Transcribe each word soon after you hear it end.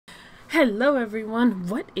Hello everyone,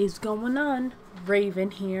 what is going on?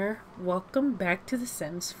 Raven here. Welcome back to The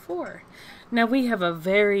Sims 4. Now we have a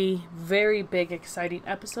very big exciting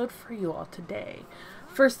episode for you all today.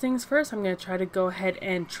 First things first, I'm going to try to go ahead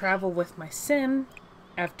and travel with my sim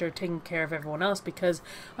after taking care of everyone else because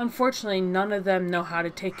unfortunately none of them know how to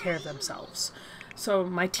take care of themselves. So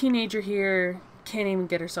my teenager here can't even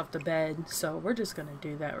get herself to bed, so we're just going to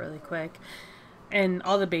do that really quick. And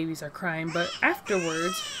all the babies are crying, but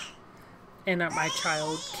afterwards... And my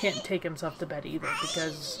child can't take himself to bed either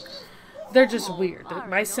because they're just weird.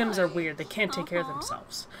 My Sims are weird. They can't take care of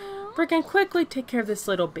themselves. We're going to quickly take care of this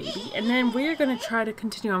little baby, and then we're going to try to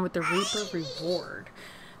continue on with the Reaper reward.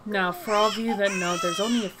 Now, for all of you that know, there's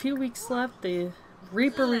only a few weeks left. The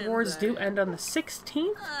Reaper rewards do end on the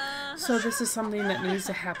 16th, so this is something that needs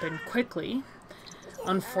to happen quickly.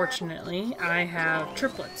 Unfortunately, I have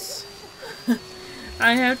triplets.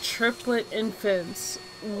 I have triplet infants.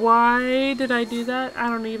 Why did I do that? I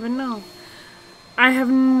don't even know. I have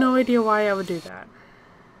no idea why I would do that.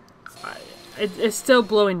 It's still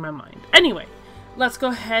blowing my mind. Anyway, let's go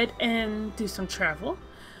ahead and do some travel.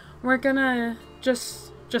 We're gonna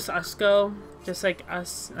just us go. Just like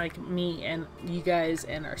us, like me and you guys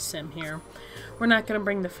and our sim here. We're not gonna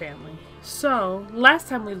bring the family. So, last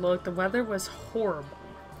time we looked, the weather was horrible.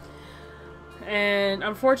 And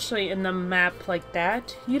unfortunately, in the map like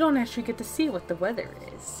that, you don't actually get to see what the weather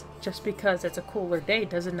is. Just because it's a cooler day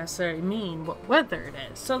doesn't necessarily mean what weather it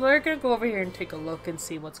is. So we're going to go over here and take a look and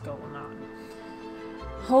see what's going on.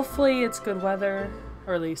 Hopefully it's good weather,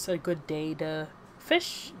 or at least a good day to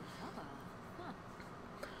fish.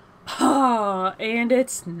 Ah, and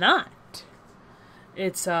it's not.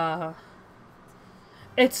 It's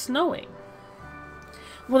snowing.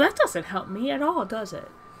 Well, that doesn't help me at all, does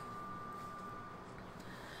it?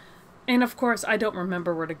 And of course, I don't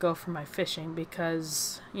remember where to go for my fishing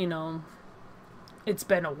because, you know, it's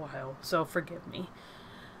been a while, so forgive me.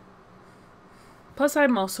 Plus,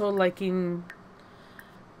 I'm also liking,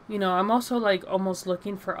 you know, I'm also like almost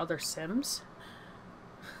looking for other Sims.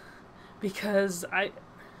 Because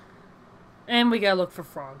and we gotta look for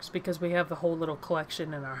frogs because we have the whole little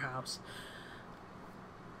collection in our house.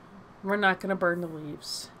 We're not gonna burn the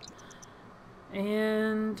leaves.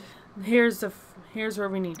 And here's where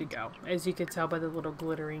we need to go, as you can tell by the little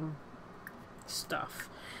glittering stuff.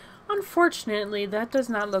 Unfortunately, that does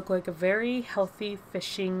not look like a very healthy,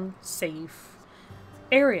 fishing, safe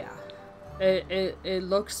area. It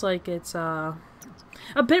looks like it's a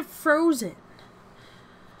bit frozen.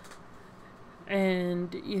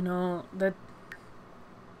 And, you know, that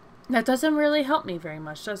doesn't really help me very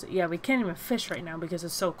much, does it? Yeah, we can't even fish right now because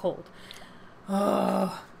it's so cold.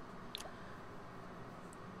 Ugh.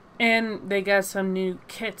 And they got some new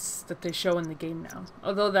kits that they show in the game now.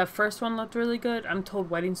 Although that first one looked really good, I'm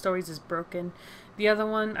told Wedding Stories is broken. The other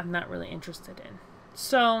one, I'm not really interested in.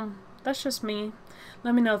 So, that's just me.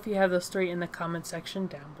 Let me know if you have those three in the comment section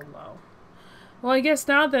down below. Well, I guess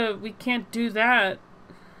now that we can't do that,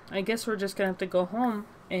 I guess we're just going to have to go home.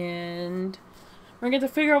 And we're going to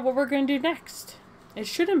figure out what we're going to do next. It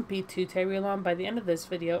shouldn't be too terribly long. By the end of this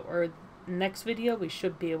video, or next video, we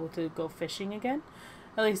should be able to go fishing again.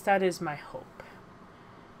 At least that is my hope.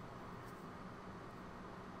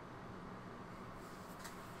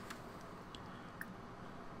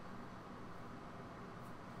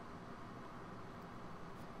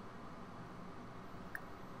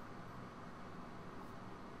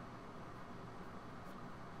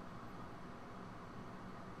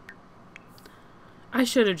 I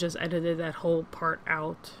should have just edited that whole part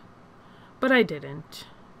out, but I didn't.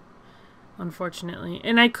 Unfortunately.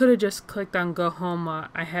 And I could have just clicked on go home.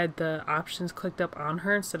 I had the options clicked up on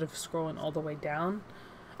her instead of scrolling all the way down.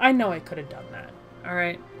 I know I could have done that.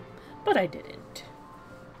 Alright? But I didn't.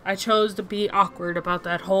 I chose to be awkward about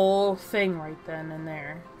that whole thing right then and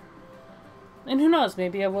there. And who knows,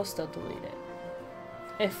 maybe I will still delete it.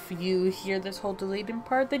 If you hear this whole deleting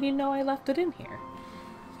part, then you know I left it in here.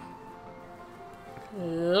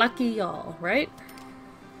 Lucky y'all, right?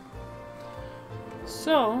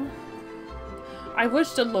 So... I wish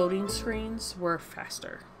the loading screens were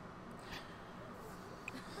faster.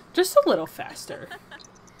 Just a little faster.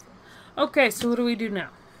 Okay, so what do we do now?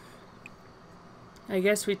 I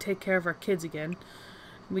guess we take care of our kids again.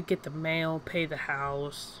 We get the mail, pay the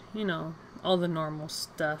house, you know, all the normal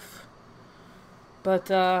stuff. But,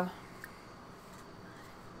 yeah,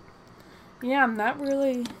 I'm not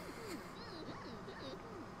really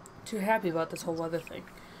too happy about this whole weather thing.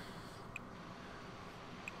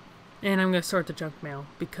 And I'm going to sort the junk mail,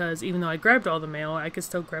 because even though I grabbed all the mail, I could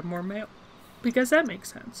still grab more mail. Because that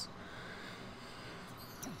makes sense.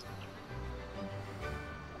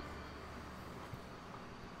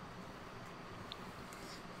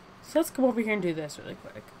 So let's come over here and do this really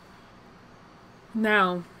quick.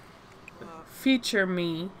 Now, feature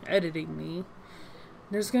me, editing me.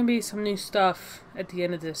 There's going to be some new stuff at the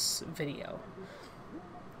end of this video.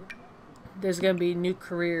 There's going to be a new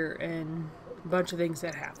career and a bunch of things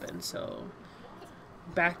that happen. So,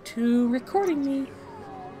 back to recording me.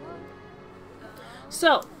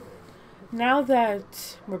 So, now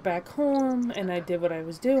that we're back home and I did what I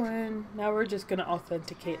was doing, now we're just going to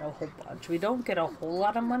authenticate a whole bunch. We don't get a whole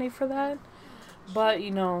lot of money for that, but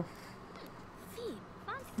you know,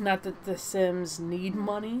 not that the Sims need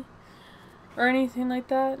money or anything like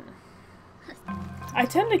that. I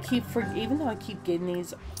tend to keep, even though I keep getting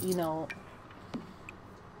these, you know,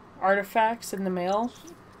 artifacts in the mail,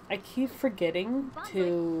 I keep forgetting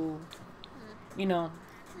to, you know,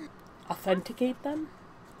 authenticate them.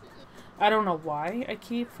 I don't know why I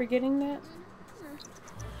keep forgetting that.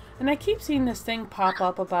 And I keep seeing this thing pop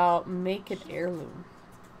up about make an heirloom.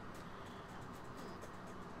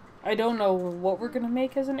 I don't know what we're going to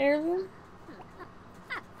make as an heirloom.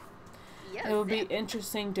 It would be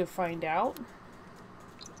interesting to find out.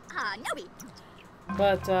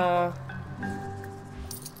 But,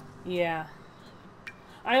 yeah.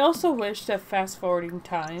 I also wish that fast forwarding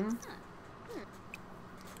time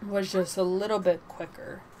was just a little bit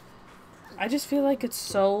quicker. I just feel like it's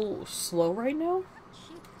so slow right now.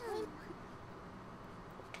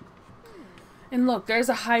 And look, there's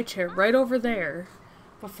a high chair right over there.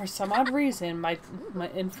 But for some odd reason, my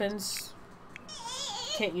infants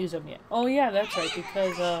can't use them yet. Oh yeah, that's right,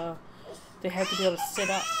 because they have to be able to sit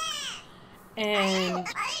up. And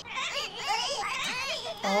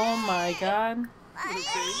oh my god.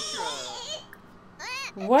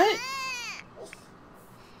 What?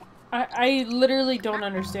 I literally don't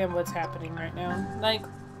understand what's happening right now. Like,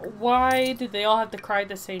 why do they all have to cry at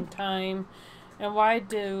the same time? And why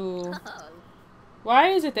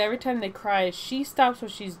is it that every time they cry, she stops what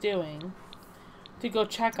she's doing to go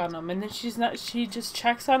check on them, and then she just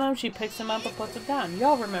checks on them, she picks them up and puts them down.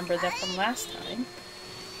 Y'all remember that from last time.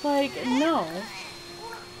 Like, no.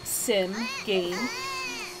 Sim game.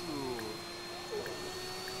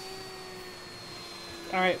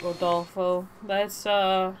 Alright, Rodolfo. Let's,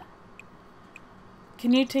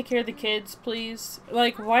 can you take care of the kids, please?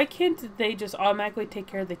 Like, why can't they just automatically take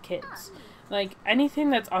care of the kids? Like, anything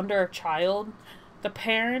that's under a child, the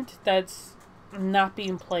parent that's not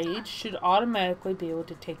being played should automatically be able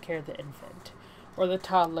to take care of the infant. Or the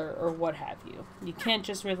toddler, or what have you. You can't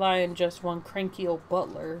just rely on just one cranky old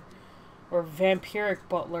butler, or vampiric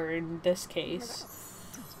butler in this case,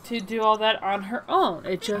 to do all that on her own.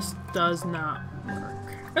 It just does not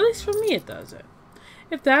work. Or at least for me it doesn't.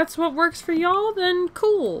 If that's what works for y'all, then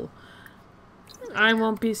cool. I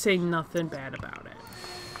won't be saying nothing bad about it.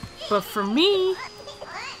 But for me,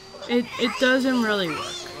 it doesn't really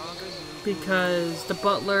work. Because the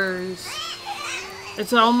butlers,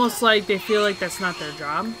 it's almost like they feel like that's not their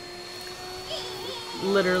job.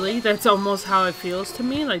 Literally, that's almost how it feels to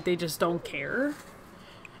me. Like they just don't care.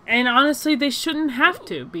 And honestly, they shouldn't have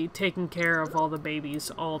to be taking care of all the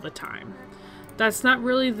babies all the time. That's not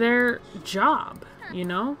really their job, you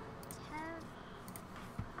know?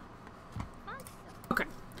 Okay.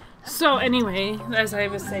 So anyway, as I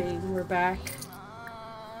was saying, we're back.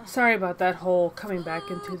 Sorry about that whole coming back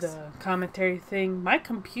into the commentary thing. My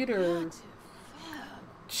computer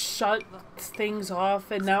shut things off,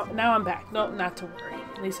 and now I'm back. No, not to worry.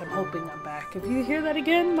 At least I'm hoping I'm back. If you hear that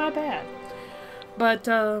again, my bad. But,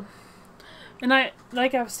 and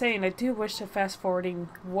like I was saying, I do wish that fast forwarding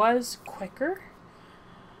was quicker.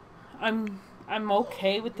 I'm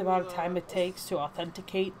okay with the amount of time it takes to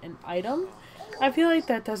authenticate an item. I feel like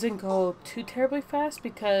that doesn't go too terribly fast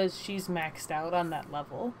because she's maxed out on that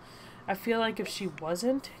level. I feel like if she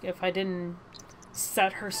wasn't, if I didn't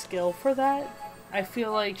set her skill for that, I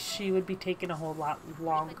feel like she would be taking a whole lot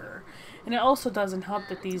longer. And it also doesn't help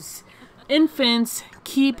that these infants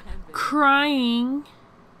keep crying.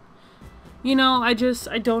 You know, I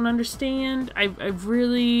don't understand. I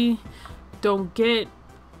really don't get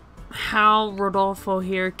how Rodolfo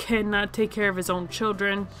here cannot take care of his own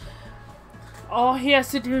children. All he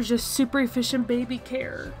has to do is just super efficient baby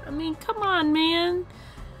care. I mean, come on, man.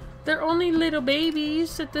 They're only little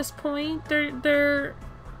babies at this point. They're,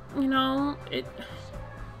 you know,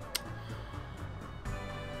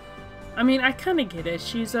 I mean, I kind of get it.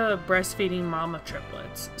 She's a breastfeeding mom of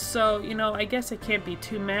triplets. So, you know, I guess I can't be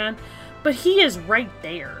too mad. But he is right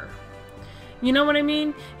there. You know what I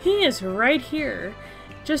mean? He is right here.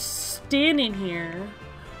 Just standing here.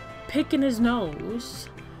 Picking his nose.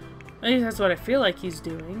 At least that's what I feel like he's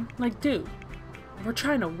doing. Like, dude, we're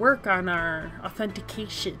trying to work on our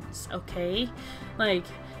authentications, okay? Like,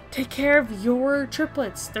 take care of your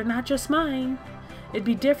triplets. They're not just mine. It'd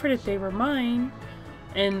be different if they were mine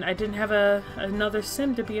and I didn't have another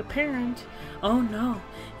sim to be a parent. Oh no,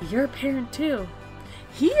 you're a parent too.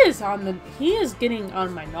 He is getting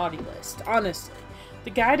on my naughty list, honestly. The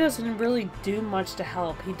guy doesn't really do much to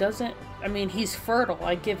help. He doesn't, I mean, he's fertile,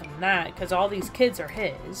 I give him that, because all these kids are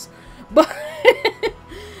his. But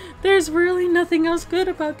there's really nothing else good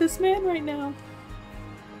about this man right now.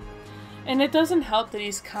 And it doesn't help that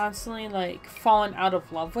he's constantly, like, falling out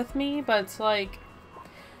of love with me, but it's like,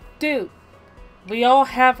 dude, we all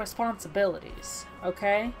have responsibilities,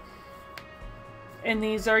 okay? And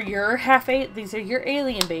these are your these are your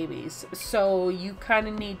alien babies. So you kind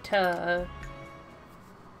of need to,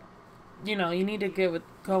 you know, you need to get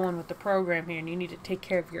going with the program here, and you need to take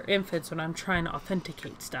care of your infants when I'm trying to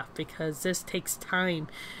authenticate stuff, because this takes time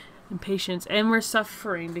and patience, and we're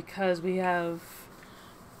suffering because we have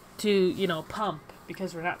to, you know, pump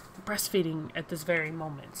because we're not breastfeeding at this very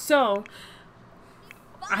moment. So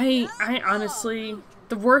I honestly,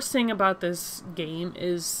 the worst thing about this game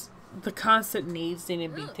is the constant needs need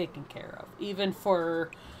to be taken care of. Even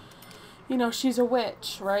for, you know, she's a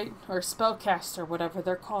witch, right? Or spellcaster, whatever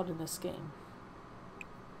they're called in this game.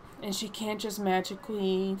 And she can't just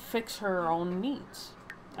magically fix her own needs.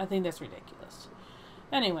 I think that's ridiculous.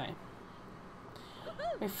 Anyway,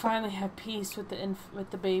 we finally have peace with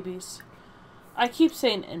the babies. I keep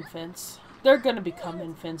saying infants. They're gonna become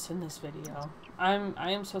infants in this video. I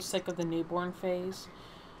am so sick of the newborn phase.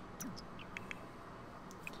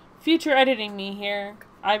 Future editing me here.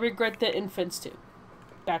 I regret the infants too.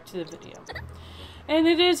 Back to the video. And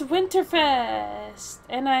it is Winterfest!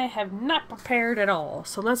 And I have not prepared at all.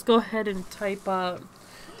 So let's go ahead and type up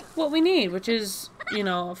what we need, which is, you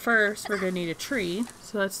know, first we're going to need a tree.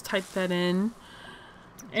 So let's type that in.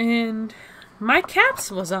 And my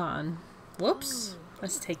caps was on. Whoops.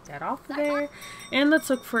 Let's take that off of there. And let's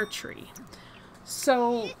look for a tree.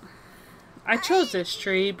 So I chose this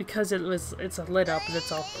tree because it's lit up and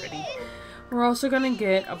it's all pretty. We're also going to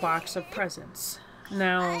get a box of presents.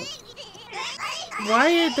 Now,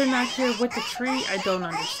 why they're not here with the tree, I don't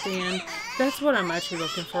understand. That's what I'm actually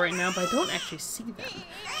looking for right now, but I don't actually see them.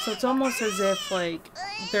 So it's almost as if, like,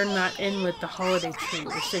 they're not in with the holiday tree,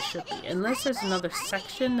 which they should be. Unless there's another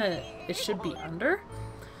section that it should be under.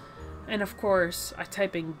 And of course, I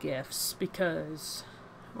type in gifts because,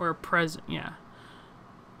 or present, yeah.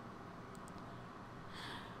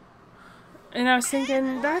 And I was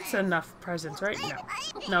thinking, that's enough presents, right?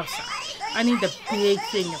 No, sorry. I need the big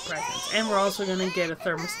thing of presents. And we're also going to get a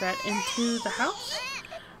thermostat into the house.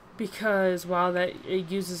 Because while that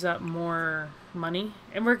it uses up more money.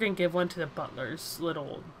 And we're going to give one to the butler's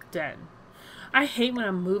little den. I hate when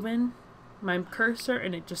I'm moving my cursor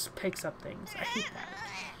and it just picks up things. I hate that.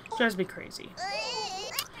 It drives me crazy.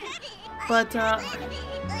 But, my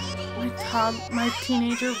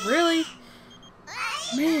teenager, really?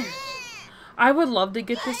 Man. I would love to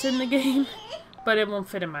get this in the game, but it won't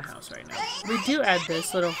fit in my house right now. We do add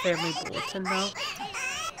this little family bulletin, though.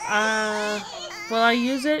 Will I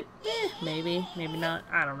use it? Maybe. Maybe not.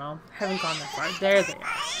 I don't know. Haven't gone that far. There they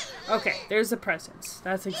are. Okay, there's the presents.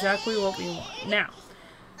 That's exactly what we want. Now,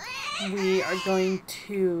 we are going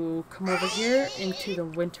to come over here into the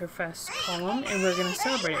Winterfest column, and we're going to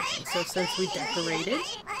celebrate everything. So since we decorated,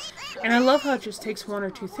 and I love how it just takes one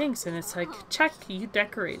or two things, and it's like, check, you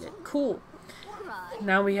decorated. Cool.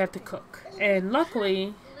 Now we have to cook. And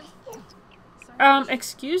luckily,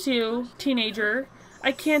 excuse you, teenager,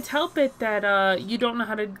 I can't help it that you don't know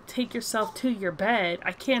how to take yourself to your bed.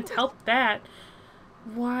 I can't help that.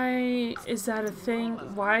 Why is that a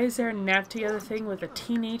thing? Why is there a nap together thing with a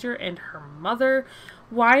teenager and her mother?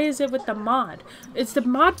 Why is it with the mod? Is the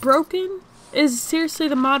mod broken? Is seriously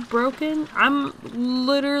the mod broken? I'm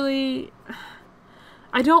literally...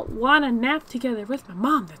 I don't want to nap together with my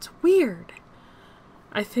mom. That's weird.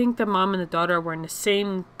 I think the mom and the daughter are wearing the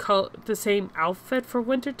same outfit for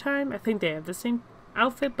wintertime. I think they have the same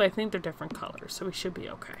outfit, but I think they're different colors, so we should be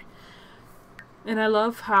okay. And I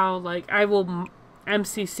love how, like, I will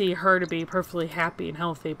MCC her to be perfectly happy and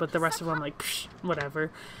healthy, but the rest of them, like, psh,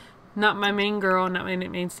 whatever. Not my main girl, not my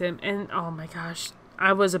main sim. And, oh my gosh,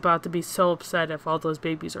 I was about to be so upset if all those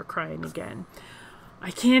babies are crying again.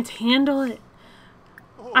 I can't handle it.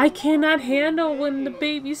 I cannot handle when the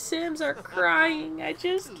baby sims are crying. I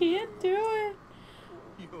just can't do it.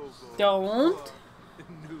 Don't.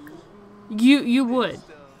 You would.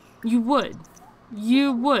 You would.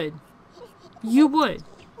 You would. You would.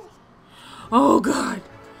 Oh, God.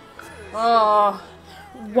 Oh.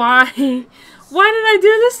 Why? Why did I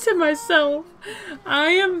do this to myself? I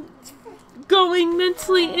am going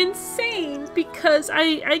mentally insane because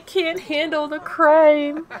I can't handle the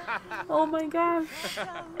crime. Oh my gosh.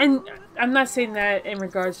 And I'm not saying that in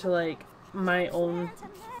regards to like my own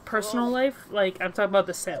personal life. Like, I'm talking about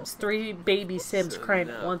the Sims. 3 baby Sims crying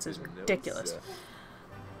at once is ridiculous.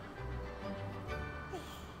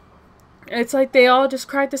 It's like they all just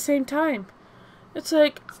cry at the same time. It's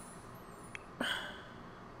like,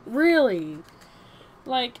 really?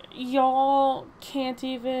 Like, y'all can't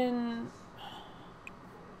even...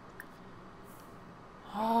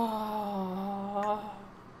 Oh.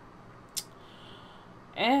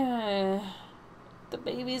 The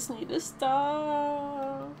babies need to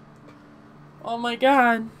stop. Oh my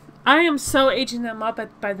god. I am so aging them up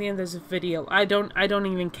by the end of this video. I don't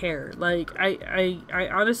even care. Like, I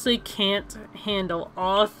honestly can't handle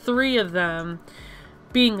all 3 of them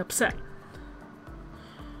being upset.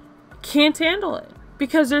 Can't handle it.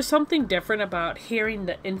 Because there's something different about hearing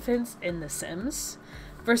the infants in The Sims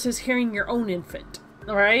versus hearing your own infant.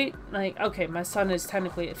 Right? Like, okay, my son is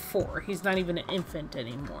technically at 4. He's not even an infant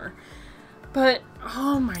anymore. But,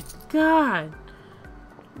 oh my god.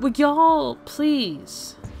 Would y'all,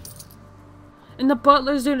 please? And the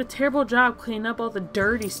butler's doing a terrible job cleaning up all the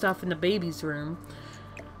dirty stuff in the baby's room.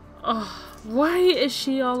 Oh, why is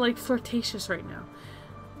she all, like, flirtatious right now?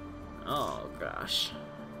 Oh, gosh.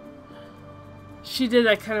 She did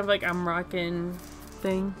that kind of, like, I'm rocking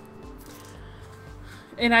thing.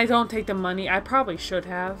 And I don't take the money. I probably should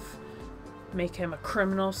have. Make him a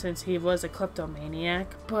criminal since he was a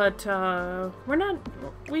kleptomaniac. But,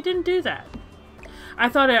 we didn't do that. I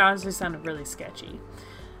thought it honestly sounded really sketchy.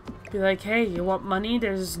 Be like, hey, you want money?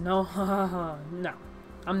 There's no, no.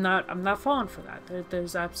 I'm not falling for that.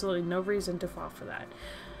 There's absolutely no reason to fall for that.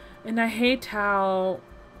 And I hate how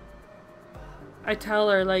I tell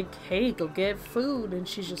her, like, hey, go get food. And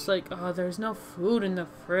she's just like, oh, there's no food in the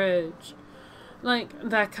fridge. Like,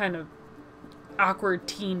 that kind of awkward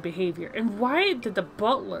teen behavior. And why did the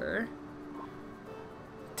butler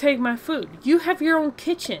take my food? You have your own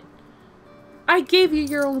kitchen. I gave you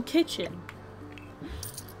your own kitchen.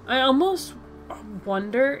 I almost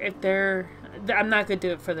wonder if I'm not going to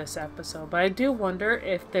do it for this episode, but I do wonder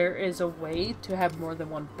if there is a way to have more than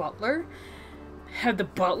one butler. Have the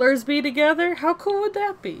butlers be together? How cool would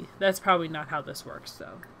that be? That's probably not how this works,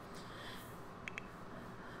 though.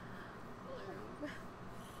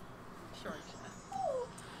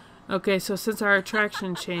 Okay, so since our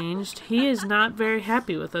attraction changed, he is not very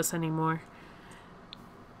happy with us anymore.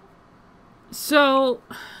 So,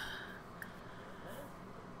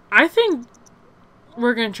 I think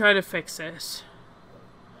we're going to try to fix this.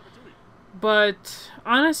 But,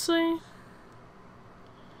 honestly,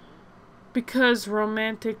 because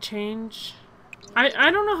romantic change, I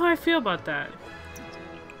don't know how I feel about that.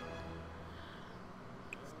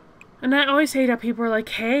 And I always hate how people are like,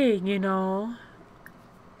 hey, you know,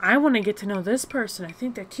 I want to get to know this person. I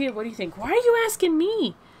think they're cute. What do you think? Why are you asking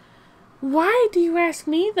me? Why do you ask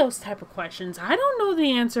me those type of questions? I don't know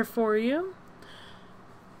the answer for you.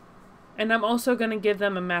 And I'm also going to give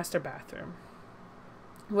them a master bathroom,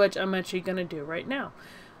 which I'm actually going to do right now.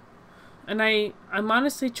 And I'm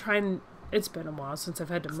honestly trying, it's been a while since I've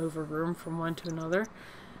had to move a room from one to another.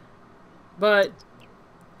 But,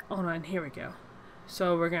 hold on, here we go.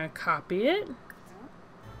 So we're going to copy it.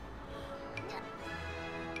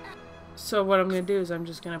 So what I'm going to do is I'm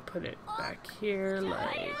just going to put it back here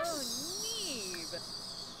like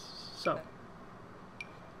so.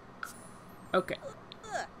 Okay.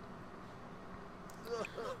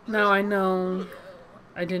 Now I know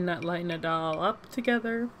I did not line it all up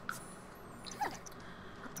together.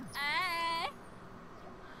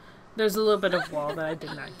 There's a little bit of wall that I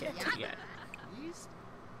did not get to yet.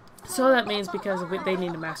 So that means because they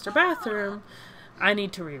need a master bathroom, I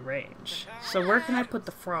need to rearrange. So where can I put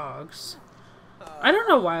the frogs? I don't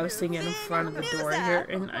know why I was thinking in front of the door here,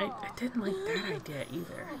 and I didn't like that idea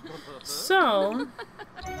either. So,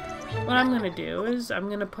 what I'm going to do is I'm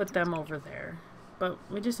going to put them over there. But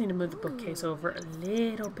we just need to move the bookcase over a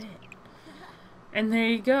little bit. And there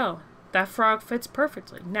you go. That frog fits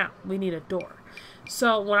perfectly. Now, we need a door.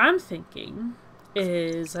 So, what I'm thinking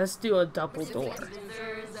is let's do a double door.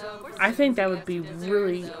 I think that would be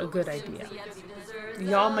really a good idea.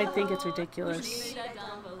 Y'all might think it's ridiculous,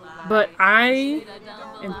 but I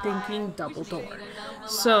am thinking double door.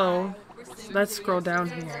 So, let's scroll down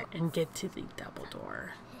here and get to the double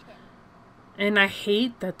door. And I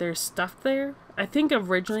hate that there's stuff there. I think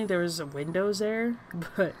originally there was windows there,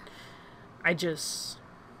 but I just,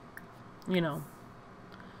 you know,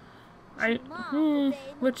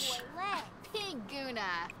 which,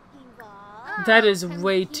 That is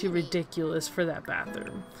way too ridiculous for that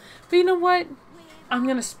bathroom. But you know what? I'm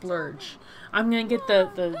gonna splurge. I'm gonna get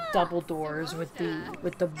the double doors with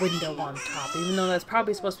the window on top, even though that's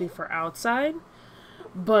probably supposed to be for outside.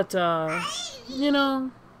 But you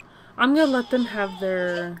know, I'm gonna let them have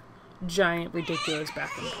their giant ridiculous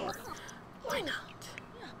bathroom door. Why not?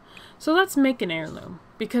 So let's make an heirloom,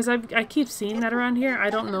 because I keep seeing that around here. I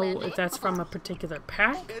don't know if that's from a particular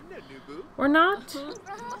pack or not,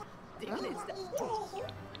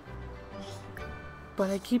 but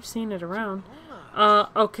I keep seeing it around.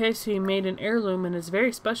 Okay, so you made an heirloom and it's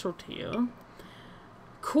very special to you.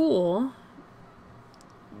 Cool.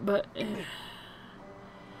 But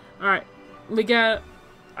alright, we got...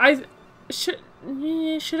 Should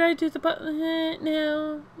I do the butler?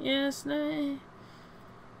 No. Yes, no.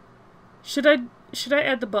 Should I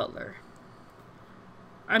add the butler?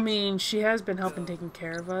 I mean, she has been helping taking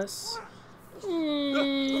care of us.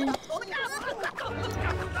 And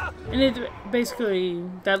it basically,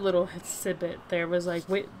 that little snippet there was like,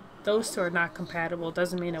 wait, those two are not compatible. It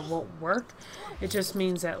doesn't mean it won't work. It just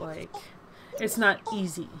means that, like, it's not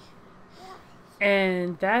easy.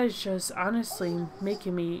 And that is just honestly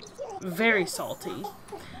making me very salty.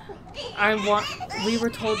 We were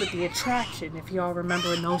told that the attraction, if y'all remember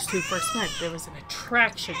when those two first met, there was an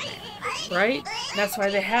attraction there, right? That's why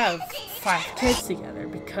they have 5 kids together,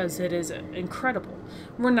 because it is incredible.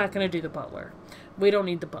 We're not going to do the butler. We don't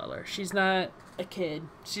need the butler. She's not a kid.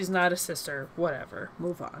 She's not a sister. Whatever.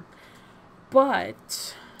 Move on.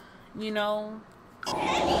 But, you know,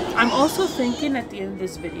 I'm also thinking at the end of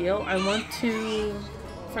this video, I want to,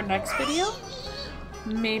 for next video,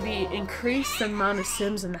 maybe increase the amount of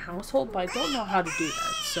Sims in the household, but I don't know how to do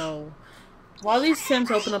that. So while these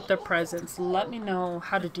Sims open up their presents, let me know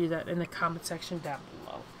how to do that in the comment section down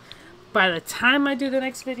below. By the time I do the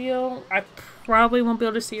next video, I probably won't be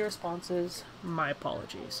able to see your responses. My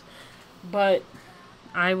apologies. But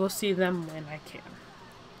I will see them when I can.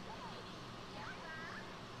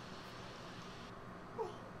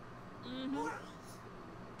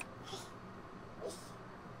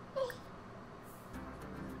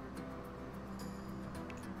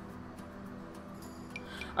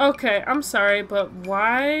 Okay, I'm sorry, but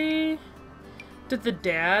why did the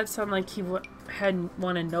dad sound like he had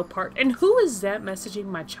wanted no part? And who is that messaging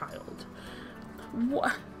my child?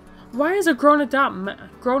 Why is a grown adult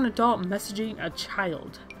messaging a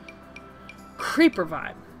child? Creeper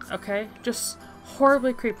vibe, okay? Just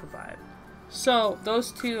horribly creeper vibe. So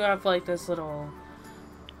those two have like this little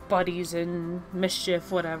buddies in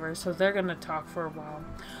mischief, whatever. So they're gonna talk for a while.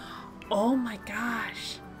 Oh my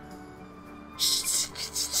gosh.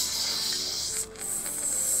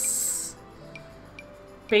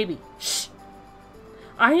 Baby, shh.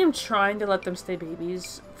 I am trying to let them stay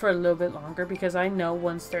babies for a little bit longer, because I know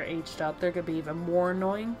once they're aged up, they're going to be even more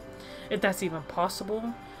annoying. If that's even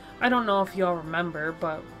possible. I don't know if y'all remember,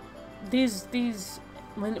 but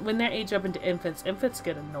when they age up into infants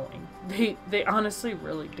get annoying. They honestly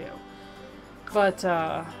really do. But,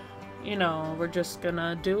 you know, we're just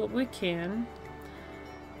gonna do what we can.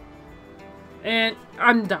 And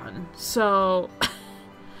I'm done. So,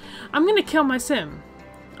 I'm gonna kill my Sim.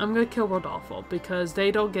 I'm gonna kill Rodolfo because they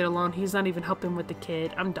don't get along. He's not even helping with the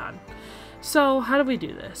kid. I'm done. So, how do we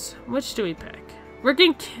do this? Which do we pick? We're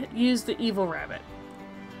gonna use the evil rabbit.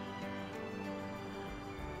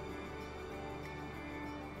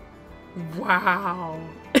 Wow.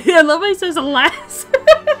 I love how he says alas.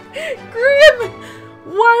 Grim!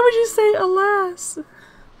 Why would you say alas?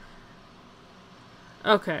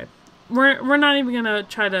 Okay. We're not even gonna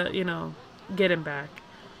try to, you know, get him back.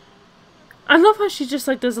 I love how she just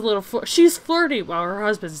like does a little she's flirty while her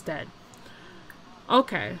husband's dead.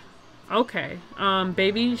 Okay. Okay.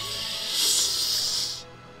 Baby, shh.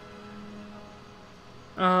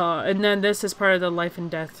 And then this is part of the life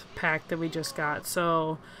and death pack that we just got.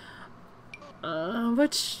 So,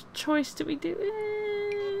 which choice do we do?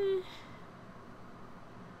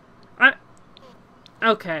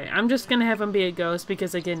 Okay, I'm just gonna have him be a ghost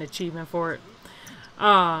because I get an achievement for it.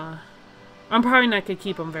 I'm probably not gonna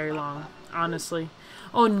keep him very long, honestly.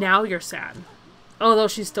 Oh, now you're sad. Although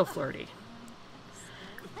she's still flirty.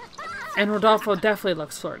 And Rodolfo definitely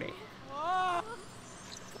looks flirty.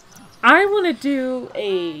 I want to do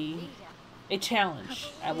a challenge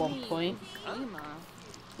at one point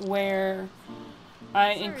where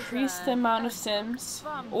I increase the amount of Sims,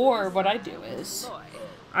 or what I do is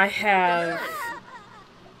I have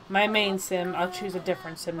my main Sim. I'll choose a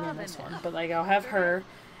different Sim than this one, but like I'll have her,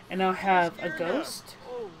 and I'll have a ghost,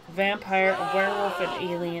 a vampire, a werewolf, an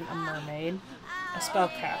alien, a mermaid, a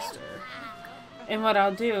spellcaster, And what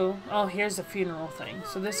I'll do, oh, here's the funeral thing.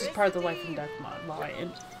 So this is part of the life and death mod while I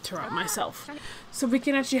interrupt myself. So we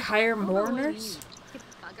can actually hire mourners.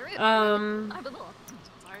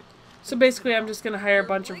 So basically I'm just going to hire a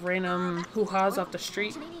bunch of random hoo-has off the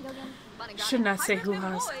street. Should not say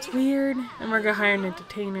hoo-has, it's weird. And we're going to hire an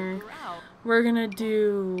entertainer. We're going to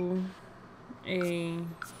do a,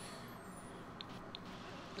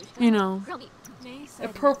 you know,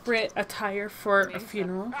 appropriate attire for a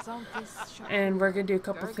funeral. And we're going to do a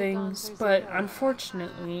couple things. But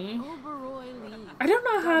unfortunately, I don't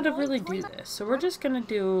know how to really do this. So we're just going to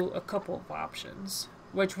do a couple of options.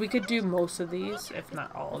 Which we could do most of these, if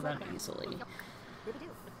not all of them, easily.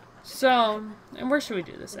 So, and where should we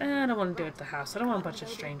do this? I don't want to do it at the house. I don't want a bunch of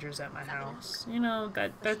strangers at my house. You know,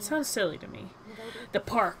 that sounds silly to me. The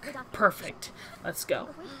park. Perfect. Let's go.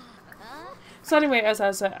 So anyway, as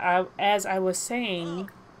I was saying,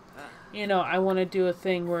 you know, I want to do a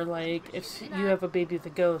thing where, like, if you have a baby with a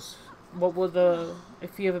ghost,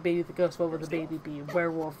 if you have a baby with a ghost, what will the baby be?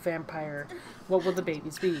 Werewolf, vampire, what will the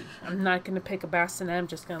babies be? I'm not going to pick a bassinet, I'm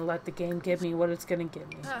just going to let the game give me what it's going to give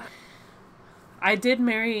me. I did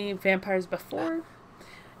marry vampires before,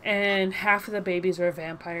 and half of the babies are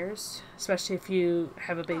vampires, especially if you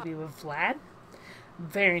have a baby with Vlad.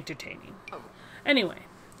 Very entertaining. Anyway,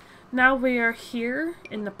 now we are here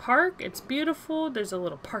in the park. It's beautiful. There's a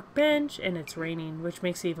little park bench, and it's raining, which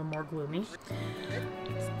makes it even more gloomy.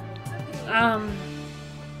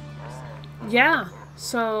 Yeah,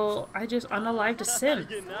 so I just unalived a sim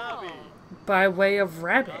by way of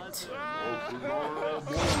rabbit.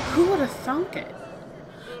 Who would have thunk it?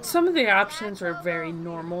 Some of the options were very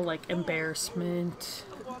normal, like embarrassment,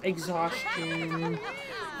 exhaustion,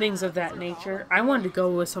 things of that nature. I wanted to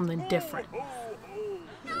go with something different.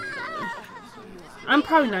 I'm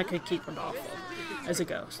probably not going to keep it awful as a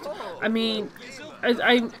ghost. I mean,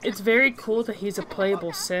 it's very cool that he's a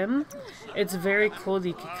playable sim. It's very cool that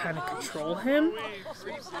you can kind of control him.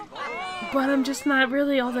 But I'm just not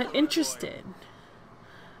really all that interested.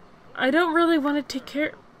 I don't really want to take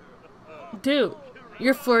care... Dude,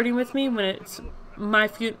 you're flirting with me when it's my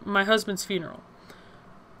husband's funeral.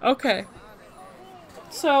 Okay.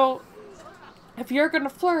 So, if you're going to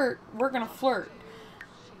flirt, we're going to flirt.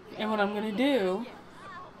 And what I'm going to do...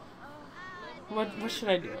 What should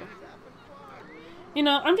I do? You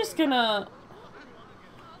know, I'm just gonna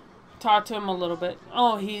talk to him a little bit.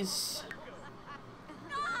 Oh, he's...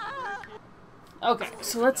 Okay,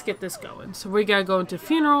 so let's get this going. So we gotta go into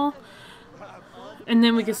funeral, and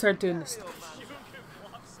then we can start doing this stuff.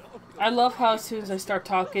 I love how as soon as I start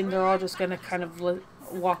talking, they're all just gonna kind of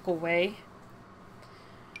walk away.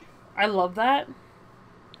 I love that.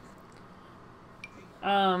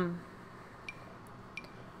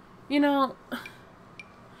 You know,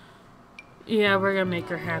 yeah, we're gonna make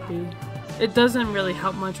her happy. It doesn't really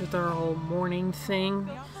help much with our whole mourning thing.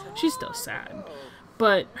 She's still sad,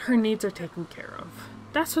 but her needs are taken care of.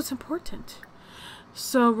 That's what's important.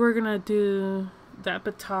 So we're gonna do the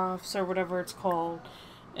epitaphs or whatever it's called,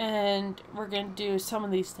 and we're gonna do some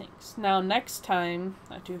of these things. Now, next time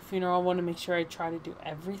I do a funeral, I want to make sure I try to do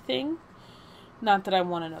everything. Not that I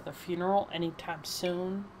want another funeral anytime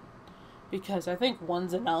soon, because I think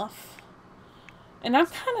one's enough. And I'm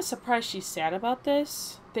kind of surprised she's sad about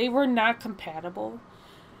this. They were not compatible,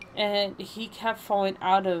 and he kept falling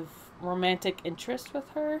out of romantic interest with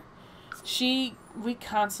her. We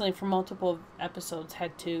constantly, for multiple episodes,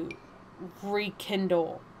 had to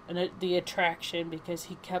rekindle the attraction because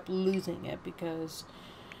he kept losing it because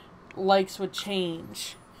likes would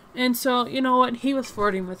change. And so, you know what? He was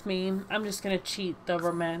flirting with me. I'm just going to cheat the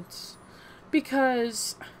romance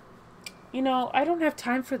because, you know, I don't have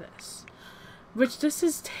time for this. Which, this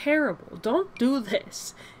is terrible. Don't do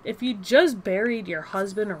this. If you just buried your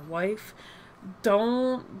husband or wife,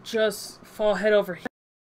 don't just fall head over heels.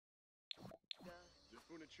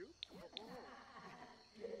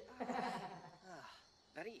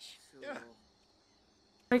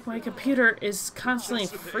 Like, my computer is constantly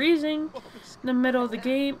freezing in the middle of the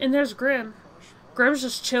game. And there's Grim. Grim's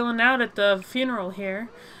just chilling out at the funeral here.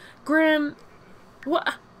 Grim,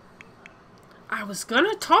 what? I was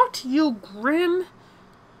gonna talk to you, Grim.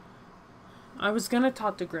 I was gonna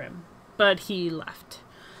talk to Grim, but he left.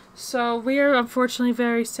 So we are unfortunately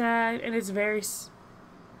very sad, and it's very...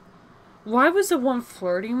 Why was the one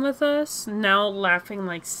flirting with us now laughing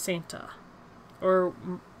like Santa? Or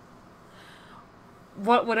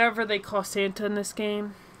whatever they call Santa in this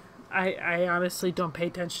game. I honestly don't pay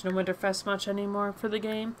attention to Winterfest much anymore for the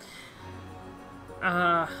game.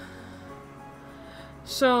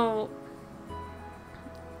 So...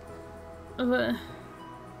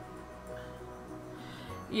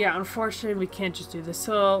 Yeah, unfortunately we can't just do this.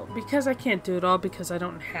 So, because I can't do it all because I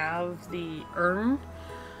don't have the urn.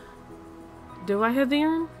 Do I have the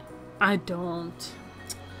urn? I don't.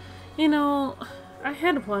 You know, I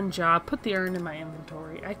had one job, put the urn in my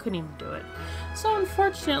inventory. I couldn't even do it. So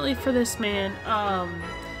unfortunately for this man,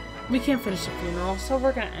 we can't finish the funeral, so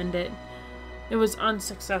we're gonna end it. It was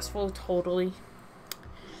unsuccessful, totally.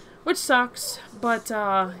 Which sucks, but,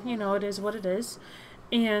 you know, it is what it is.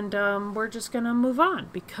 And, we're just gonna move on,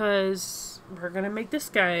 because we're gonna make this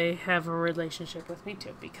guy have a relationship with me,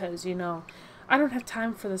 too. Because, you know, I don't have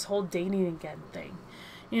time for this whole dating again thing.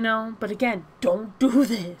 You know? But again, don't do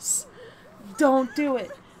this. Don't do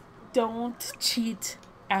it. Don't cheat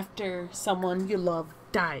after someone you love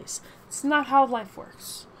dies. It's not how life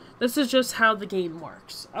works. This is just how the game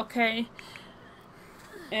works, okay?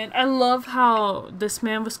 And I love how this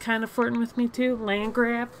man was kind of flirting with me too. Land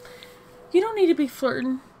grab. You don't need to be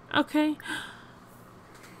flirting, okay?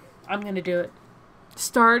 I'm gonna do it.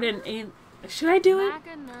 Start an should I do it?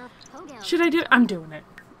 Should I do it? I'm doing it.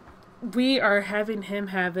 We are having him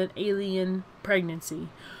have an alien pregnancy.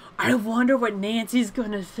 I wonder what Nancy's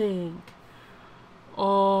gonna think.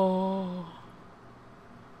 Oh.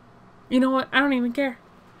 You know what? I don't even care.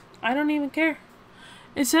 I don't even care.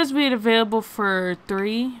 It says we had available for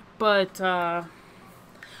 3, but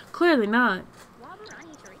clearly not.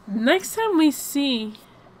 Next time we see...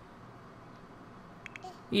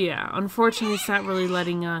 Yeah, unfortunately it's not really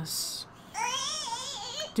letting us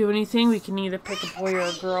do anything. We can either pick a boy or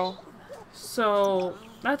a girl. So,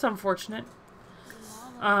 that's unfortunate.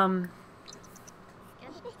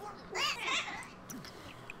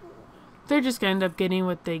 They're just gonna end up getting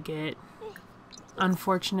what they get.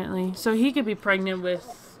 Unfortunately. So he could be pregnant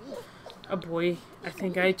with a boy. I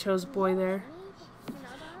think I chose boy there.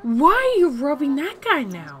 Why are you rubbing that guy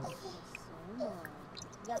now?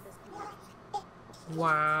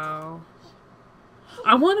 Wow.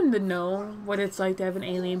 I want him to know what it's like to have an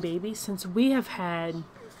alien baby, since we have had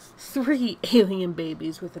 3 alien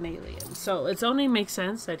babies with an alien. So it only makes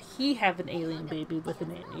sense that he have an alien baby with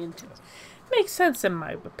an alien too. Makes sense in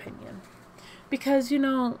my opinion. Because, you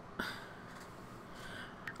know,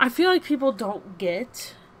 I feel like people don't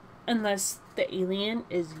get unless the alien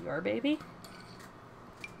is your baby.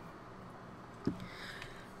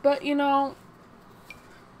 But, you know,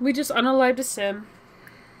 we just unalived a sim.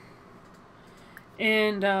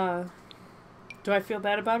 And, do I feel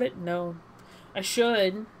bad about it? No. I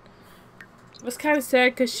should. It was kind of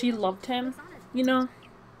sad because she loved him, you know?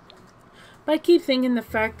 But I keep thinking the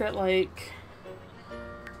fact that, like,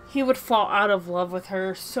 he would fall out of love with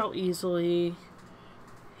her so easily.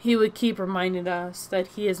 He would keep reminding us that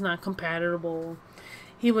he is not compatible.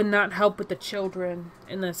 He would not help with the children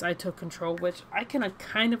unless I took control, which I can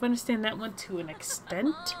kind of understand that one to an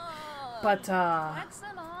extent. But,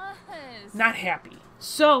 not happy.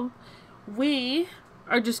 So, we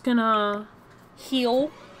are just gonna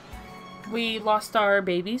heal. We lost our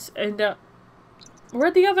babies. And,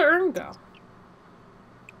 where'd the other urn go?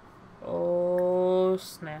 Oh,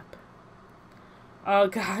 snap. Oh,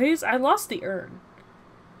 guys, I lost the urn.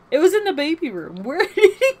 It was in the baby room. Where did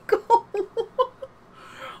it go?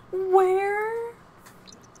 Where?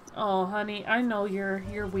 Oh, honey, I know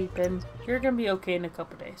you're weeping. You're gonna be okay in a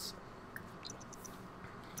couple days.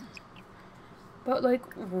 But, like,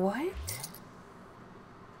 what?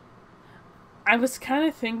 I was kind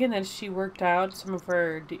of thinking that if she worked out some of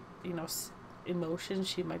her, you know, emotions,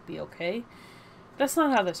 she might be okay. That's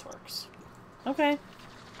not how this works. Okay.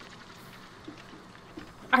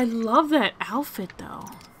 I love that outfit, though.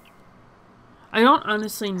 I don't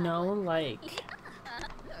honestly know, like,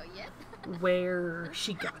 where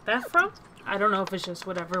she got that from. I don't know if it's just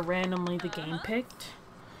whatever randomly the game picked.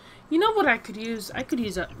 You know what I could use? I could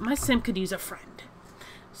use my sim could use a friend.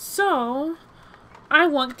 So, I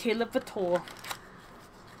want Caleb Vittor.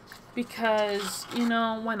 Because, you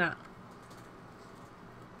know, why not?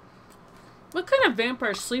 What kind of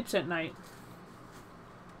vampire sleeps at night?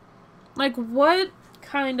 Like, what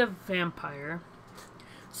kind of vampire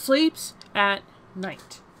sleeps at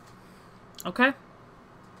night? Okay?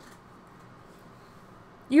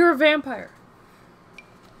 You're a vampire.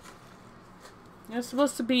 You're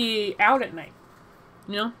supposed to be out at night.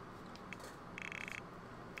 You know?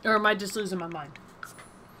 Or am I just losing my mind?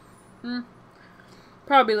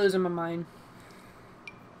 Probably losing my mind.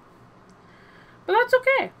 But that's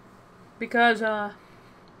okay. Because,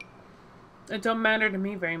 it don't matter to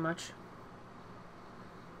me very much.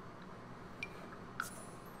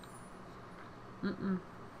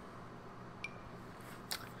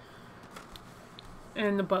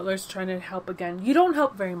 And the butler's trying to help again. You don't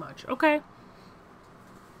help very much, okay?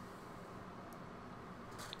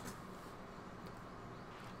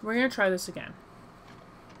 we're gonna try this again.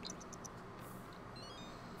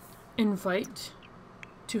 Invite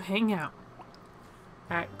to hang out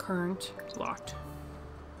at current lot.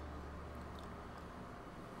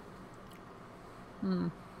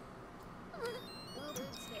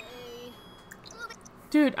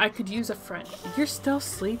 Dude, I could use a friend. You're still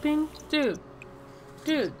sleeping? Dude.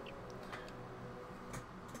 Dude.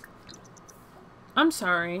 I'm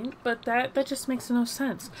sorry, but that just makes no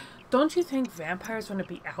sense. Don't you think vampires want to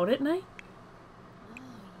be out at night?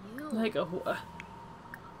 Like,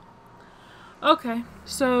 okay,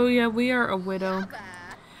 so yeah, we are a widow.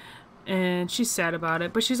 And she's sad about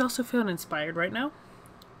it, but she's also feeling inspired right now.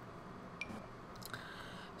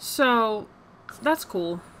 So, that's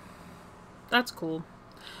cool. That's cool.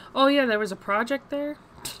 Oh yeah, there was a project there.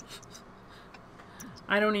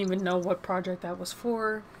 I don't even know what project that was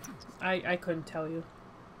for. I couldn't tell you.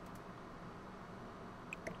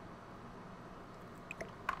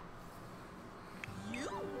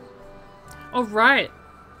 Alright.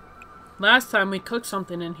 Last time we cooked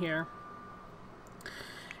something in here.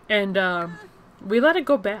 And, we let it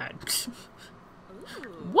go bad.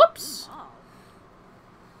 Whoops!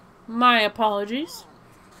 My apologies.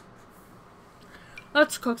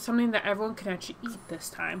 Let's cook something that everyone can actually eat this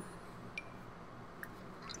time.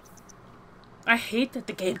 I hate that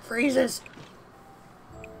the game freezes.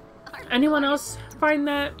 Anyone else find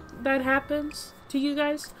that happens to you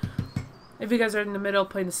guys? If you guys are in the middle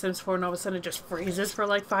playing The Sims 4 and all of a sudden it just freezes for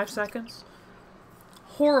like 5 seconds.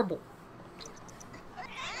 Horrible.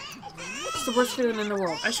 It's the worst feeling in the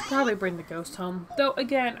world. I should probably bring the ghost home. Though,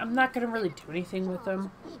 again, I'm not going to really do anything with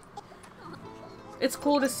them. It's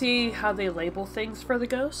cool to see how they label things for the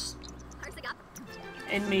ghosts.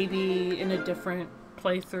 And maybe in a different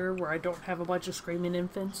playthrough where I don't have a bunch of screaming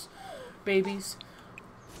infants, babies.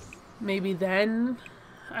 Maybe then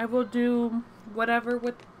I will do whatever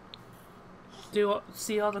with...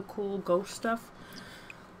 see all the cool ghost stuff.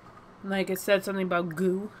 Like it said something about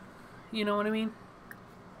goo. You know what I mean?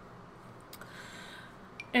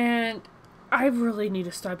 And I really need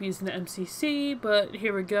to stop using the MCC, but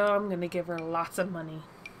here we go. I'm going to give her lots of money.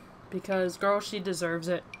 Because, girl, she deserves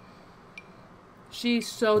it. She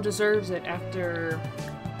so deserves it after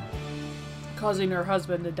causing her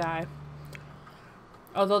husband to die.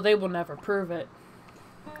 Although they will never prove it.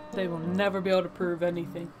 They will never be able to prove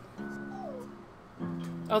anything.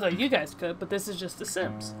 Although you guys could, but this is just The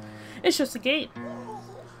Sims. It's just a game.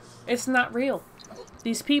 It's not real.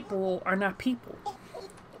 These people are not people.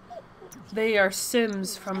 They are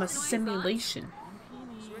Sims from a simulation.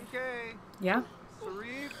 Yeah?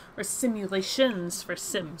 Or simulations for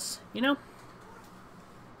Sims, you know?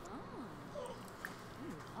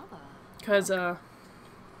 Because, I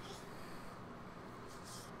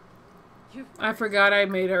forgot I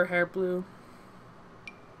made her hair blue.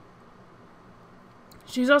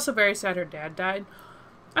 She's also very sad her dad died.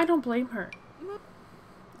 I don't blame her.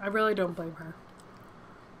 I really don't blame her.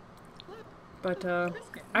 But,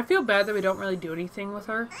 I feel bad that we don't really do anything with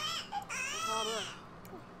her.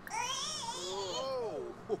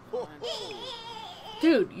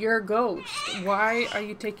 Dude, you're a ghost. Why are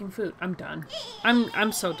you taking food? I'm done.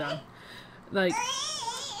 I'm so done. Like,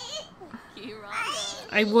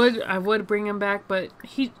 I would bring him back, but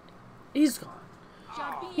he's gone.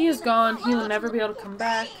 He is gone. He will never be able to come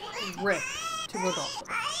back. RIP to Rodolfo.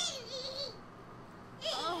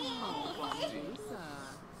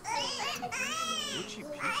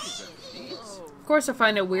 Of course, I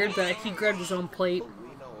find it weird that he grabbed his own plate,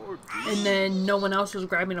 and then no one else was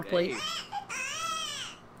grabbing a plate.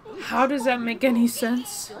 How does that make any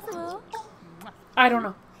sense? I don't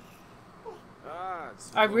know.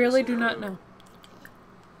 I really do not know.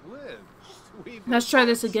 Let's try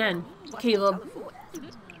this again, Caleb.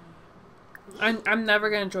 I'm never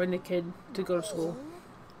gonna join the kid to go to school.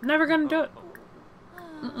 Never gonna do it.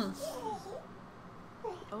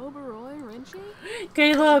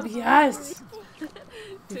 Caleb, yes!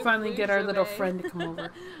 We finally get our little friend to come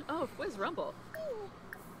over. Oh, where's Rumble?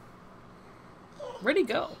 Where'd he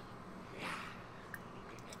go?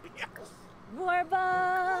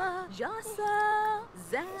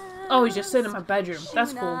 Oh, he's just sitting in my bedroom.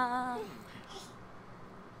 That's cool.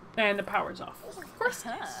 And the power's off. Of course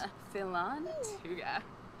it is.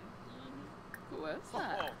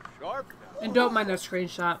 And don't mind that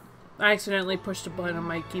screenshot. I accidentally pushed a button on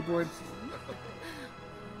my keyboard.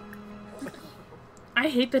 I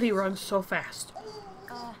hate that he runs so fast.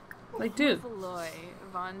 Like, dude.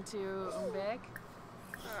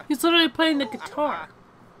 He's literally playing the guitar.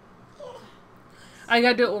 I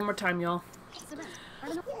gotta do it one more time, y'all.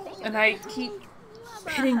 And I keep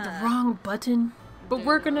hitting the wrong button. But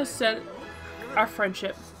we're gonna set our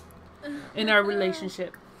friendship in our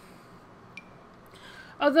relationship.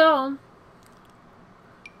 Although,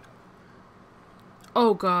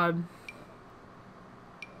 oh God,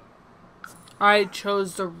 I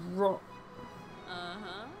chose the wrong.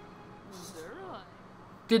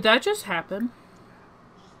 Did that just happen?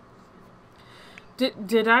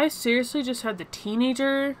 Did I seriously just have the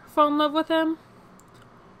teenager fall in love with him?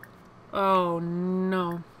 Oh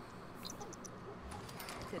no.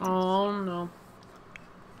 Oh no.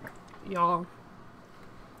 Y'all.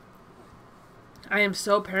 I am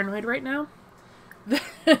so paranoid right now.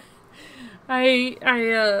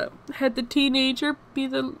 I had the teenager be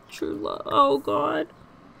the true love. Oh God.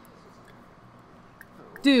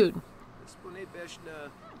 Dude.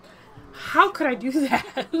 How could I do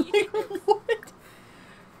that? Like, what?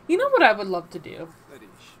 You know what I would love to do?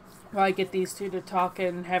 While I get these two to talk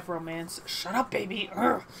and have romance. Shut up, baby.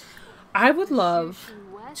 Urgh. I would love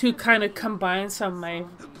to kind of combine some of my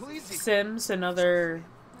Sims and other,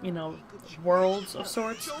 you know, worlds of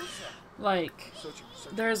sorts. Like,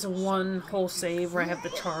 there's one whole save where I have the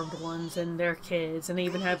charmed ones and their kids, and I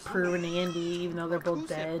even have Prue and Andy, even though they're both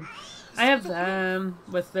dead. I have them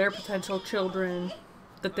with their potential children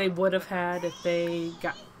that they would have had if they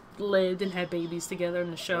lived and had babies together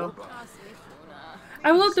in the show.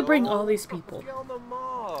 I would love to bring all these people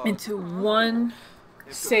into one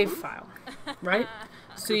save file, right?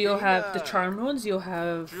 So you'll have the charmed ones, you'll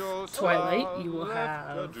have Twilight, you will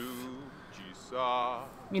have,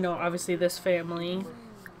 you know, obviously this family.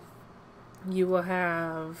 You will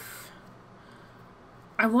have...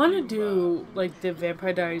 I want to do, like, the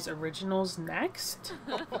Vampire Diaries originals next.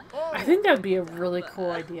 I think that would be a really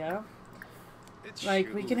cool idea.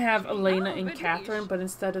 Like, we can have Elena and Catherine, but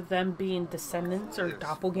instead of them being descendants or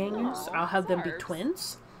doppelgangers, I'll have them be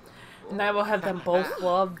twins. And I will have them both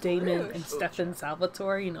love Damon and Stefan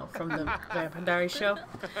Salvatore, you know, from the Vampire Diaries show.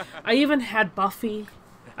 I even had Buffy.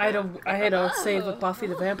 I had a save with Buffy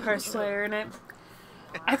the Vampire Slayer in it.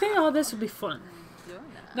 I think all this would be fun.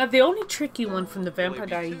 Now, the only tricky one from the Vampire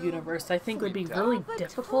Diaries universe I think would be really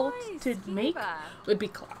difficult to make would be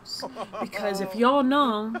Klaus. Because if y'all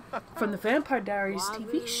know from the Vampire Diaries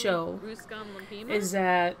TV show is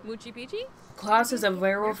that Klaus is a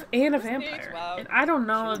werewolf and a vampire. And I don't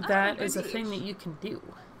know if that is a thing that you can do.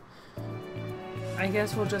 I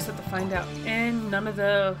guess we'll just have to find out. And none of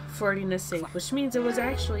the flirtiness saved, which means it was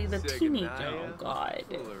actually the teenager. Oh God.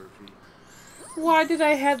 Why did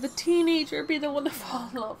I have the teenager be the one to fall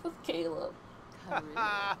in love with Caleb?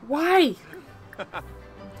 Why?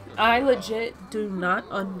 I legit do not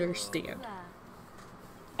understand.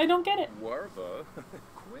 I don't get it.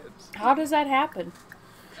 How does that happen?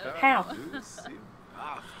 How?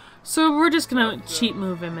 So we're just gonna cheat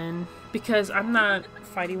move him in because I'm not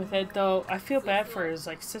fighting with it, though. I feel bad for his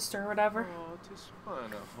like sister or whatever.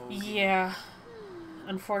 Yeah,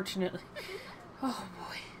 unfortunately. Oh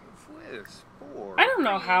boy. I don't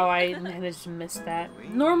know how I managed to miss that.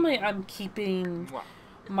 Normally I'm keeping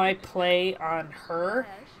my play on her,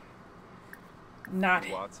 not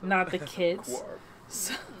the kids.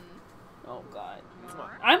 So, oh God.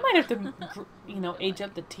 I might have to, you know, age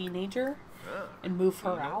up the teenager and move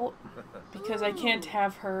her out because I can't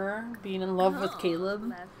have her being in love with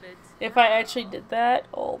Caleb. If I actually did that,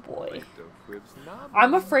 oh boy.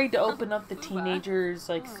 I'm afraid to open up the teenager's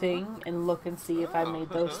like thing and look and see if I made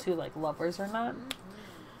those two like lovers or not.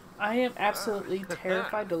 I am absolutely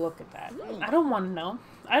terrified to look at that. I don't want to know.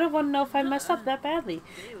 I don't want to know if I messed up that badly.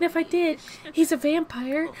 And if I did, he's a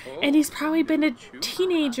vampire and he's probably been a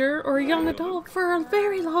teenager or a young adult for a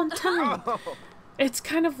very long time. It's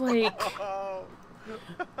kind of like,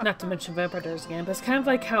 not to mention Vampire Diaries again, but it's kind of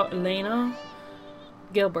like how Elena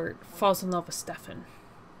Gilbert falls in love with Stefan,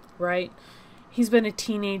 right? He's been a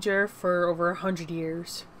teenager for over 100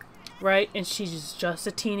 years, right? And she's just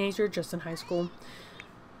a teenager, just in high school.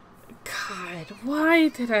 God, why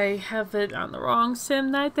did I have it on the wrong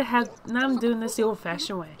sim night? Now I'm doing this the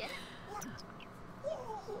old-fashioned way.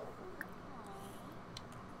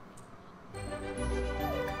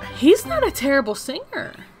 He's not a terrible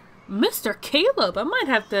singer. Mr. Caleb, I might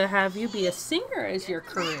have to have you be a singer as your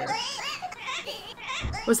career.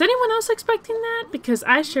 Was anyone else expecting that? Because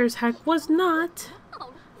I sure as heck was not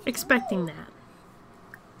expecting that.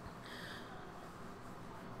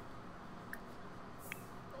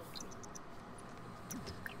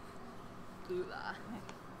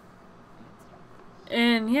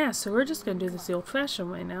 And yeah, so we're just going to do this the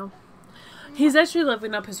old-fashioned way now. He's actually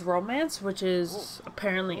living up his romance, which is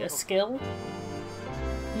apparently a skill.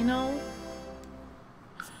 You know?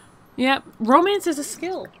 Yep, romance is a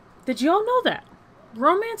skill. Did you all know that?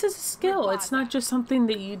 Romance is a skill. It's not just something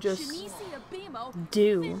that you just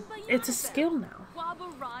do. It's a skill now.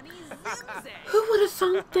 Who would have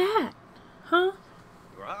thunk that? Huh?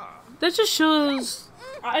 That just shows...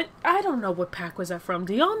 I don't know what pack was that from.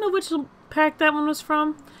 Do y'all know which pack that one was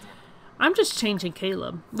from? I'm just changing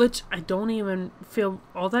Caleb, which I don't even feel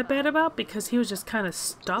all that bad about because he was just kind of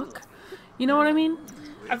stuck. You know what I mean?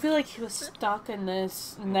 I feel like he was stuck in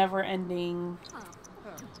this never-ending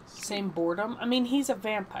same boredom. I mean, he's a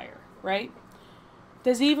vampire, right?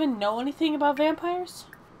 Does he even know anything about vampires?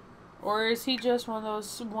 Or is he just one of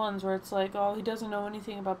those ones where it's like, oh, he doesn't know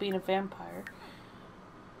anything about being a vampire?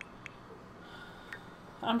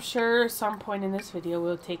 I'm sure at some point in this video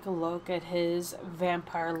we'll take a look at his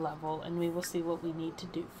vampire level and we will see what we need to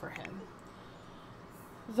do for him.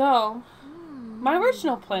 Though, my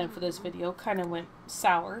original plan for this video kind of went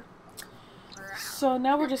sour. So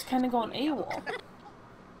now we're just kind of going AWOL.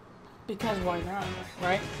 Because why not,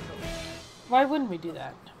 right? Why wouldn't we do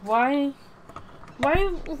that? Why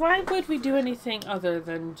would we do anything other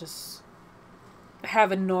than just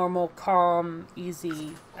have a normal, calm,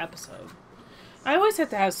 easy episode? I always have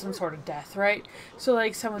to have some sort of death, right? So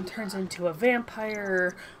like someone turns into a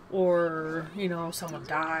vampire, or, you know, someone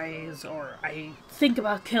dies, or I think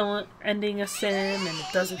about ending a sim and it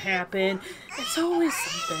doesn't happen. It's always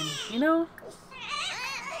something, you know?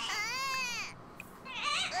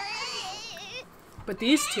 But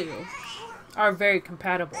these two are very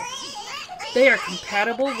compatible. They are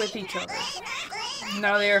compatible with each other.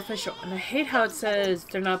 Now they are official. And I hate how it says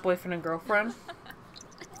they're not boyfriend and girlfriend.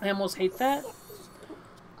 I almost hate that.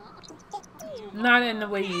 Not in the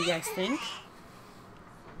way you guys think.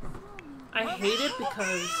 I hate it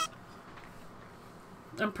because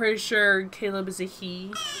I'm pretty sure Caleb is a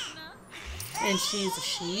he and she's a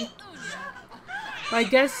she. I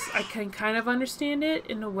guess I can kind of understand it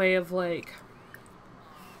in a way of like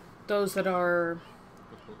those that are,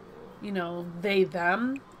 you know, they,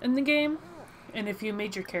 them in the game. And if you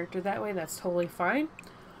made your character that way, that's totally fine.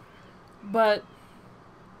 But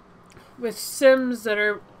with Sims that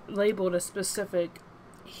are labeled a specific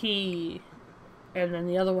he and then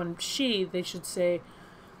the other one she, they should say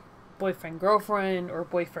boyfriend girlfriend or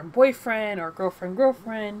boyfriend boyfriend or girlfriend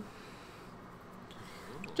girlfriend.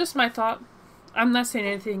 Just my thought. I'm not saying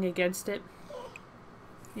anything against it.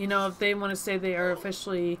 You know, if they want to say they are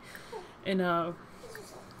officially in a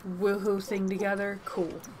woohoo thing together,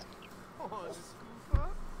 cool.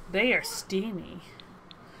 They are steamy.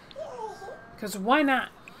 Because why not?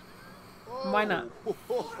 Why not?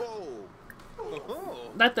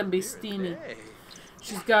 Let them be steamy.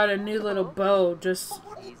 She's got a new little bow just,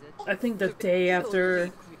 I think the day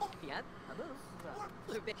after,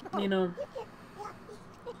 you know,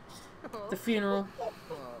 the funeral.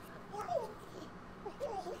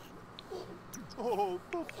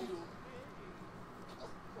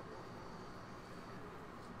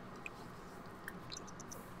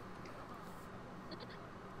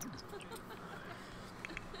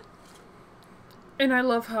 And I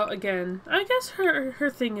love how, again, I guess her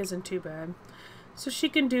thing isn't too bad. So she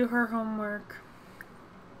can do her homework.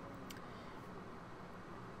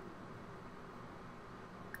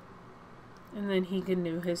 And then he can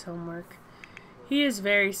do his homework. He is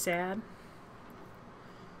very sad.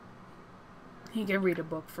 He can read a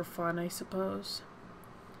book for fun, I suppose.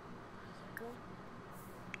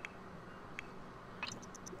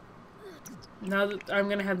 Now that I'm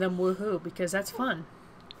gonna have them woohoo because that's fun.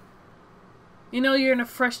 You know, you're in a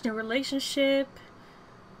fresh new relationship.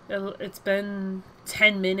 It's been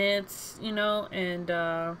 10 minutes, you know, and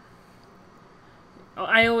I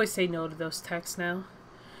always say no to those texts now.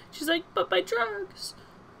 She's like, but my drugs.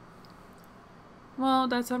 Well,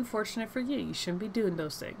 that's unfortunate for you. You shouldn't be doing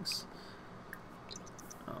those things.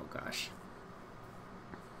 Oh, gosh.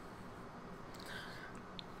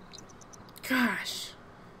 Gosh.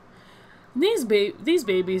 These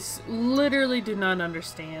babies literally do not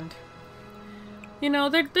understand. You know,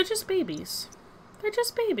 they're just babies. They're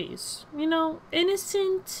just babies. You know,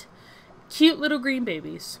 innocent, cute little green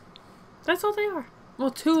babies. That's all they are.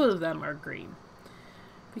 Well, 2 of them are green.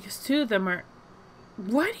 Because 2 of them are...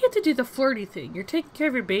 Why do you have to do the flirty thing? You're taking care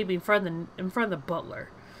of your baby in front of the butler.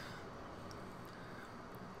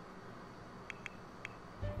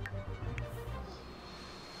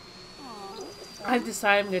 I've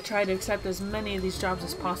decided I'm going to try to accept as many of these jobs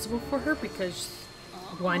as possible for her because...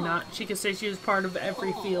 Why not? She could say she was part of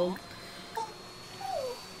every field.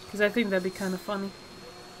 Because I think that'd be kind of funny.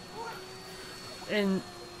 And,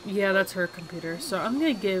 yeah, that's her computer. So I'm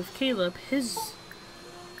going to give Caleb his,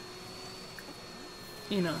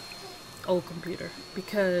 you know, old computer.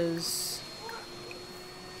 Because,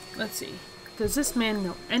 let's see. Does this man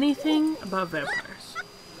know anything about vampires?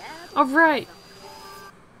 Alright.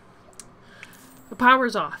 The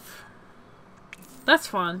power's off. That's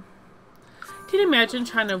fun. Can you imagine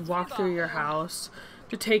trying to walk through your house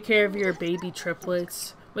to take care of your baby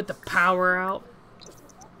triplets with the power out?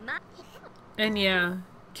 And yeah,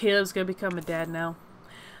 Caleb's gonna become a dad now.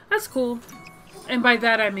 That's cool. And by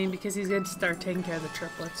that I mean because he's gonna start taking care of the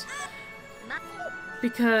triplets.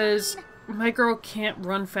 Because my girl can't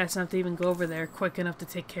run fast enough to even go over there quick enough to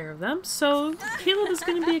take care of them. So Caleb is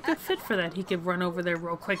gonna be a good fit for that. He could run over there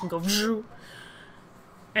real quick and go Vzhoo.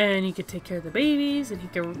 And he could take care of the babies, and he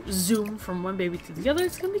can zoom from one baby to the other.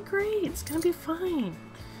 It's gonna be great. It's gonna be fine.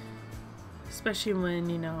 Especially when,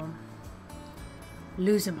 you know,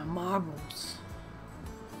 losing my marbles.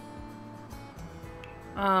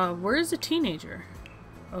 Where is the teenager?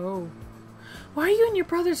 Oh. Why are you in your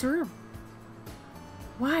brother's room?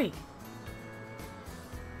 Why?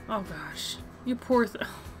 Oh gosh. You poor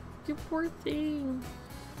you poor thing.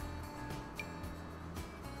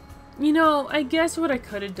 You know, I guess what I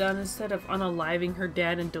could have done instead of unaliving her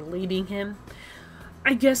dad and deleting him,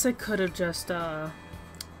 I guess I could have just,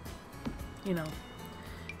 you know,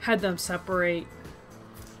 had them separate,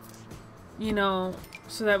 you know,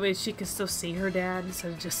 so that way she could still see her dad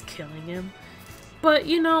instead of just killing him. But,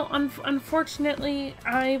 you know, unfortunately,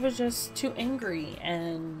 I was just too angry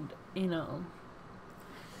and, you know,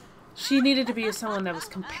 she needed to be with someone that was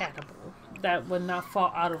compatible, that would not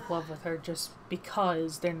fall out of love with her just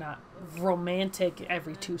because they're not romantic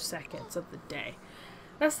every 2 seconds of the day.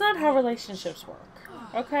 That's not how relationships work,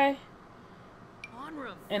 okay?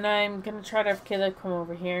 And I'm gonna try to have Caleb come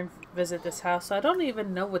over here and visit this house. So I don't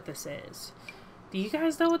even know what this is. Do you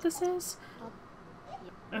guys know what this is?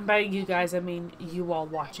 And by you guys, I mean you all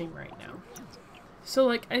watching right now. So,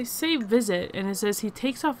 like, I say visit, and it says he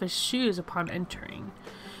takes off his shoes upon entering.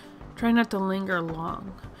 Try not to linger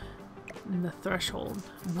long in the threshold.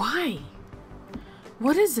 Why?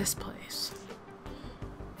 What is this place?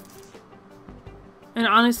 And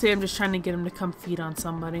honestly, I'm just trying to get him to come feed on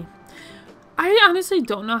somebody. I honestly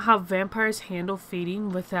don't know how vampires handle feeding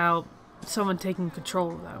without someone taking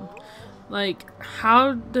control of them. Like,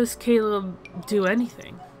 how does Caleb do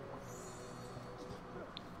anything?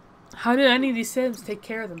 How do any of these Sims take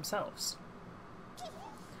care of themselves?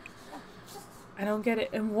 I don't get it.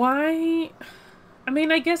 And why? I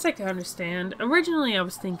mean, I guess I can understand. Originally, I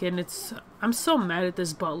was thinking I'm so mad at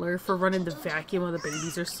this butler for running the vacuum while the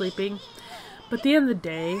babies are sleeping. But at the end of the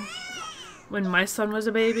day, when my son was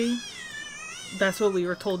a baby, that's what we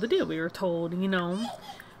were told to do. We were told, you know,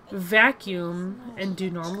 vacuum and do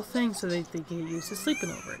normal things so they get used to sleeping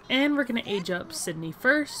over it. And we're going to age up Sydney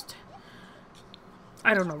first.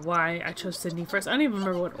 I don't know why I chose Sydney first. I don't even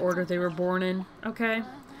remember what order they were born in. Okay.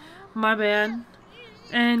 My bad.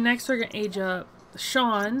 And next we're going to age up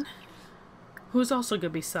Sean, who's also going to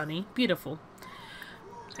be Sunny. Beautiful.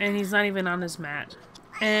 And he's not even on his mat.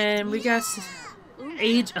 And we got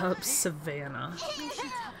age up Savannah.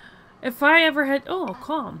 If I ever had... Oh,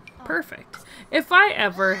 calm. Perfect. If I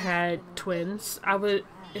ever had twins, I would...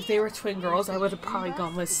 If they were twin girls, I would have probably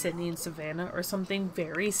gone with Sydney and Savannah or something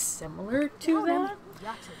very similar to them.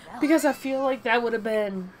 Because I feel like that would have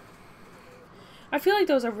been... I feel like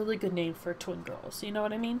those are really good names for twin girls. You know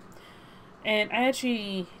what I mean? And I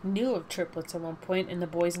actually knew of triplets at one point, and the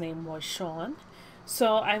boy's name was Sean.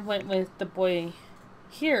 So I went with the boy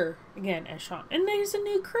here, again, as Sean. And there's a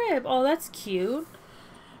new crib. Oh, that's cute.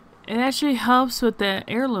 It actually helps with the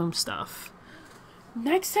heirloom stuff.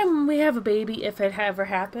 Next time we have a baby, if it ever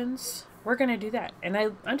happens, we're going to do that. And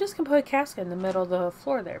I'm just going to put a casket in the middle of the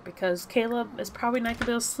floor there, because Caleb is probably not going to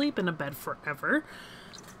be able to sleep in a bed forever.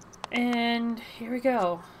 And here we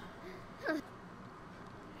go.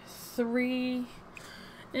 3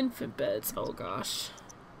 infant beds. Oh gosh.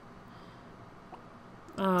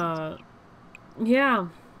 Yeah.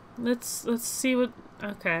 Let's see what...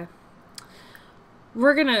 Okay.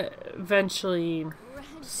 We're gonna eventually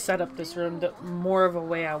set up this room more of a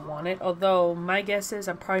way I want it. Although, my guess is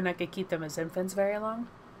I'm probably not gonna keep them as infants very long.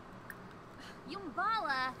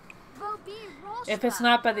 If it's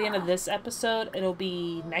not by the end of this episode, it'll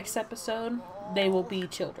be next episode. They will be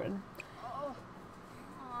children.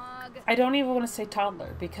 I don't even want to say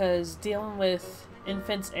toddler, because dealing with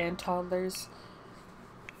infants and toddlers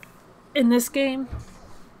in this game,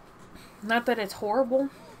 not that it's horrible,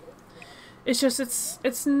 it's just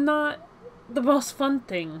it's not the most fun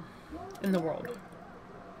thing in the world,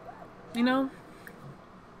 you know?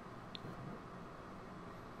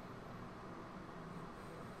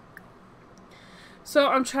 So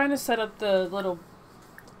I'm trying to set up the little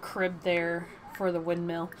crib there for the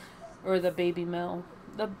windmill, or the baby mill.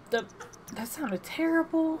 The That sounded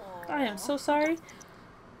terrible. I am so sorry.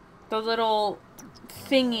 The little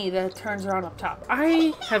thingy that turns around up top.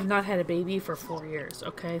 I have not had a baby for 4 years,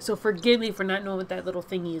 okay? So forgive me for not knowing what that little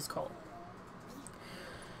thingy is called.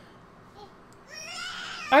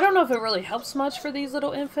 I don't know if it really helps much for these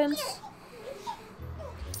little infants.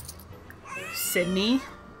 Sydney,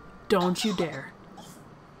 don't you dare.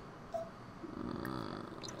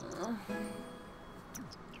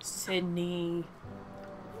 Sydney.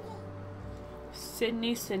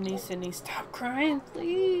 Sydney, stop crying,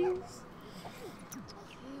 please.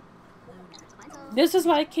 This is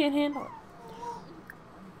why I can't handle it.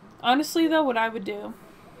 Honestly, though, what I would do,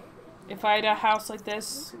 if I had a house like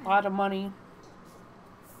this, a lot of money,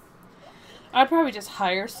 I'd probably just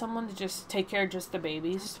hire someone to just take care of just the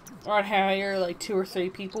babies. Or I'd hire like 2 or 3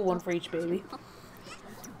 people, one for each baby.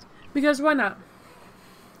 Because why not?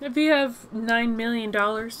 If you have $9 million,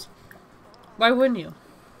 why wouldn't you?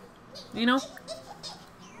 You know?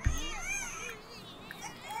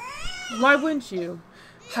 Why wouldn't you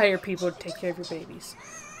hire people to take care of your babies?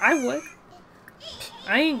 I would.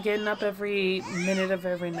 I ain't getting up every minute of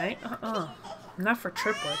every night. Not for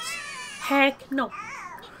triplets. Heck no.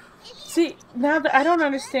 See, now that I don't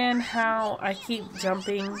understand how I keep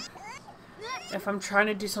jumping if I'm trying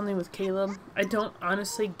to do something with Caleb. I don't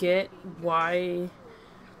honestly get why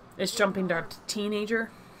it's jumping down to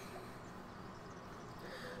teenager.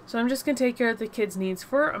 So I'm just going to take care of the kids' needs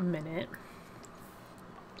for a minute.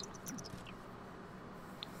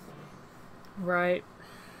 Right.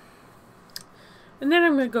 And then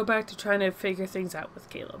I'm going to go back to trying to figure things out with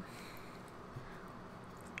Caleb.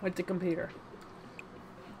 With the computer.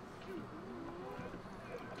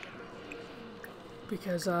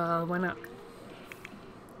 Because, why not?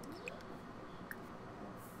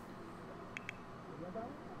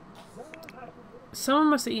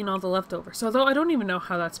 Someone must have eaten all the leftovers. So, although I don't even know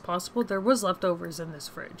how that's possible, there was leftovers in this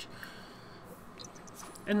fridge.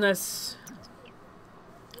 Unless,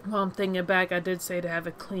 well, I'm thinking back, I did say to have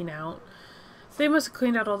it clean out. They must have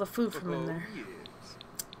cleaned out all the food from in there.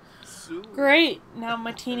 Great! Now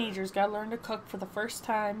my teenager's got to learn to cook for the first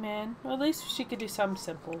time, man. Well, at least she could do something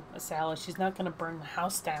simple. A salad. She's not going to burn the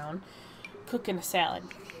house down cooking a salad.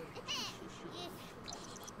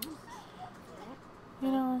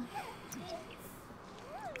 You know,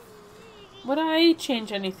 would I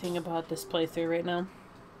change anything about this playthrough right now?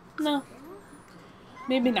 No.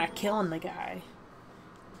 Maybe not killing the guy.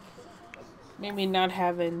 Maybe not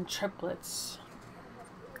having triplets.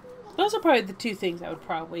 Those are probably the 2 things I would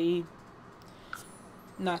probably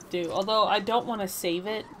not do. Although I don't want to save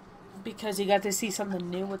it because you got to see something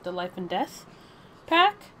new with the life and death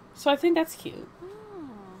pack. So I think that's cute.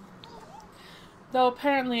 Though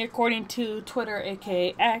apparently, according to Twitter,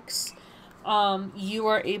 aka X, you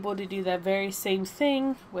are able to do that very same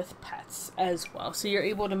thing with pets as well. So you're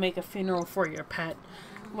able to make a funeral for your pet,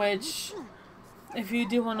 which, if you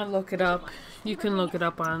do want to look it up, you can look it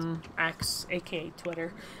up on X, aka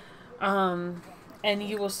Twitter. And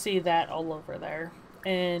you will see that all over there.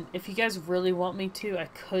 And if you guys really want me to, I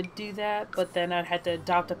could do that, but then I'd have to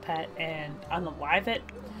adopt a pet and unalive it.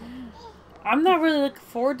 I'm not really looking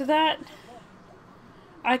forward to that.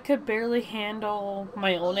 I could barely handle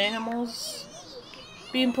my own animals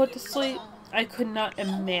being put to sleep. I could not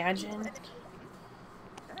imagine,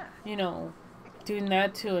 you know, doing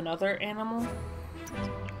that to another animal.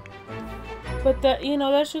 But that, you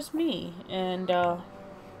know, that's just me. And,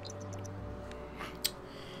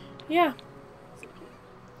 yeah.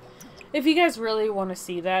 If you guys really want to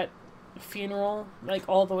see that funeral, like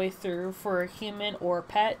all the way through for a human or a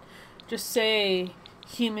pet, just say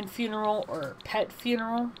human funeral or pet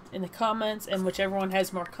funeral in the comments, and whichever one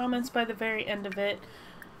has more comments by the very end of it,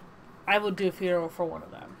 I will do a funeral for one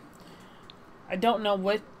of them. I don't know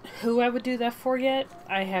who I would do that for yet.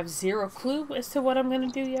 I have zero clue as to what I'm going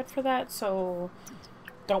to do yet for that, so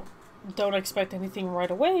don't expect anything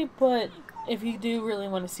right away, but if you do really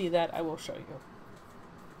want to see that, I will show you.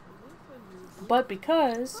 But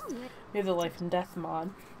because we have the life and death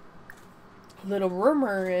mod, little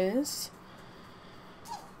rumor is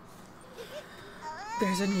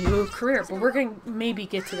there's a new career, but we're going to maybe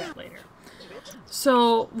get to that later.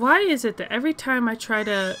 So why is it that every time I try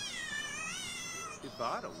to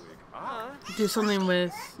do something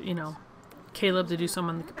with, you know, Caleb to do something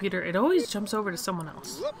on the computer, it always jumps over to someone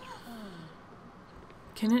else?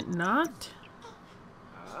 Can it not?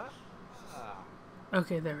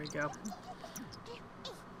 Okay, there we go.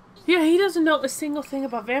 Yeah, he doesn't know a single thing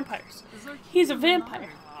about vampires. He's a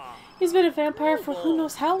vampire. He's been a vampire for who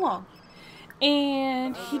knows how long.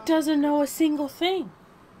 And he doesn't know a single thing.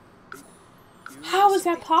 How is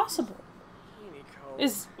that possible?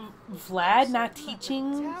 Is Vlad not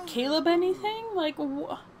teaching Caleb anything? Like,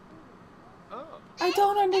 I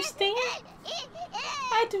don't understand.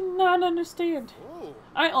 I do not understand.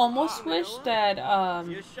 I almost wish that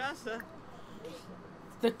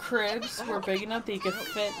the cribs were big enough that you could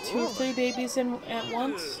fit 2 or 3 babies in at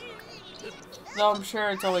once. Though I'm sure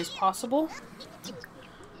it's always possible.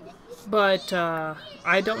 But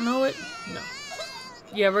I don't know it. No.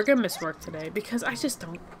 Yeah, we're gonna miss work today because I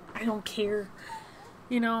don't care.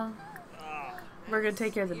 You know, we're gonna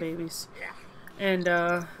take care of the babies. And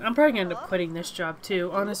I'm probably gonna end up quitting this job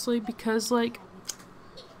too, honestly, because like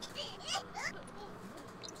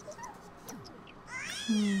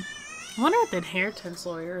I wonder what the inheritance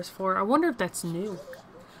lawyer is for. I wonder if that's new.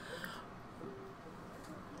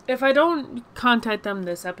 If I don't contact them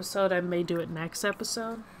this episode, I may do it next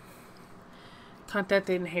episode. Contact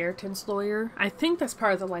the inheritance lawyer. I think that's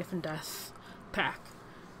part of the life and death pack.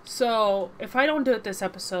 So, if I don't do it this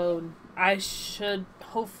episode, I should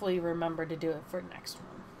hopefully remember to do it for next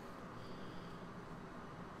one.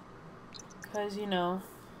 Because, you know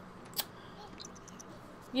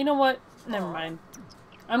what? Never mind.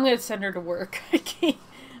 I'm going to send her to work.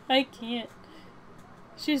 I can't.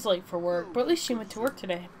 She's late for work, but at least she went to work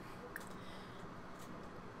today.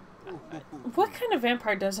 What kind of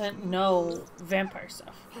vampire doesn't know vampire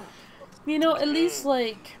stuff? You know, at least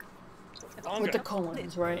like with the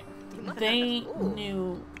Cullens, right? They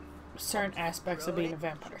knew certain aspects of being a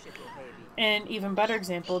vampire. And even better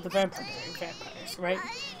example, the vampires, right?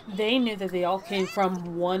 They knew that they all came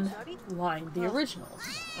from one line, the originals,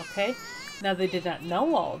 okay? Now, they did not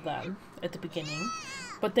know all of them at the beginning,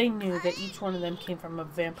 but they knew that each one of them came from a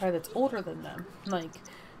vampire that's older than them. Like,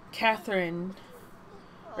 Catherine,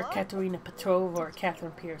 or Katerina Petrova, or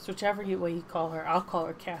Catherine Pierce, whichever way you call her, I'll call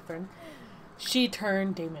her Catherine. She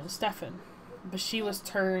turned Damien Stefan. But she was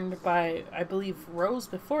turned by, I believe, Rose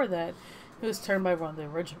before that, who was turned by one of the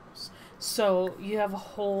originals. So, you have a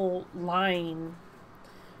whole line,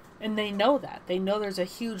 and they know that. They know there's a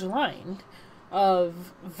huge line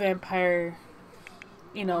of vampire,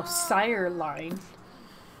 sire line.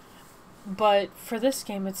 But for this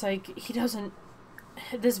game, it's like,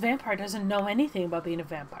 this vampire doesn't know anything about being a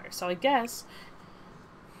vampire. So I guess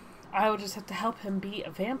I will just have to help him be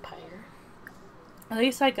a vampire. At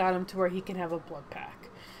least I got him to where he can have a blood pack.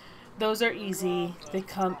 Those are easy. They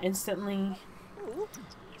come instantly.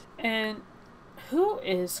 And who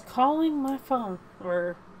is calling my phone?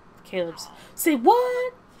 Or Caleb's. Say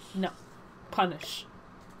what? No. Punish.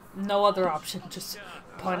 No other option. Just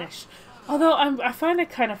punish. Although I find it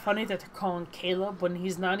kind of funny that they're calling Caleb when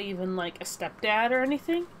he's not even like a stepdad or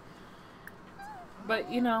anything. But,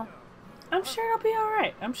 I'm sure it'll be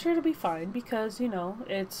alright. I'm sure it'll be fine because,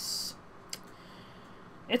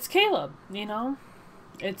 it's Caleb,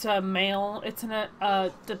 It's a male, it's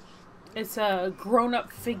a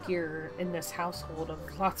grown-up figure in this household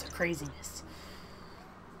of lots of craziness.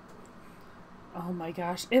 Oh my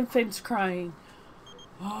gosh, infant's crying.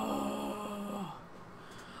 Oh.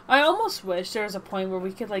 I almost wish there was a point where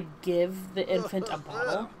we could, give the infant a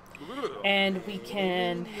bottle and we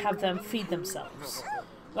can have them feed themselves.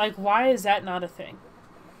 Why is that not a thing?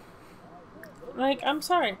 I'm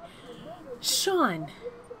sorry. Sean.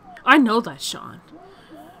 I know that's Sean.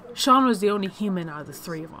 Sean was the only human out of the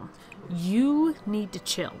 3 of them. You need to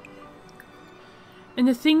chill. And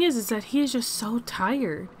the thing is that he is just so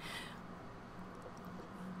tired.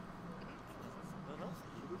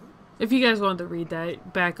 If you guys wanted to read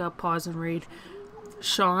that, back up, pause, and read.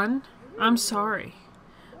 Sean, I'm sorry.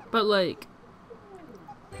 But, little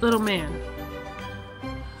man.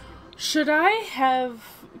 Should I have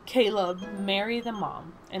Caleb marry the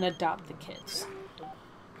mom and adopt the kids?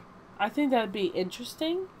 I think that would be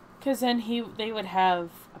interesting. Because then they would have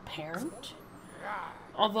a parent.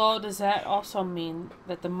 Although, does that also mean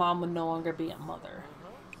that the mom would no longer be a mother?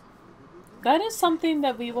 That is something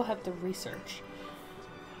that we will have to research.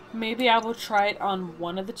 Maybe I will try it on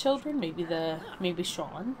one of the children. Maybe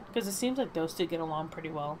Sean. Because it seems like those two get along pretty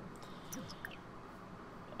well.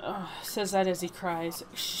 Says that as he cries.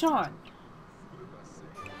 Sean.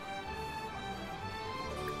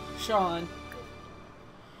 Sean.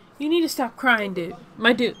 You need to stop crying, dude.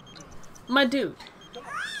 My dude. My dude.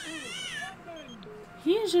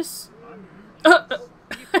 He is just... I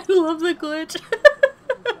love the glitch.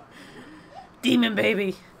 Demon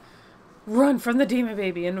baby. Run from the demon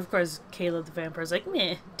baby. And of course, Caleb the vampire is like,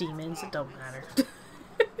 meh, demons, it don't matter.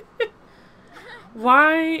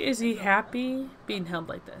 Why is he happy being held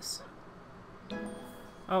like this?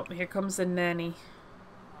 Oh, here comes the nanny.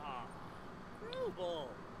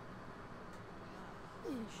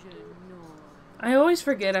 I always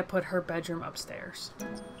forget I put her bedroom upstairs.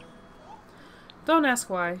 Don't ask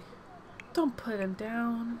why. Don't put him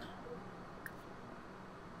down.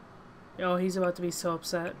 Oh, he's about to be so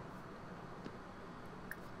upset.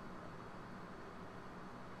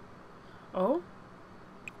 Oh?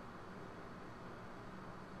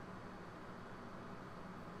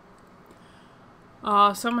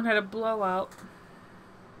 Oh, someone had a blowout.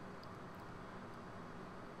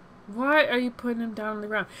 Why are you putting him down on the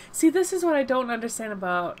ground? See, this is what I don't understand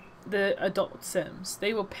about the adult Sims.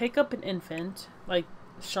 They will pick up an infant, like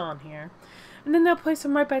Sean here, and then they'll place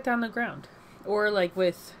him right back down on the ground. Or like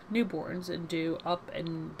with newborns and do up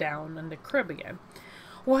and down in the crib again.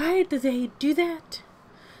 Why do they do that?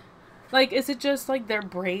 Like, is it just like their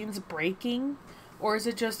brains breaking? Or is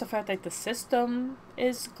it just the fact that the system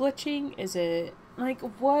is glitching? Is it, like,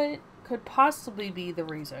 what could possibly be the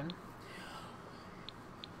reason?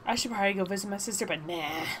 I should probably go visit my sister, but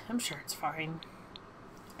nah, I'm sure it's fine.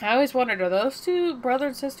 I always wondered, are those two brother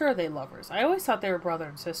and sister, or are they lovers? I always thought they were brother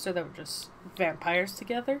and sister that were just vampires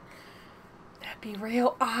together. That'd be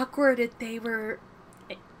real awkward if they were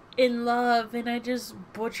in love and I just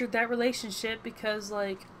butchered that relationship because,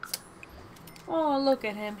 like, oh, look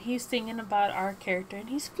at him. He's thinking about our character and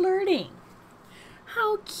he's flirting.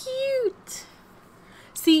 How cute.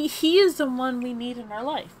 See, he is the one we need in our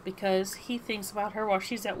life because he thinks about her while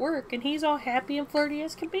she's at work and he's all happy and flirty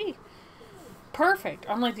as can be. Perfect.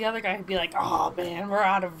 Unlike the other guy who'd be like, oh man, we're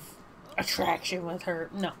out of attraction with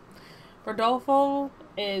her. No. Rodolfo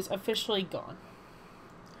is officially gone.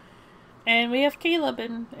 And we have Caleb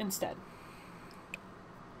instead.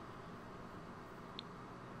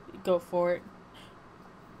 Go for it.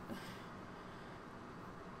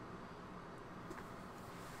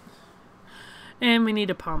 And we need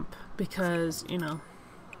a pump because, you know,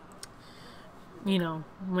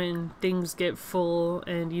 when things get full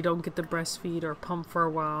and you don't get to breastfeed or pump for a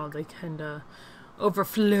while, they kind of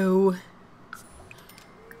overflow.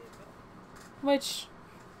 Which,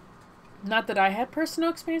 not that I had personal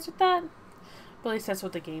experience with that, but at least that's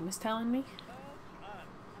what the game is telling me.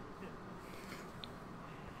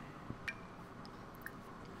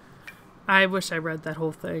 I wish I read that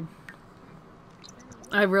whole thing.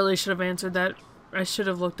 I really should have answered that. I should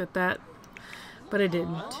have looked at that, but I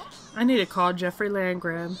didn't. I need to call Jeffrey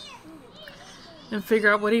Landgrab and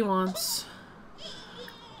figure out what he wants.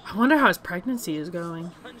 I wonder how his pregnancy is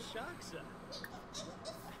going.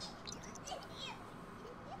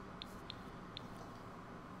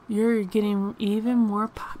 You're getting even more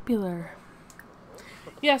popular.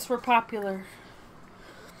 Yes, we're popular.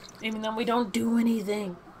 Even though we don't do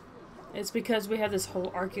anything. It's because we have this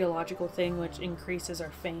whole archaeological thing which increases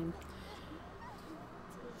our fame.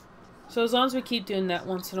 So as long as we keep doing that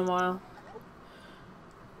once in a while.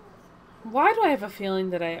 Why do I have a feeling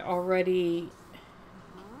that I already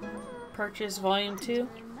purchased Volume 2?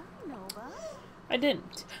 I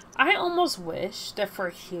didn't. I almost wish that for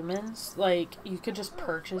humans, like, you could just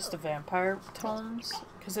purchase the vampire tomes.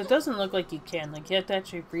 Because it doesn't look like you can. Like, you have to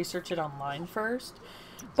actually research it online first.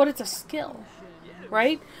 But it's a skill.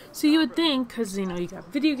 Right? So you would think, because, you know, you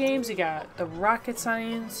got video games, you got the rocket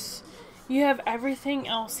science, you have everything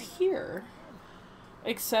else here.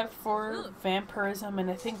 Except for vampirism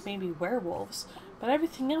and I think maybe werewolves. But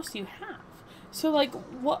everything else you have. So, like,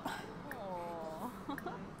 what...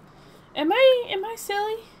 Am I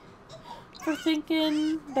silly for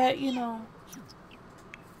thinking that, you know,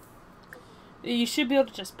 you should be able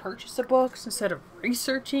to just purchase the books instead of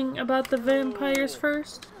researching about the vampires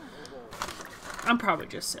first? I'm probably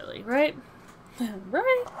just silly, right?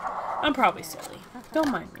 Right? I'm probably silly.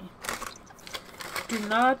 Don't mind me. Do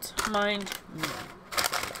not mind me.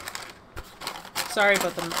 Sorry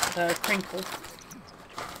about the crinkle.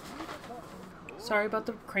 Sorry about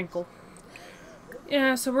the crinkle.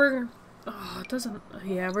 Yeah, so we're... Oh, it doesn't...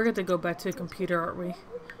 Yeah, we're going to go back to the computer, aren't we?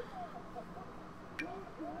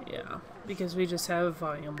 Yeah, because we just have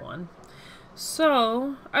Volume 1.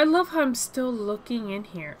 So, I love how I'm still looking in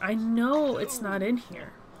here. I know it's not in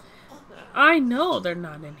here. I know they're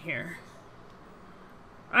not in here.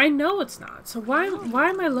 I know it's not. So why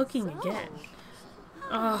am I looking again?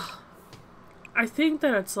 I think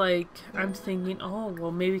that it's like, I'm thinking, oh,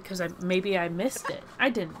 well, maybe because maybe I missed it.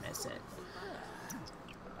 I didn't miss it.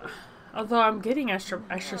 Although I'm getting extra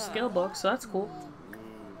skill books, so that's cool.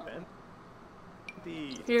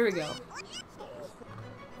 Here we go.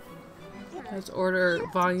 Let's order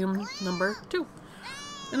volume number 2.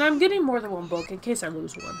 And I'm getting more than one book in case I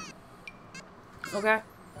lose one. Okay?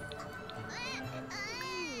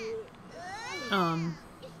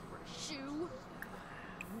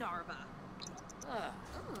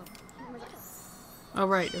 Oh,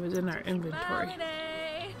 right. It was in our inventory.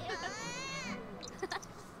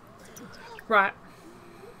 Right.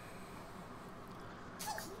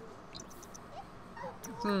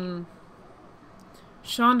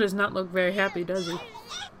 Sean does not look very happy, does he?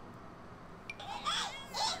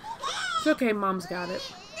 It's okay, Mom's got it.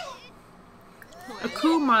 A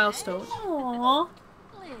cool milestone. Aww.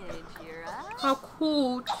 How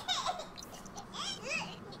cool.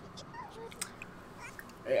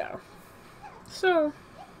 Yeah. So.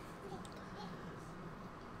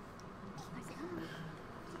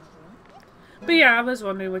 But yeah, I was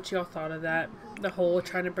wondering what y'all thought of that. The whole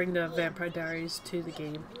trying to bring the Vampire Diaries to the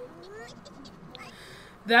game.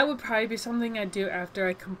 That would probably be something I do after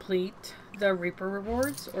I complete the Reaper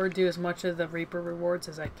rewards, or do as much of the Reaper rewards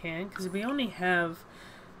as I can, because we only have,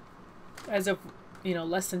 as of,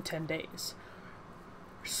 less than 10 days.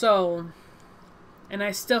 So, and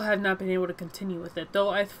I still have not been able to continue with it,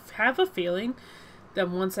 though I have a feeling that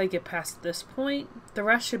once I get past this point, the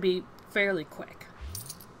rest should be fairly quick.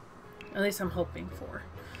 At least I'm hoping for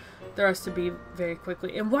the rest to be very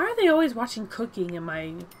quickly. And why are they always watching cooking in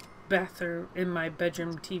my bathroom, in my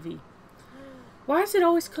bedroom TV? Why is it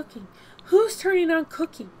always cooking? Who's turning on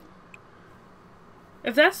cooking?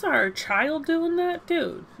 If that's our child doing that,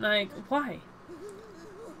 dude, like, why?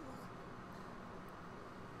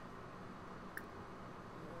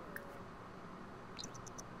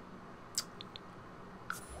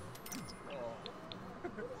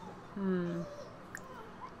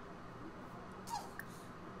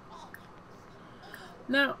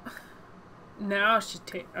 Now she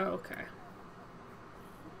take. Oh, okay.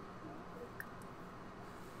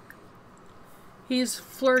 He's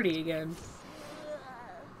flirty again.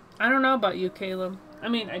 I don't know about you, Caleb. I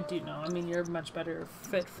mean, I do know. I mean, you're much better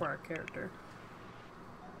fit for our character.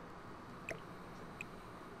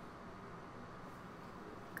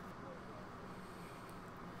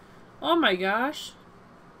 Oh my gosh.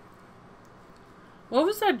 What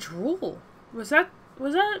was that drool? Was that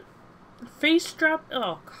face drop?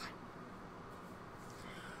 Oh god.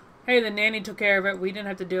 Hey, the nanny took care of it. We didn't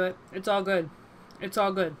have to do it. It's all good. It's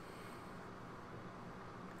all good.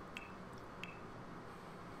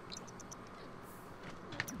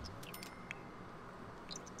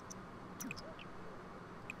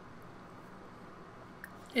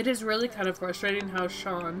 It is really kind of frustrating how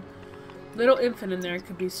Sean, little infant in there,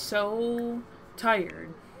 could be so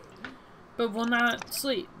tired, but will not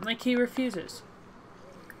sleep. Like, he refuses.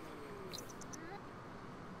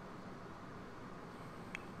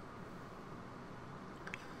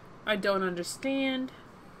 I don't understand.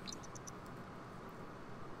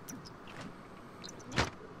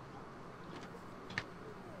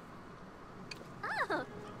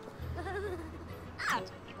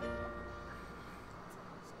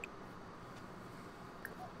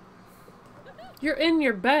 You're in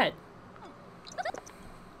your bed.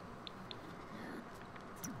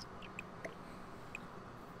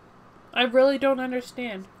 I really don't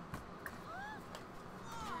understand.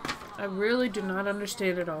 I really do not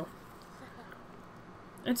understand at all.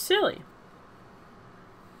 It's silly.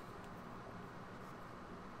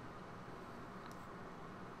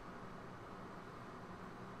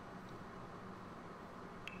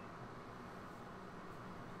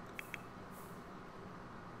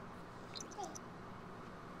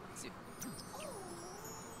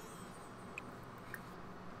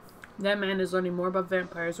 That man is learning more about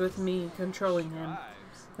vampires with me controlling him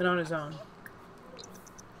than on his own.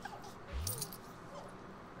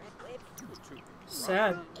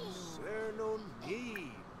 Sad.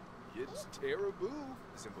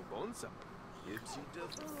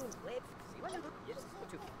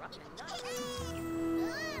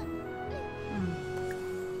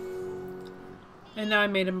 And now I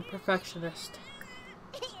made him a perfectionist.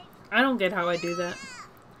 I don't get how I do that.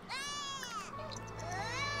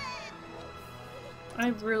 I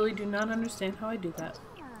really do not understand how I do that.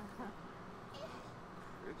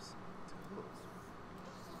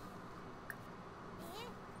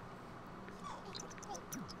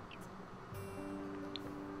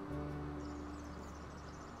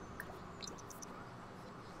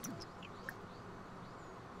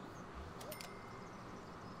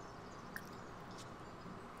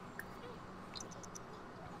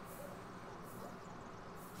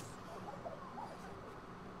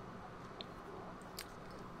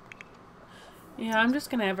 Yeah, I'm just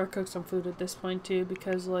gonna have her cook some food at this point too,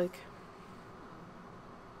 because like,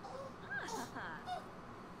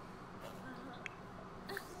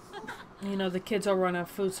 you know, the kids will run out of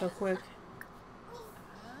food so quick.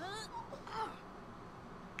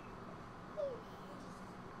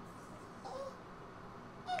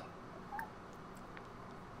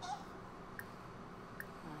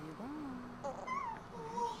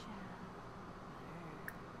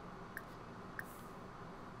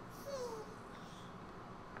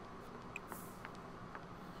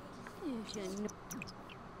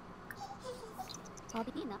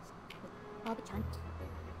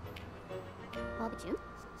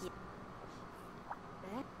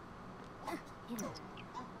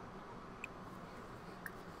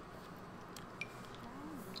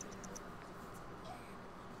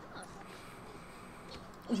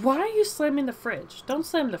 Why are you slamming the fridge? Don't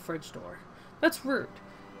slam the fridge door. That's rude.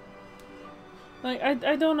 Like,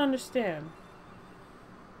 I don't understand.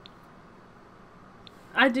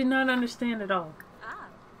 I did not understand at all.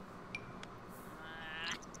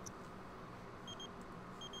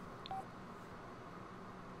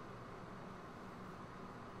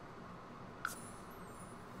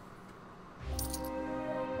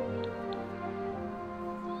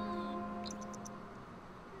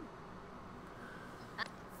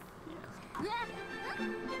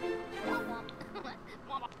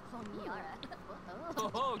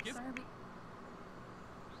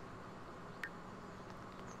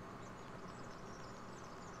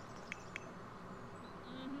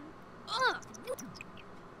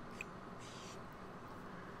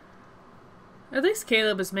 At least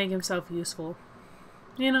Caleb is making himself useful.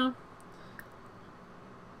 You know?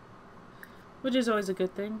 Which is always a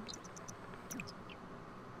good thing.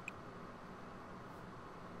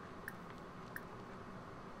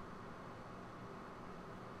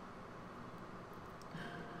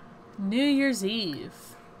 New Year's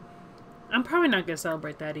Eve. I'm probably not going to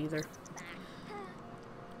celebrate that either.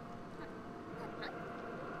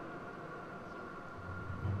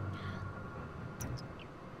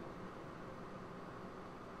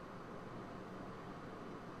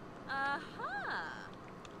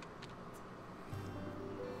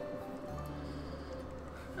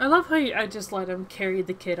 I love how I just let him carry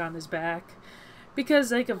the kid on his back.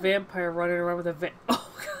 Because like a vampire running around with a oh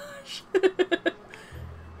gosh.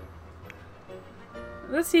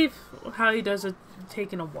 Let's see how he does it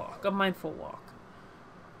taking a walk. A mindful walk.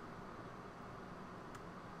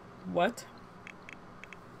 What?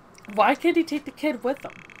 Why can't he take the kid with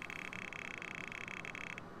him?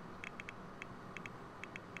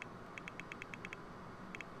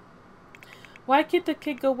 Why can't the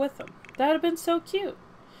kid go with him? That would have been so cute.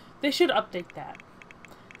 They should update that.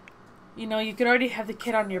 You know, you could already have the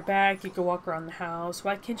kid on your back. You could walk around the house.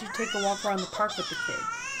 Why can't you take a walk around the park with the kid?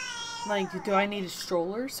 Like, do I need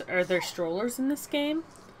strollers? Are there strollers in this game?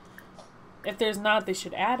 If there's not, they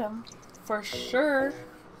should add them. For sure.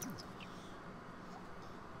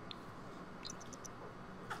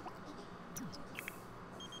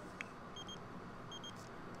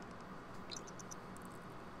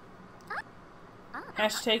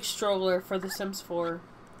 Hashtag stroller for The Sims 4.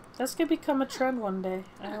 That's gonna become a trend one day,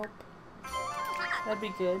 I hope. That'd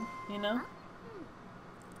be good, you know?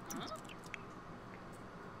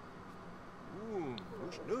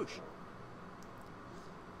 Noosh.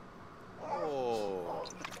 Oh.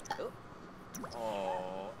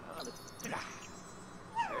 Oh.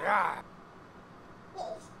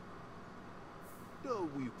 Do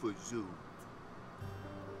we presume?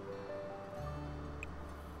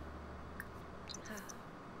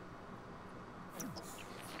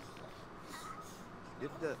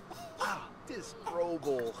 If the this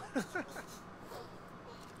Roble.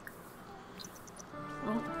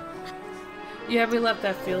 Oh. Yeah, we left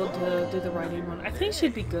that field to do the writing one. I think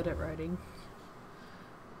she'd be good at writing.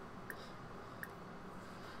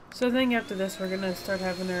 So I think after this we're gonna start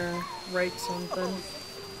having her write something.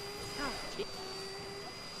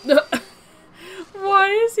 Why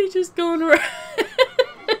is he just going around?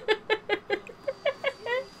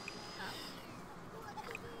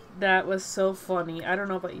 That was so funny. I don't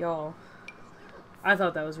know about y'all. I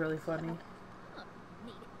thought that was really funny.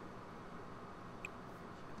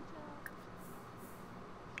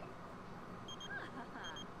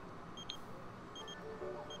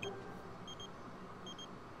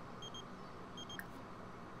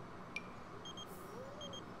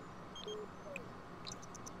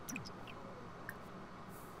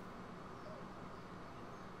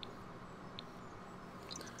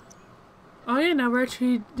 Oh yeah, now we're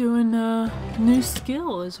actually doing a new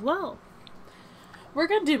skill as well. We're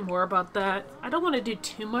gonna do more about that. I don't want to do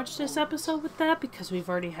too much this episode with that because we've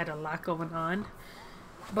already had a lot going on.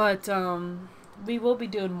 But we will be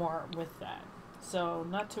doing more with that. So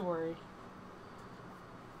not to worry.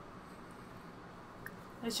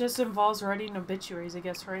 It just involves writing obituaries, I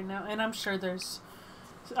guess, right now. And I'm sure there's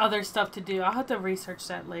other stuff to do. I'll have to research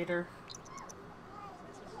that later.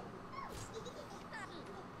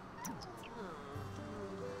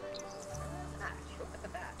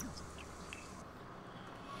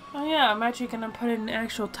 Oh yeah, I'm actually gonna put in an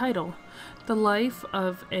actual title. The Life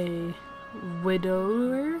of a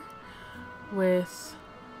Widower with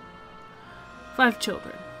 5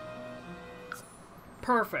 children.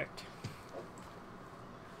 Perfect.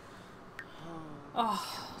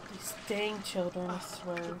 Oh, these dang children, I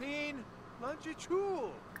swear. Sabine, lunch at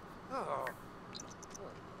school. Oh.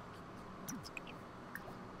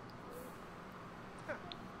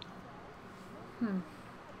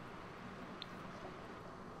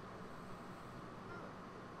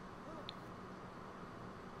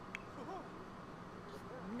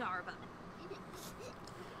 Narva.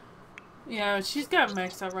 Yeah, she's got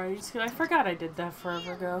maxed out writings. I forgot I did that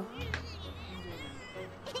forever ago.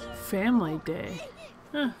 Family Day.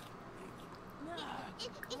 Huh.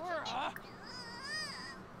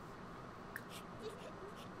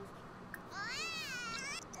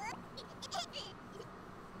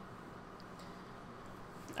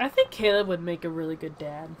 I think Caleb would make a really good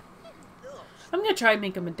dad. I'm gonna try and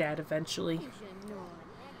make him a dad eventually.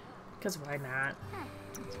 Because why not?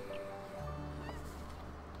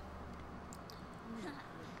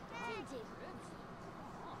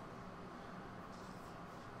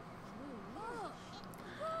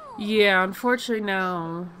 Yeah, unfortunately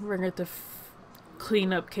now we're going to have to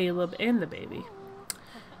clean up Caleb and the baby.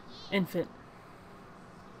 Infant.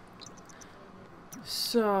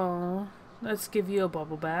 So, let's give you a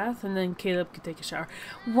bubble bath and then Caleb can take a shower.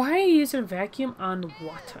 Why are you using a vacuum on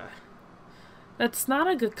water? That's not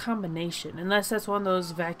a good combination, unless that's one of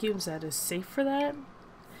those vacuums that is safe for that.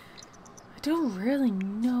 I don't really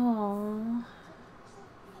know.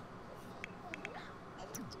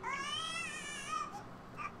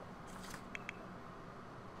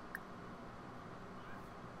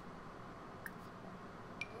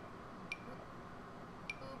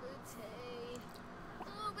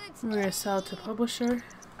 We're gonna sell it to publisher.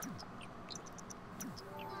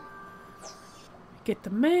 Get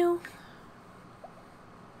the mail.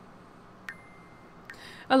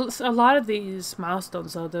 A lot of these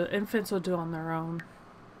milestones, though, the infants will do on their own.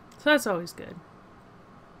 So that's always good.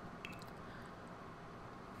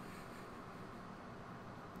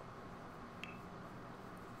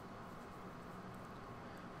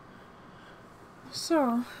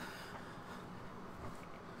 So...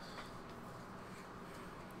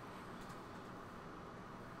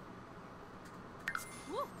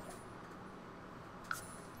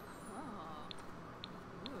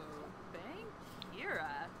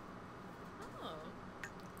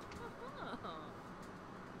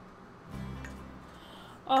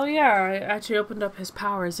 Oh yeah, I actually opened up his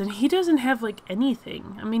powers, and he doesn't have, like,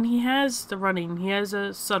 anything. I mean, he has the running, he has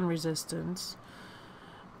a sun resistance.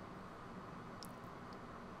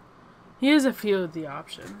 He has a few of the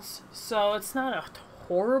options, so it's not a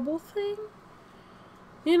horrible thing,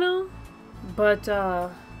 you know? But,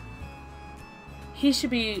 he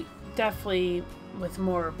should be definitely with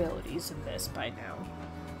more abilities in this by now.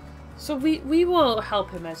 So we will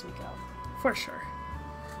help him as we go, for sure.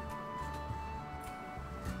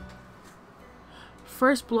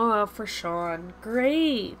 First blowout for Sean.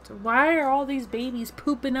 Great. Why are all these babies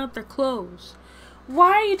pooping out their clothes?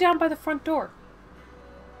 Why are you down by the front door?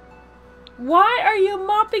 Why are you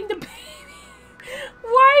mopping the baby?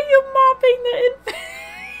 Why are you mopping the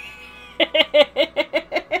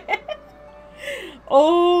infant?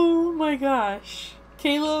 Oh my gosh.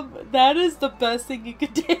 Caleb, that is the best thing you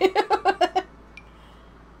could do.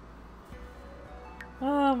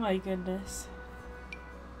 Oh my goodness.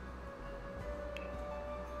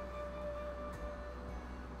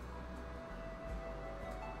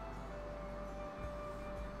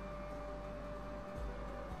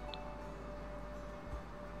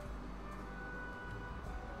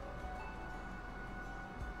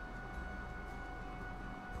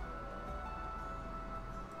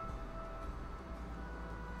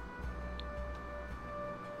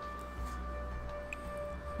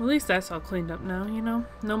 Well, at least that's all cleaned up now, you know?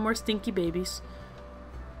 No more stinky babies.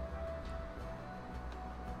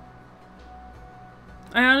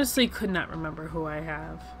 I honestly could not remember who I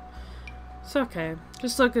have. It's okay.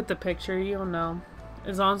 Just look at the picture, you'll know.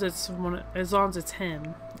 As long as it's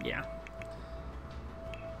him, yeah.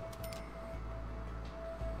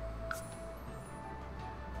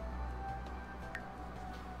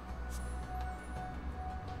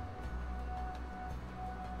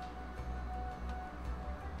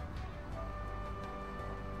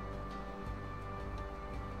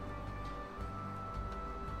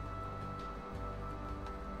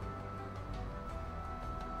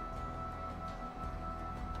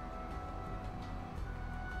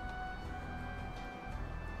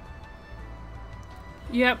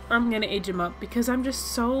 Yep, I'm gonna age him up because I'm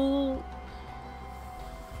just so...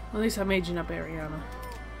 At least I'm aging up Ariana.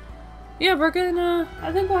 Yeah, we're gonna...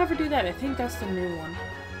 I think we'll have her do that. I think that's the new one.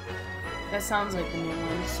 That sounds like the new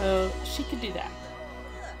one. so she could do that.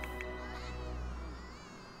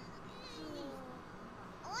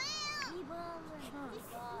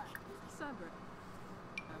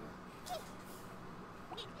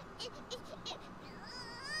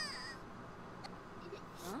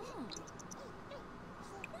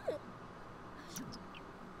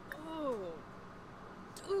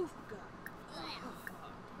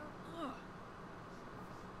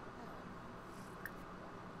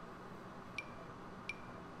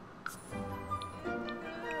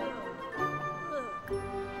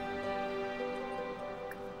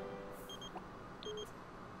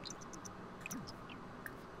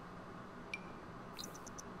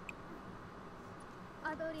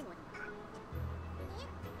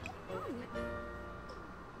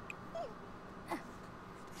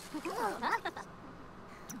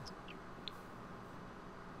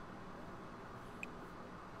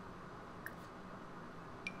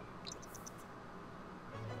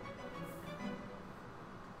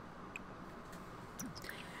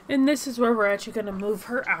 And this is where we're actually going to move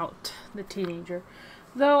her out, the teenager.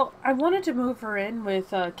 Though, I wanted to move her in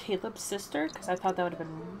with Caleb's sister, because I thought that would have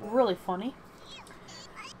been really funny.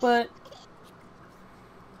 But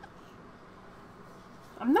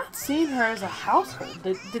I'm not seeing her as a household.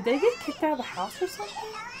 Did they get kicked out of the house or something?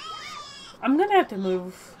 I'm going to have to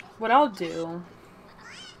move. What I'll do,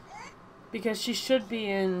 because she should be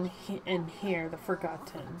in here, the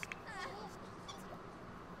Forgotten.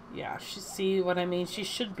 Yeah, see what I mean? She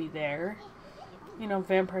should be there. You know,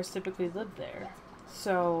 vampires typically live there.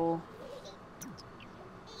 So,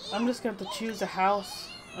 I'm just going to have to choose a house,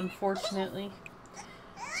 unfortunately.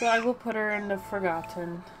 So I will put her in the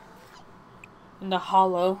Forgotten. In the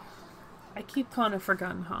Hollow. I keep calling it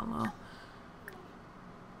Forgotten Hollow.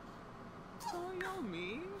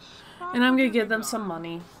 And I'm going to give them some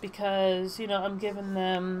money. Because, you know, I'm giving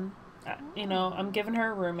them... you know, I'm giving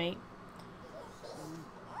her a roommate.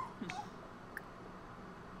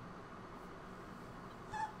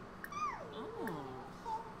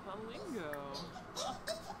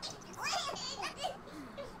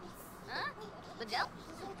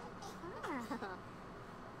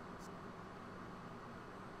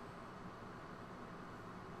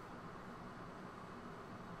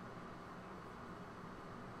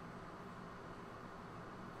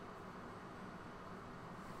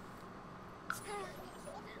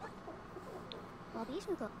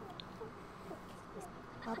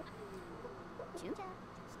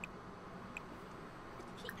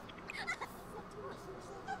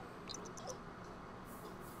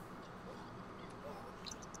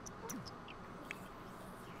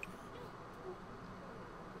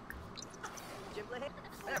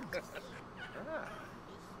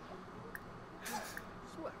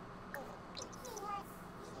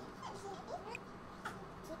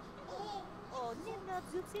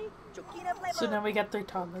 So now we got 3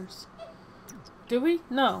 toddlers. Do we?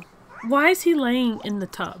 No. Why is he laying in the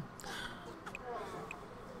tub?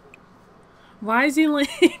 Why is he laying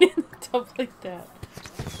in the tub like that?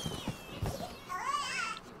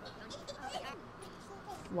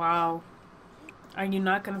 Wow. Are you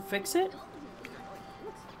not gonna fix it?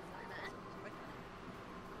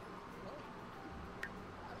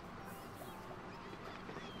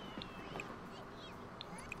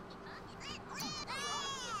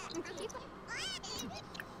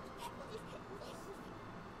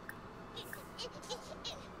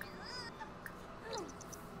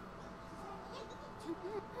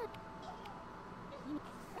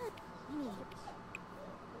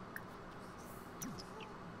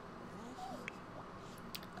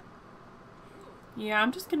 Yeah,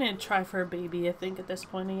 I'm just gonna try for a baby, I think, at this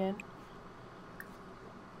point again.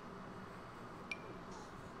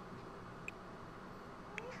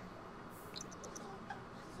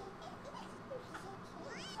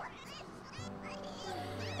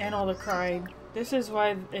 And all the crying. This is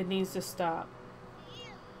why it needs to stop.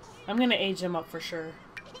 I'm gonna age him up for sure.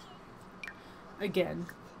 Again.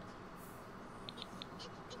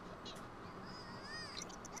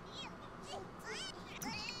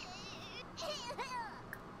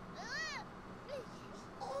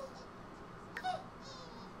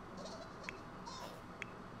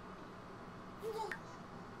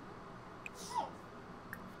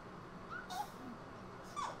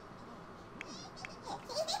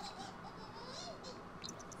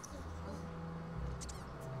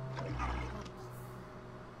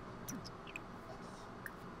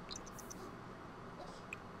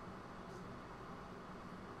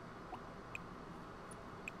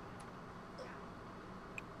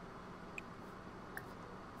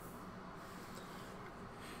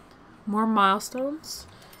 More milestones?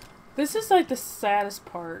 This is like the saddest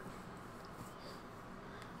part.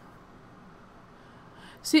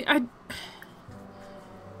 See, I'm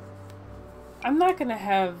not gonna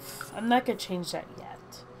change that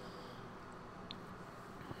yet.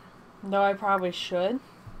 Though I probably should.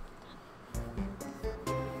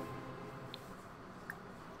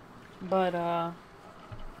 But,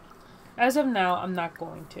 as of now, I'm not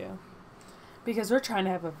going to. Because we're trying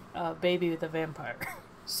to have a baby with a vampire.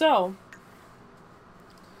 So,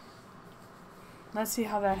 let's see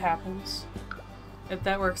how that happens. If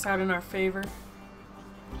that works out in our favor.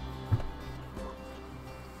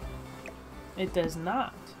 It does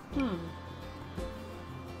not.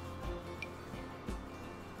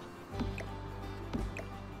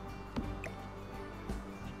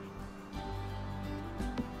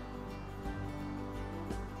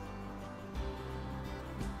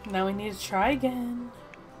 Now we need to try again.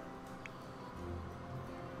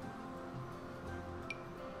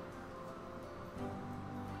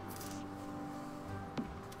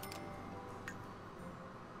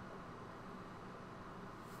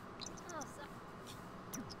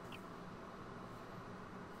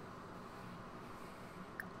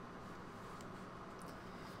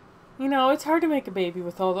 You know, it's hard to make a baby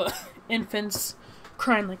with all the infants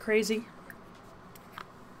crying like crazy.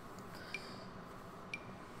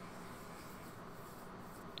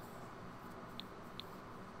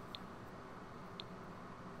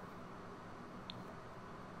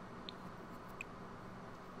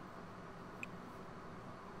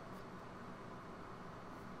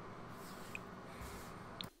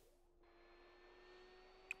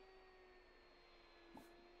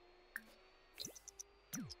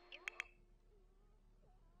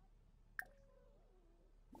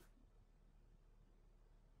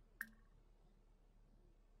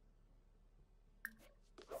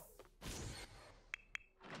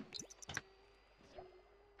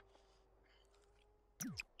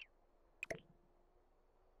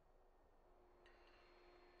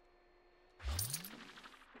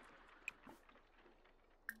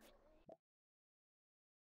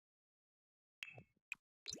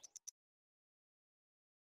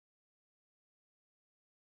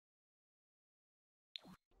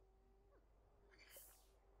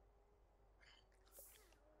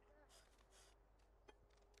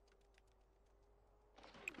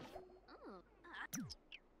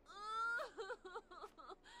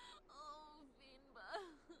 Oh, Finba.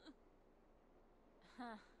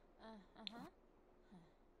 Huh. Uh-huh.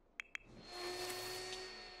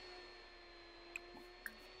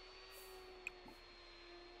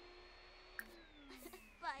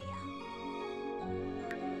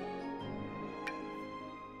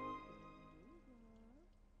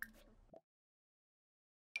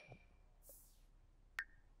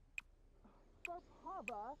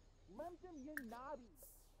 Haba, lemtem yinabi.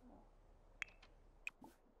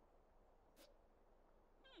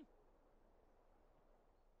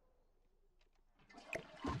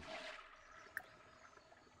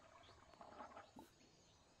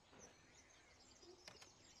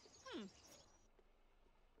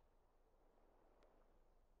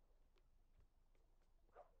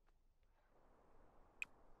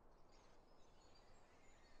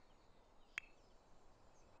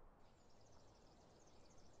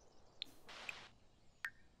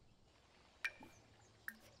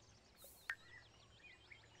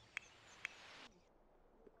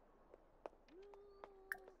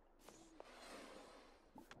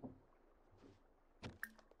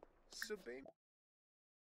 Sabine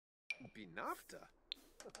Binafta.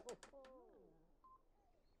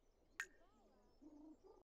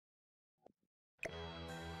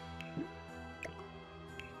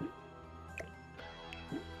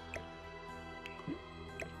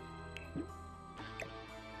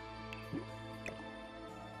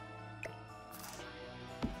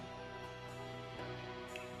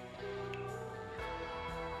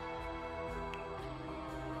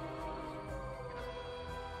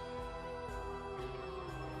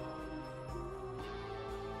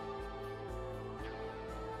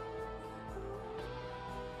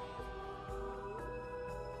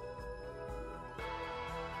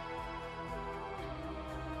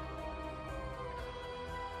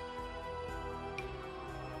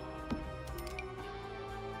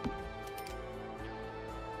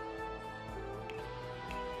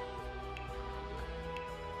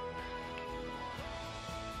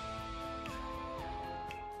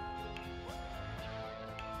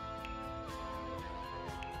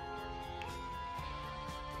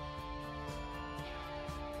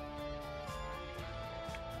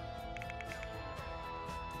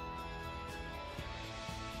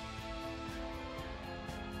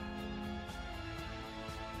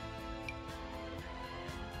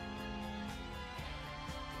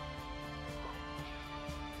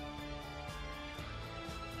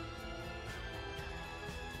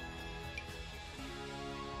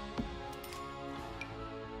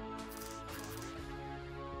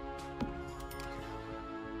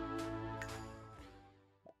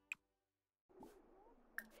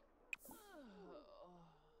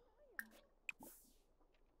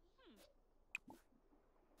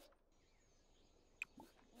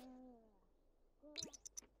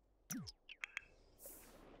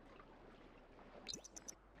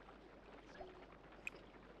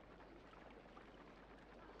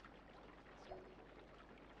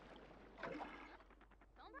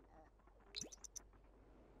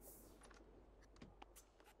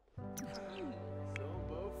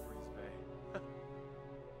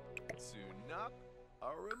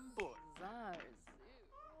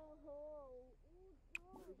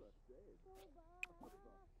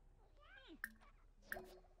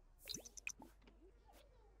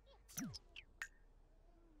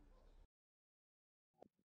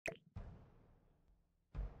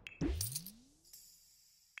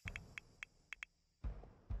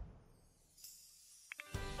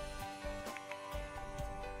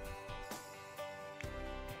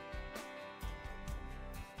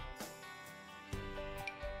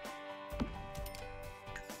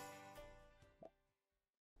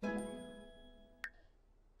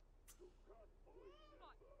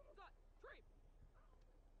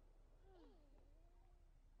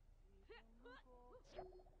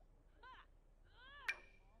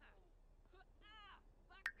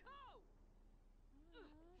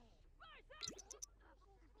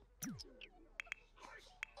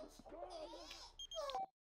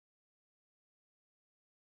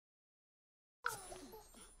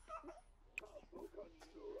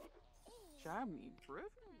 Charmy Priv?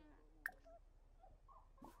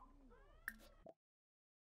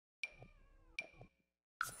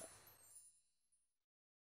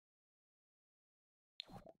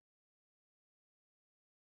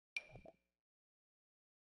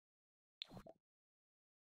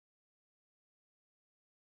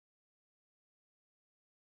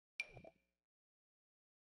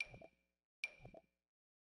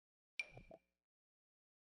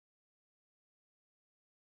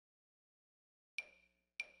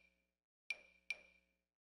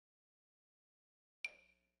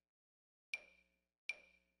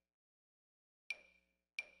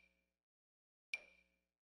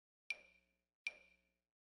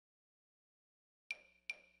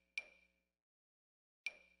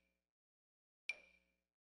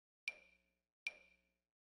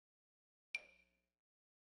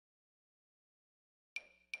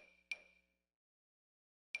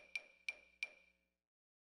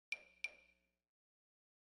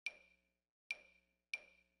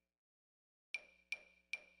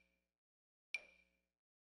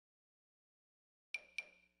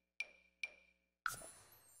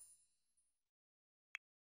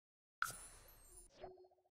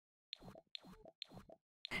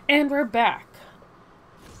 And we're back.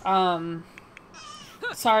 Um,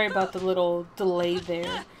 Sorry about the little delay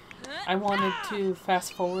there. I wanted to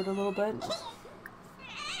fast forward a little bit.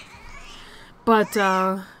 But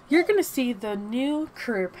you're going to see the new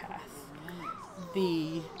career path.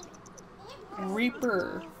 The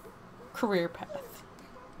Reaper career path.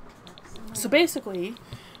 So basically,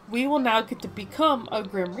 we will now get to become a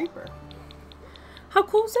Grim Reaper. How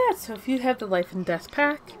cool is that? So if you have the Life and Death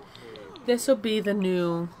pack, this will be the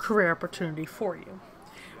new career opportunity for you.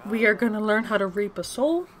 We are going to learn how to reap a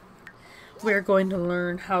soul. We are going to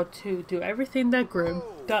learn how to do everything that Grim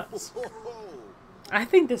does. I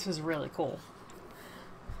think this is really cool.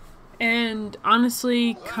 And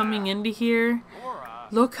honestly, coming into here,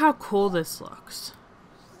 look how cool this looks.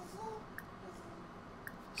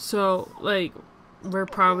 So, like, we're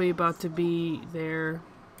probably about to be there.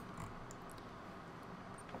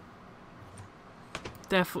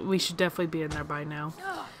 We should definitely be in there by now.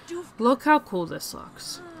 Look how cool this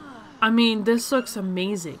looks. I mean, this looks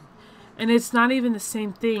amazing. And it's not even the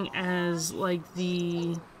same thing as, like,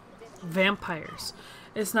 the vampires.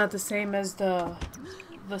 It's not the same as the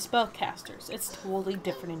spellcasters. It's totally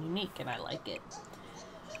different and unique, and I like it.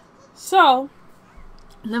 So,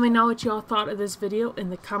 let me know what y'all thought of this video in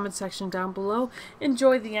the comment section down below.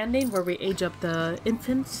 Enjoy the ending where we age up the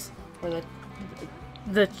infants, or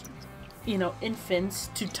the you know,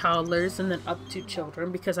 infants to toddlers and then up to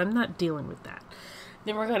children, because I'm not dealing with that.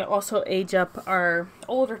 Then we're going to also age up our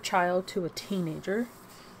older child to a teenager.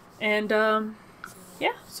 And,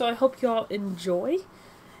 yeah, so I hope y'all enjoy.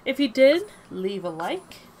 If you did, leave a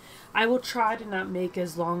like. I will try to not make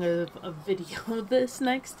as long of a video this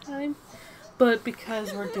next time. But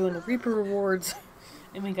because we're doing the Reaper rewards,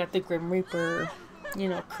 and we got the Grim Reaper, you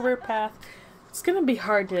know, career path, it's going to be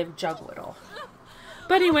hard to juggle it all.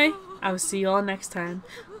 But anyway, I will see you all next time.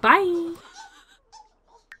 Bye!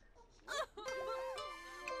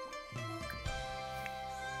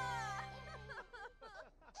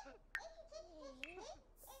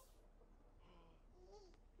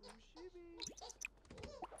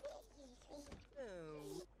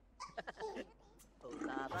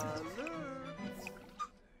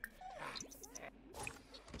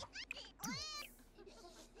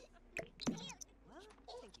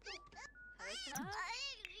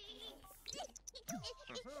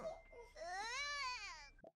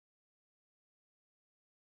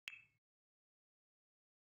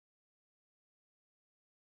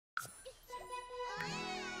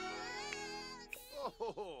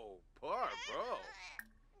 Oh, poor bro.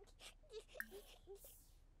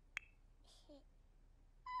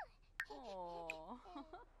 Oh.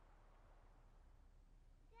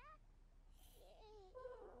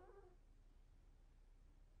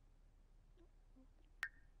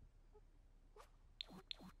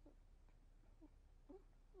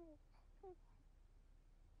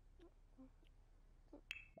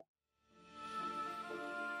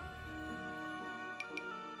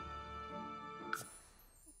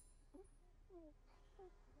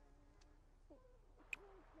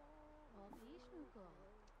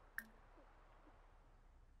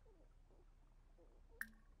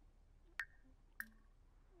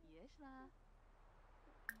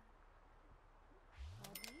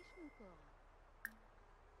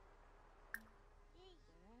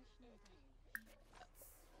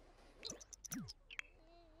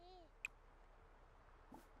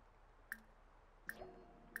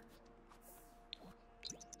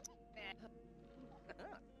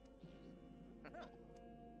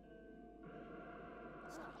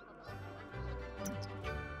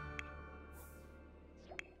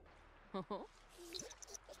 Ooh.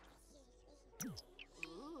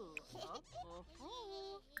 Oh, oh,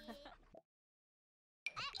 oh.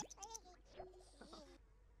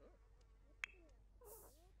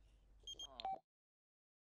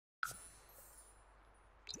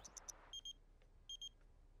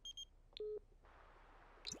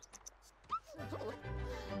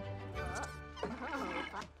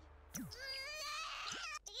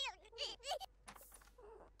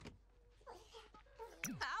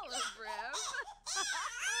 Power brev.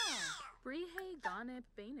 Brihe Ganip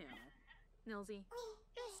Benu. Nilsy.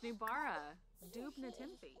 Snubara. Dub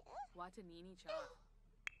Natimfi. Watanini Cha.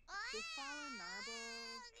 Bifala Narbo.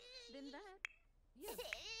 Binvet. Yip.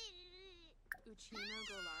 Uchino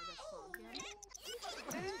Golarga Slogan.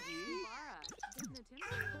 Snubara. Dub Natimfi.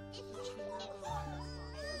 Uchino Golarga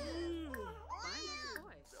Slogan. Find the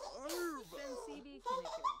boy. Ben CB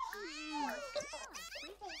Kinniku.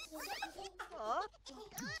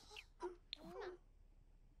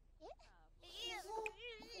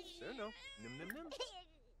 Cerno. Nim nim nim.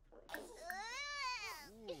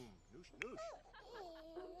 Noosh noosh.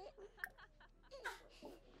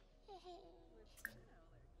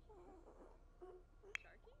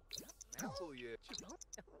 Apple yeah.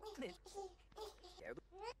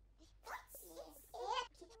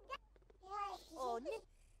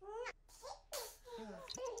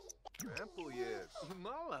 Apple yeah.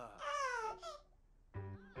 Mala.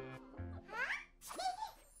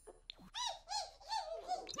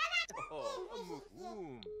 Oh,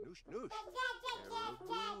 noosh noosh.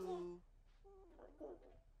 Caribou.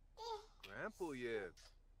 Grandpa yeah.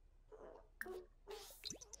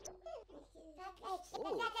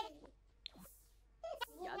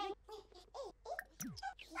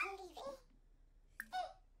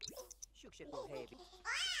 Shukshako baby.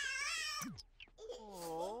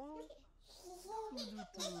 Oh.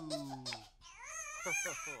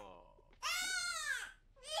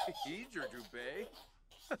 He's your Dubé.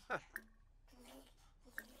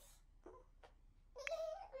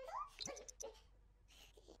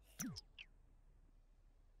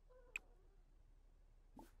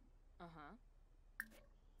 Uh-huh.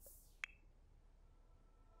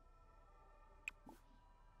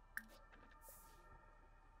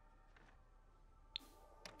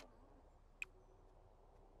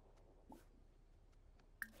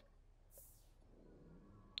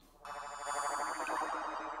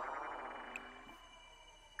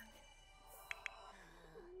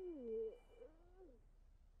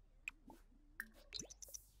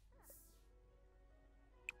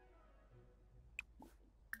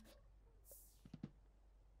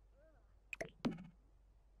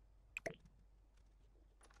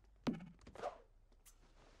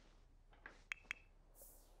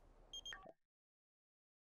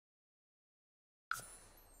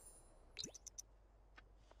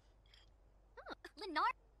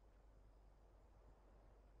 Lenore.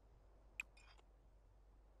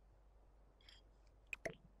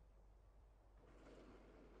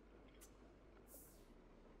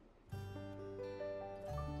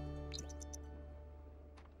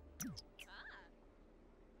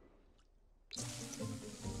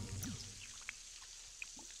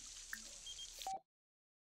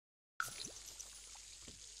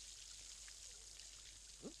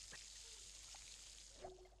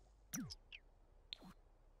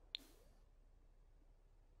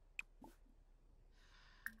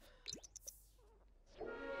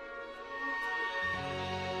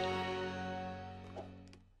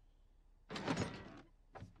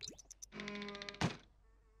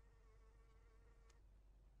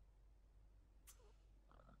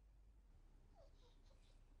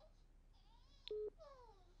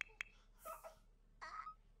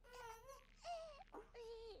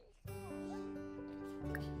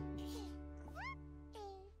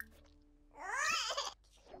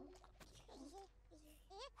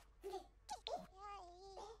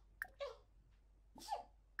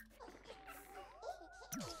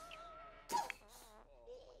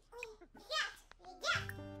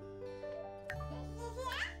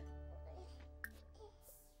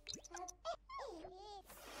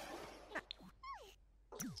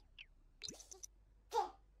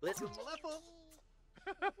 Listen. Level.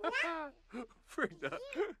 Frida.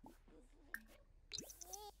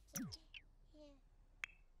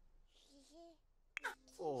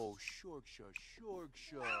 Oh, Shorgsha,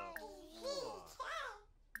 Shorgsha.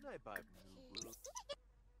 Night vibe, new blue.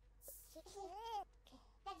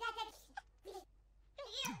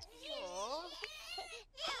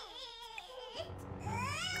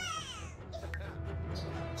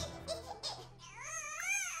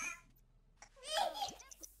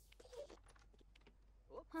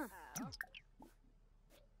 Aww.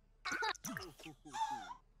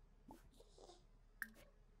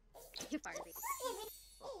 Sure,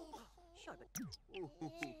 but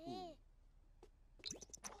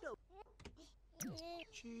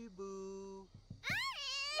Chibu.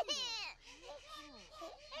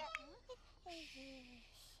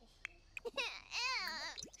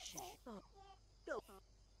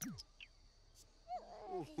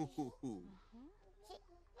 oh, no.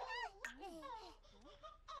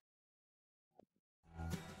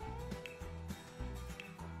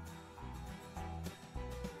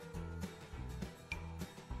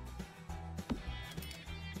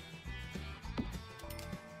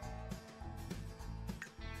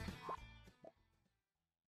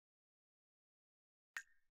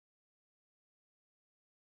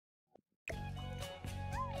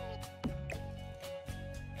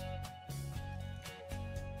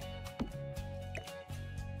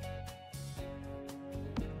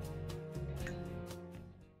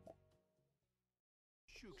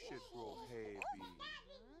 Shook shit bro heavy.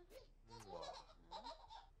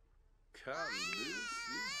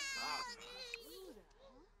 Kalusi papa.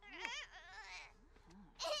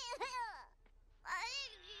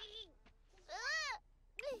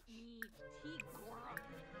 Ni Tigora.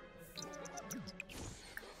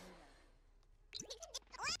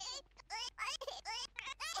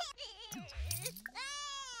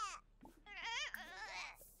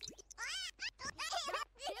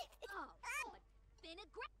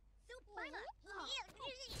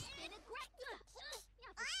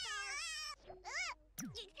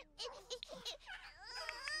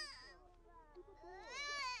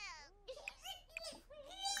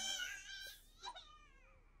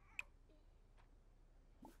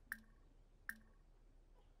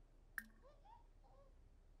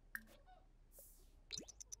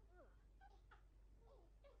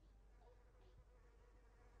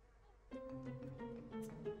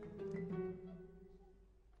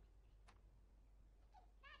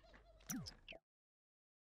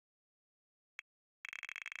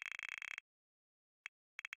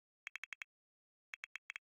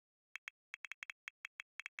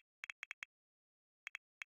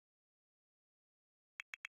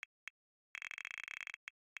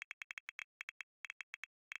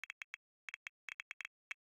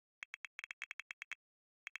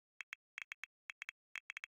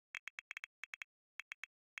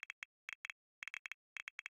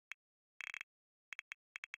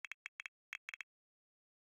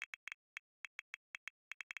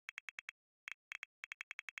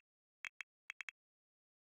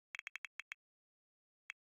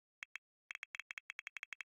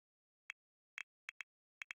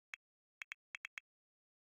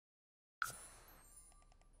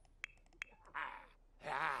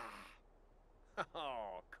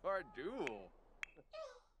 Oh, Cardool.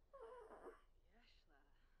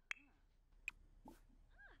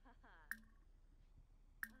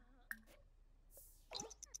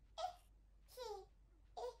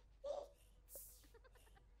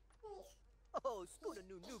 Oh, Scooter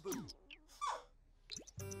new Nubu.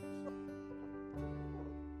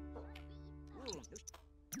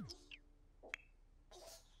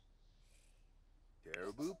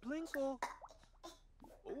 Caribou Plinkle.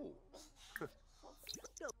 Oh.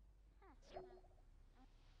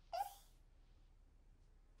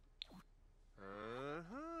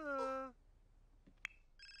 Uh-huh.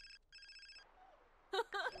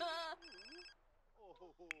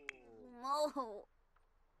 Mo.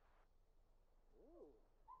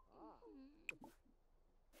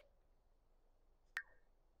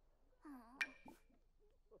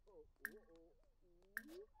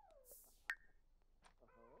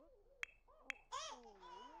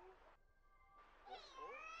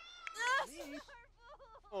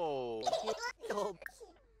 Oh. Oh.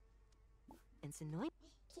 And Sonoy.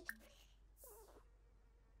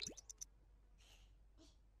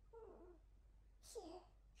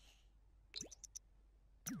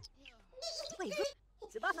 Wait,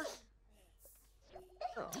 Sabana.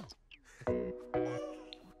 Oh.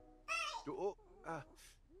 Oh.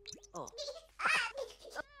 Oh.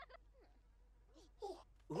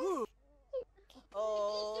 Ooh.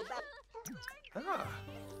 Oh, that. Ah.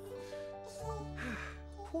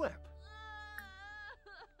 Quip.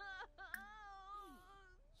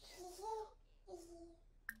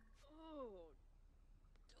 Oh,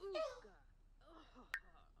 Duka.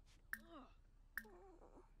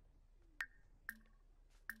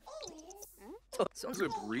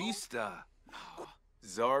 Zabrista.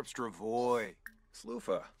 Zarpstravoy.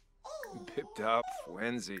 Sloofa. Pipped up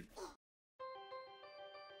Fwenzy.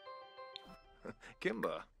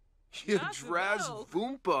 Kimba. Yadraz Yakubo.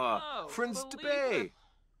 Voompa. Oh, Friends Felipe. Debay.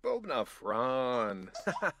 Bobna Fran.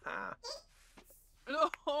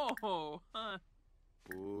 Oh, huh.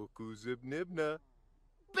 Okuzibnibna.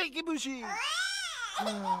 Bakebushi!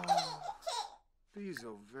 These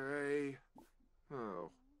are very...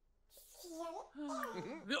 Oh.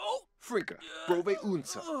 Oh! Frinka, Brove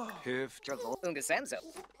Unsa. Hif. Ungasenso.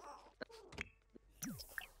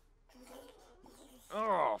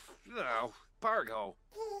 Oh, no. Pargo.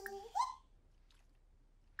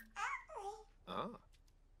 Ah.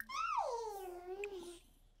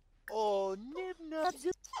 Oh, Nibna.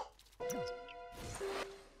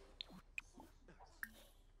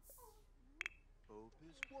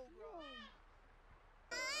 Opus Wogra.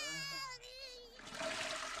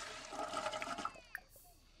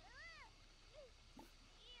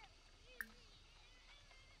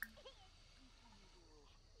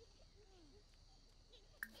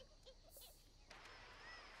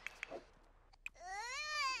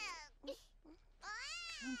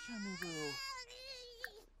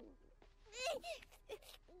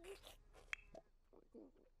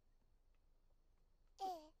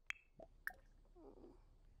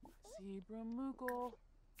 Zebra Moogle.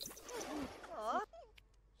 Oh,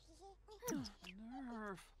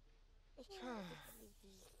 Nerve.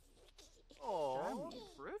 Oh.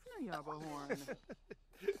 Frivna Yabahorn.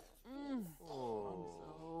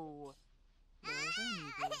 Oh.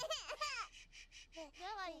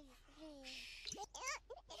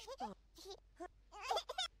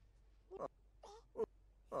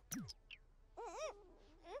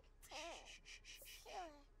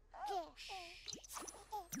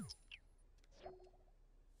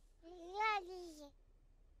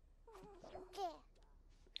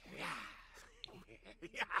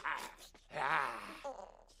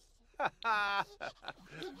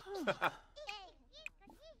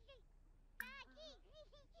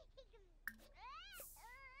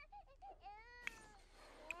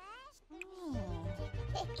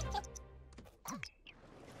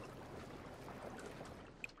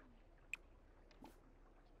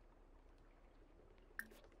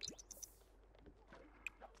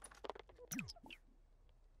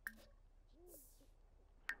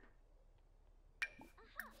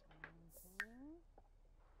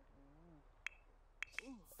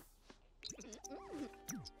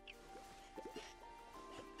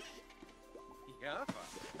 Yafa.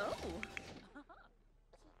 Oh.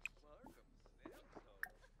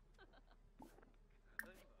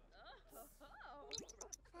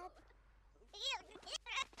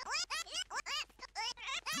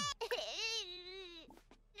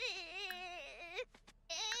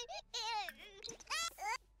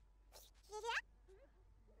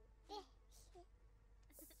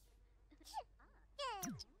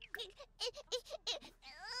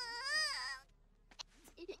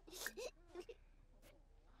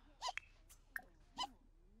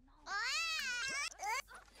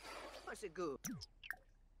 what's it good?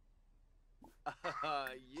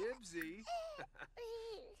 Yibsy.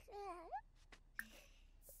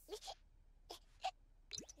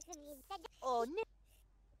 Oh, Nib.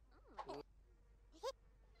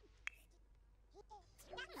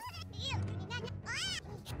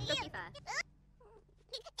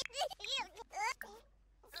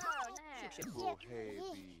 Oh, hey,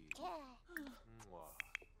 bee. Mwah.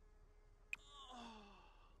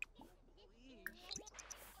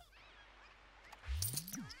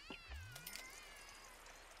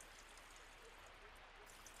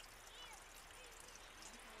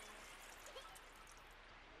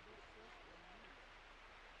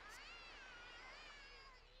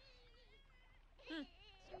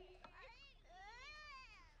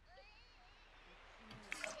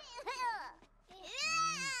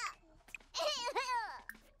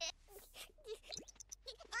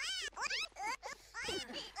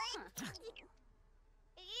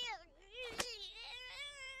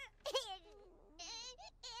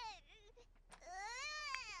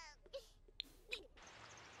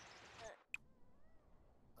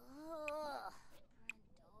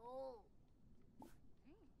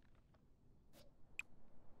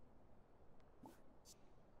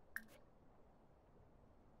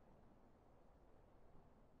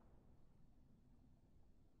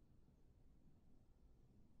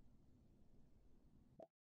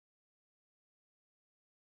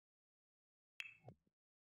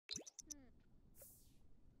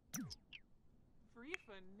 Free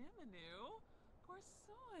for Niminu?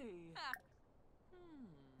 Corsoi.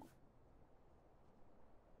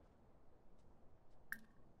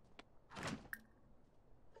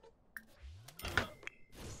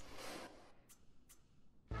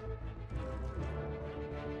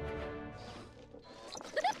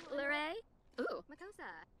 Lure? Ooh,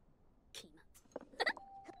 Makosa. Kima.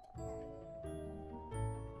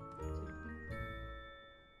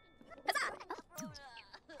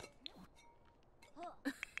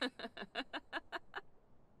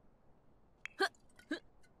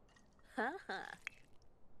 Haha.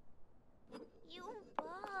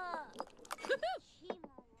 Yumpa.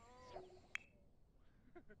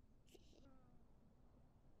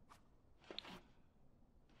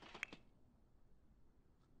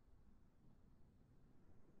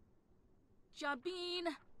 Jabin,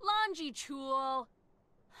 Lanji Chul.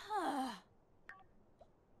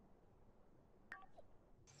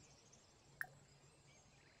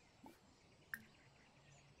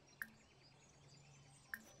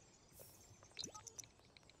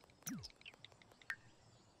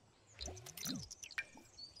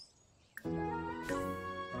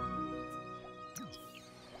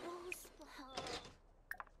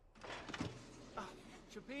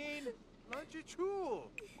 Chapin, Lunch Chul.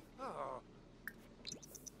 Oh.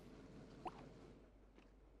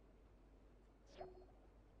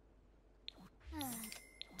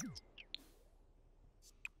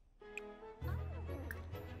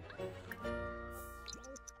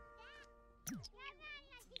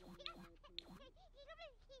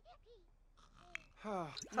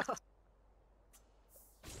 No.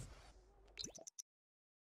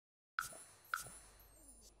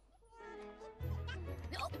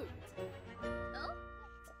 Oh?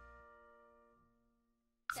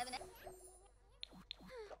 7.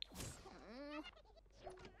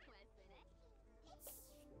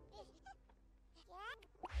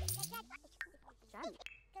 Johnny.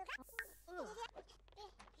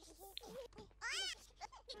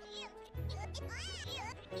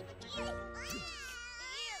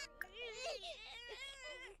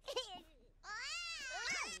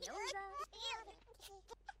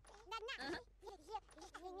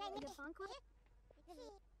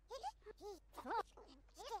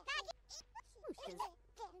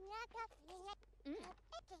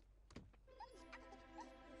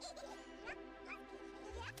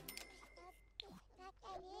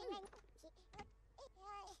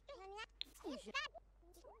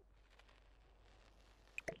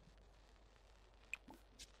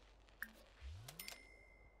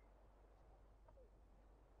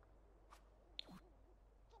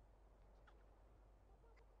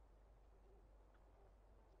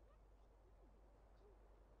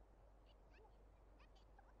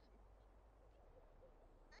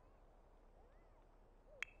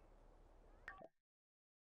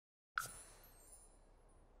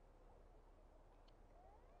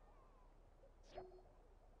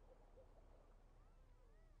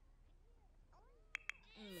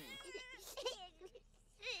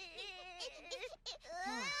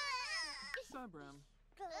 Sabram.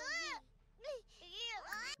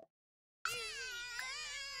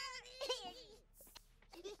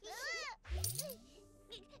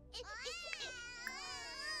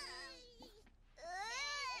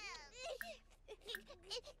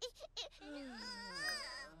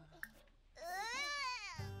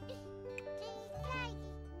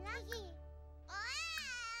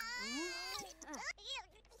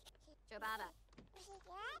 Jobata.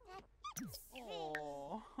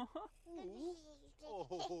 Oh.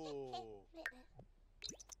 Oh.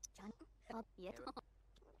 John. Bob. Yet.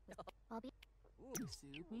 Bobby.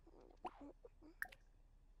 Subi.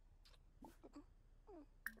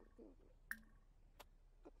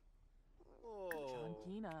 Oh.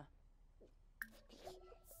 Chankina.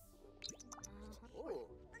 Oh.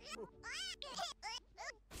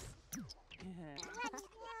 Yeah.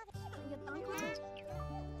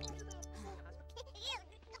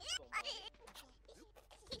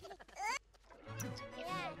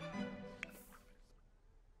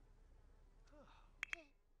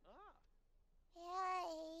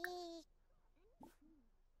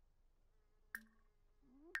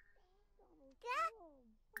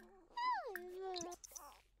 Your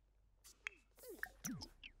uncle.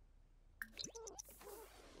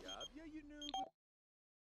 Yabya, you noob.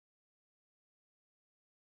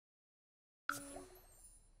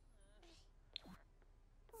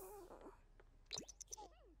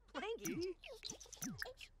 Thank you.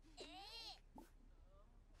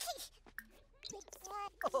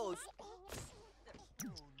 Oh,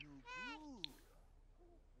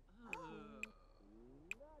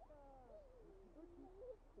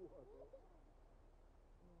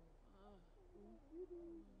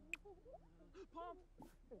 Pop.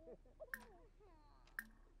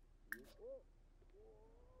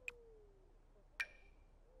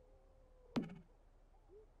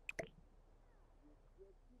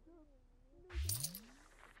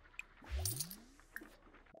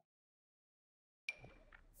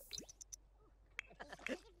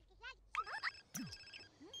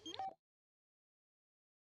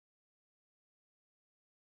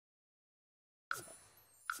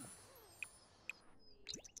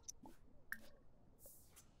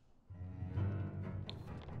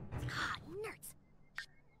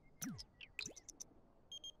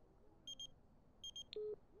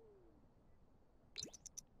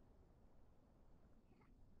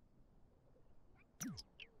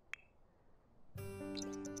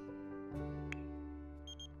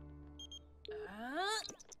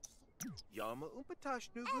 Yama umpatash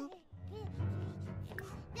nugu.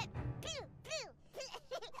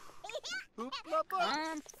 Hoopla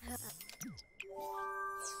butt.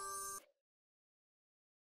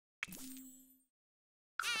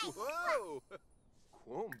 Whoa!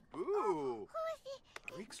 Quomboo!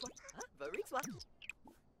 Rikswa. Varikswa.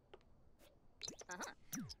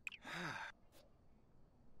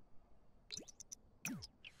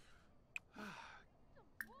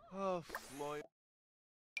 Oh, Floyd.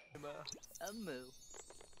 A moo.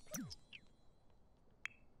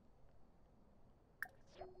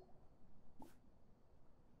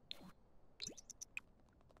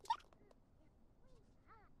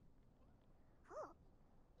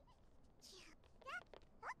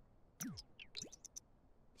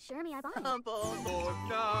 Sure me, I buy. Humble. Oh,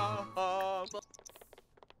 no!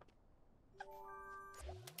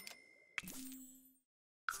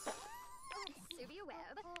 Subia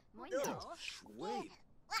web. Moi Oh, no. Schwade.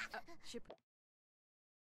 Ship.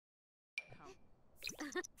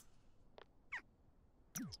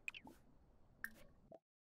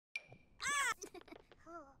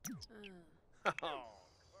 Oh.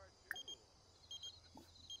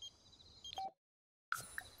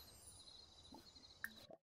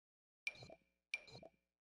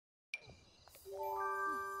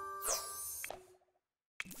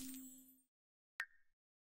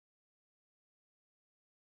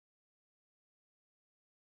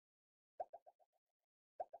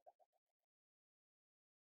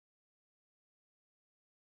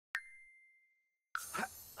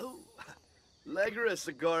 Oh, Legoris,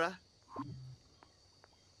 Agora.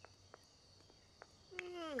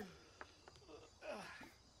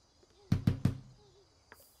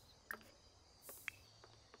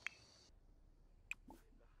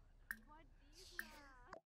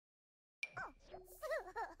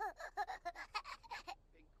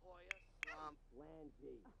 Swamp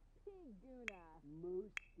Landy. Piguna.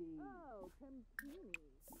 Moosey. Oh, Campini.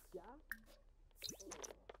 Ja?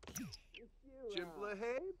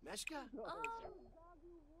 Jimplahe? Meshka? Oh,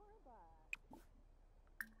 Zagu Warba.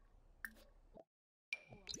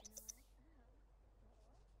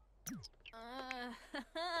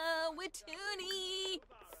 Witoonie.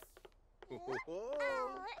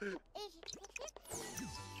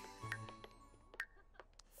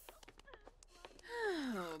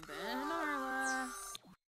 Oh, Ben and Arla.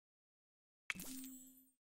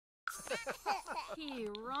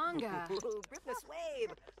 Hiranga. Bripness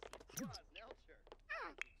wave.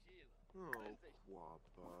 Oh,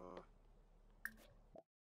 Quappa.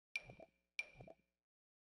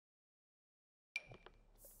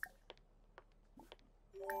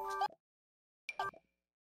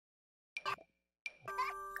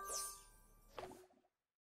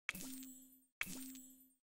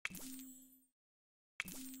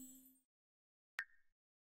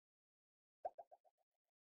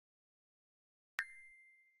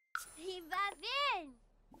 He va bien.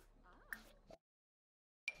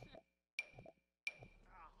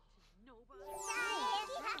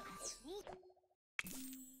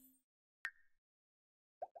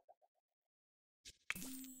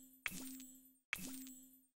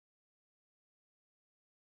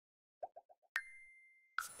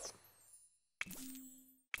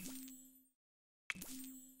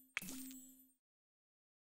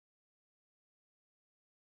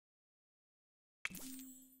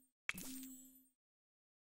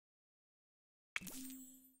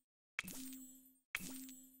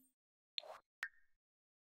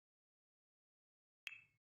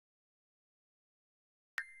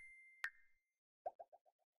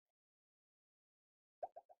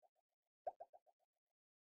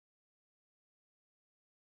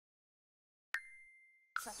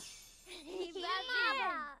 He va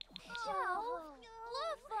bien. Oh,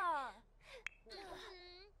 Lufa.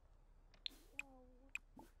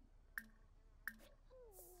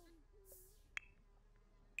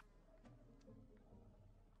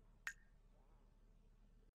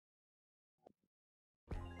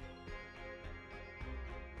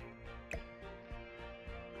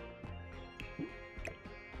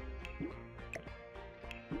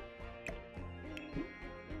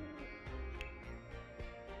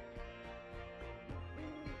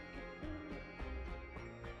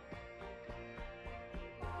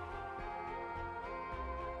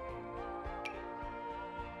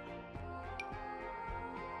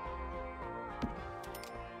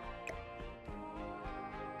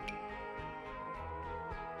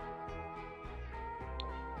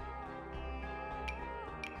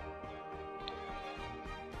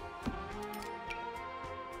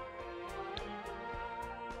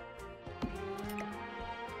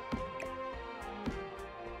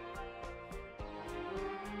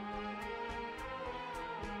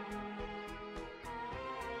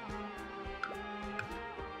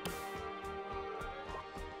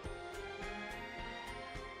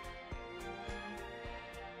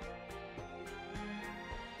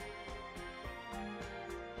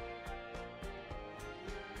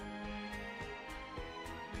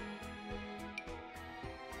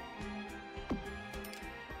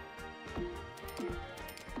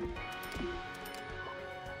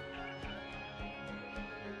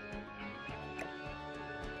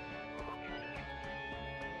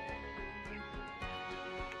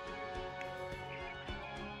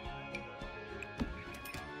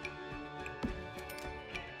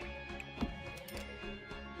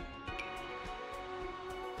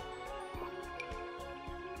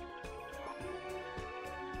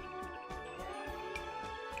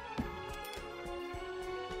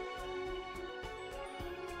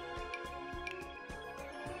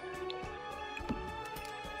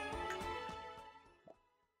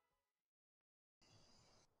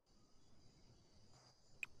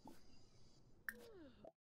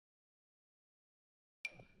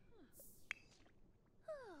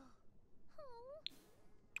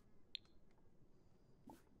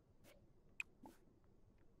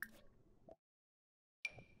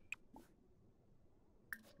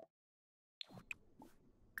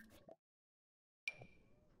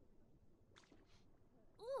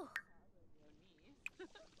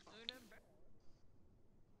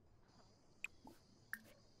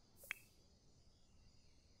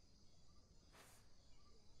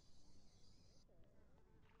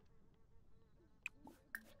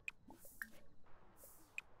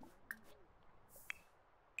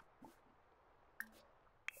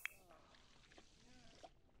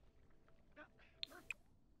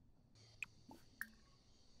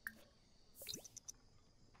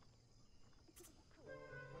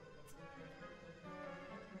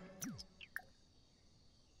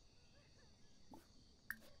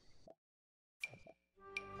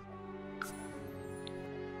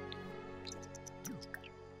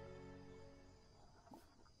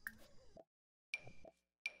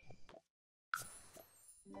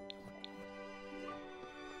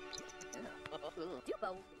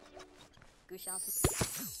 Dupo. Gushal.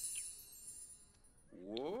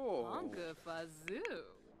 Whoa. Longa fazoo.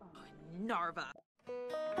 Narva.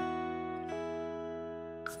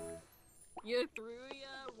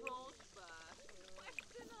 Yatruya Rolspa.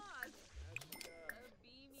 Questionot.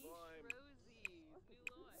 Abimi Rosies.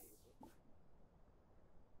 Nuloy.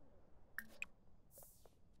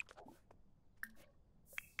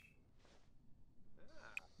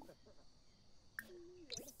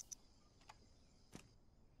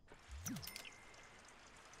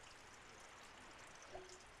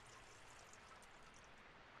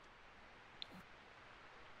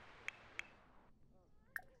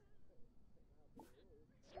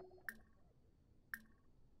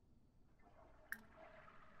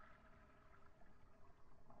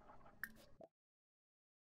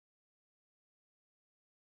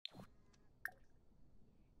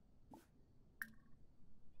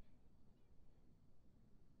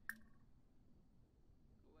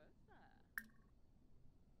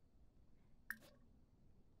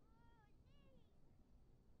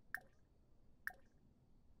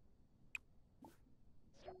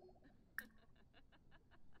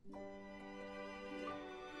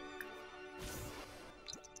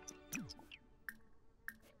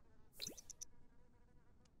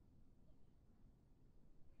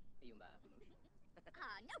 Yumba.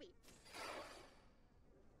 Nobi.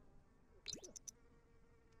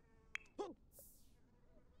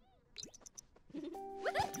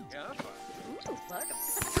 Yeah. Ooh, welcome.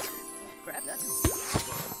 Grab that.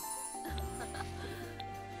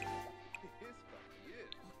 His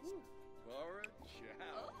Bara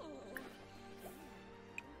chow.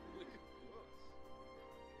 Really close.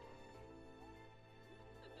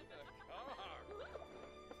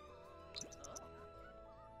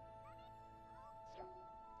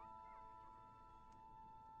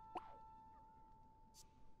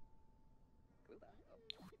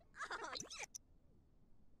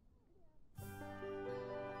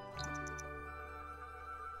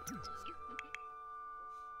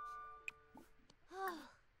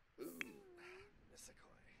 Ooh,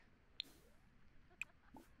 Missakoy.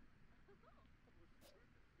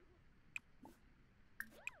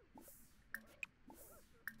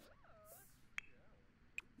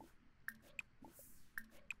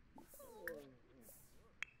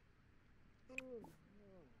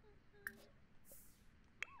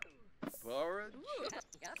 Bara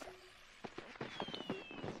Yes.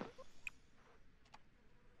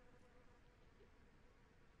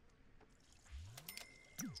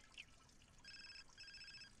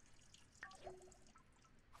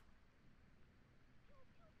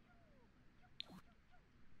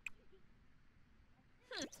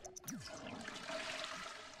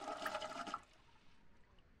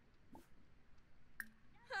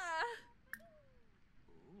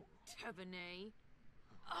 Tevene.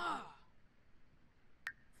 Ah.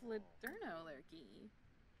 Flidderno lurky.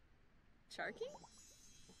 Charky?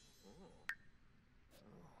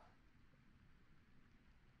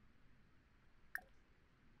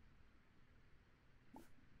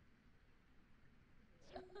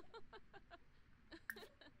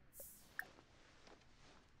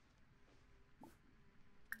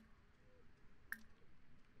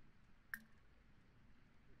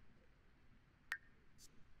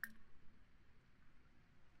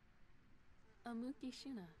 Amuki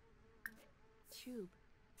Shuna. Tube.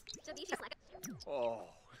 Oh.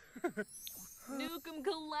 Nukem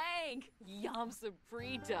Galank. Yam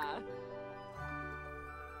Sabrita.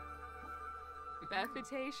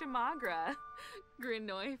 Befite Shamagra.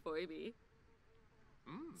 Grinoi Foibi.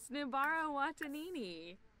 Snibara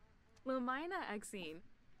Watanini. Lamina Exine.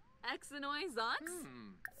 Exinoi Zonts.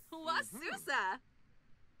 Wasusa.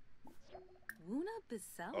 Wuna Oh,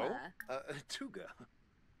 Bisella. Tuga.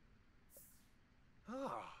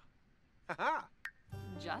 Ah. Haha.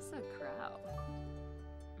 Jessa Crow.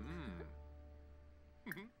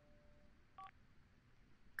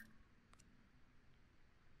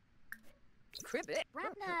 Cribbit.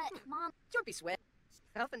 Rapna, Mom. Jorpy sweat.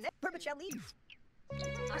 Alpha net. Permacha leaf.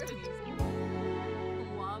 Artemis.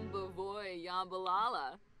 Wamba Voy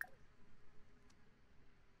Yambalala.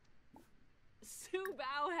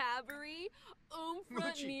 Subao Havery. Umfront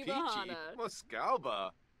Muchi Peachy. Nibahana.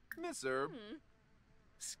 Moscalba. Miss Herb.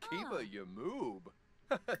 Skiba Yamoob.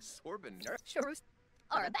 Sorbin. Shorus.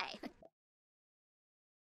 Or a bay.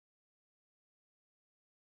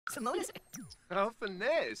 Simonis. Alpha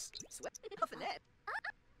Ness. Sweat. Alpha net.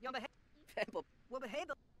 Yumba. Pebble. Wubba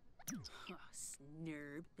Hable.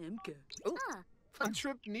 Snurb Imka. Ooh. A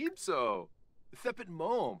trip Neebso. Thepit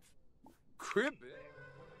Momf. Cribbit.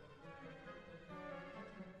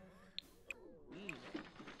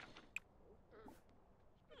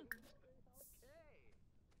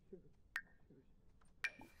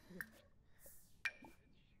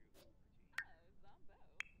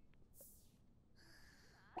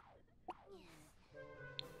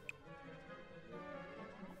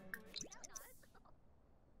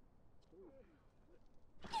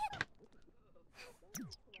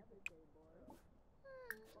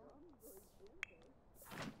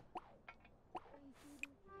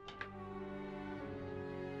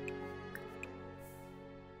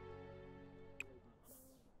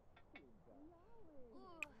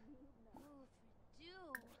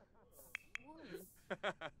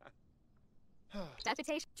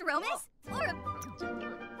 Reputation. Jerome's? Or a...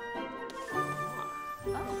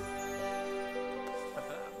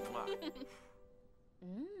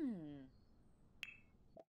 Mmm.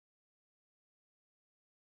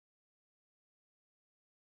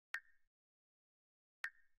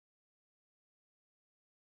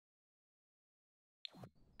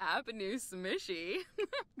 Avenue Smishy.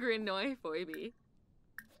 Grinoi Foiby.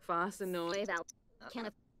 Fossinoi. Wave out. Can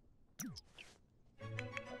of...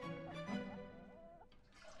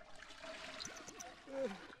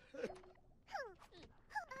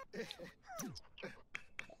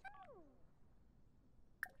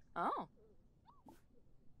 Oh.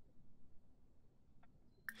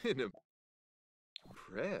 In a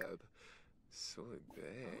preb. Soy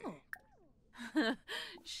bay.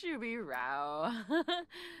 Shubi Rao.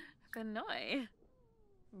 Fenoi.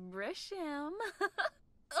 Brisham.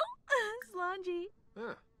 Oh, Slangy.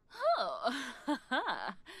 Huh. Oh,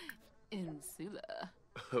 Insula.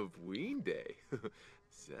 Of Ween Day.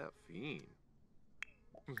 Zafine.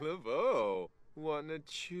 Lavo. Wanna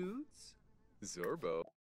choose? Zorbo.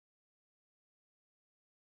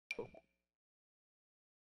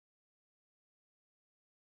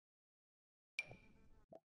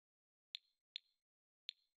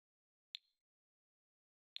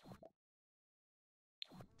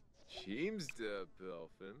 Sheemsda,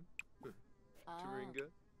 Belfin. Taringa.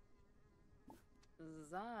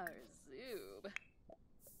 Zarzoob.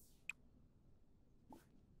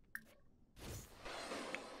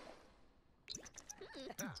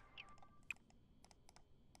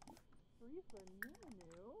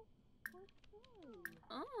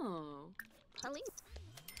 Oh. Pauline.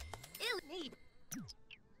 Ew. Need.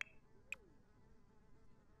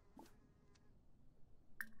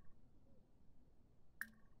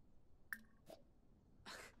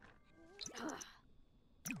 Huh.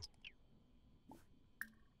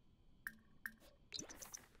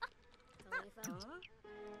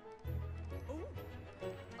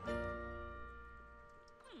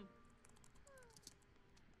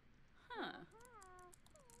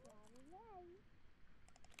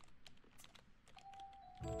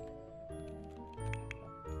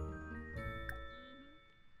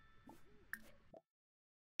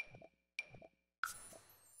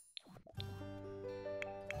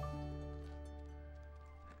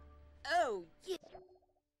 Oh, yeah.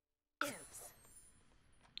 Yes.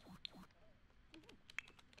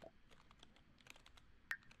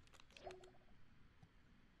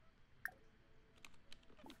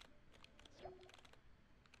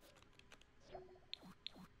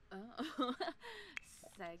 Oh.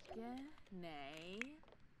 Segene.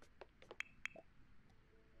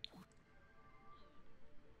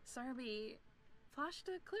 Sarby.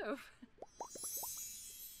 Flashta Kloof.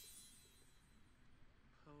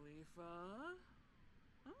 Khalifa?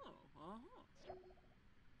 Oh,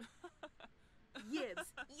 Yibs.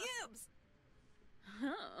 Yibs.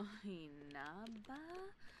 Oh, Inaba.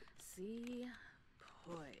 Si.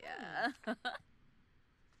 Poya.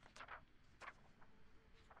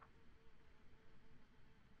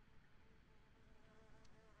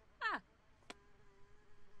 Ah.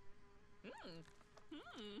 Hmm.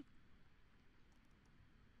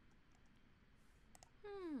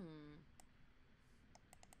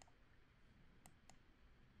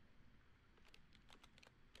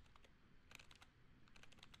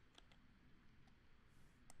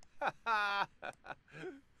 ah.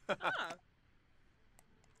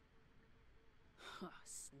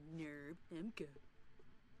 Snurb. Emka.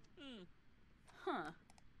 Huh.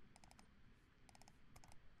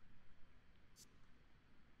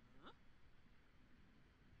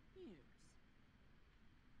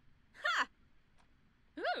 Yes.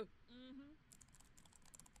 Ooh.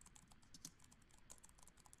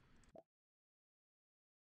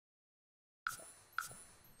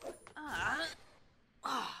 Ah.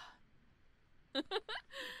 Ah.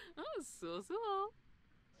 Oh, so.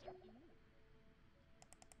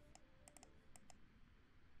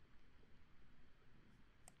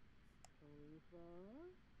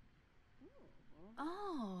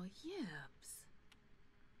 Oh, yips.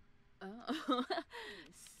 Oh,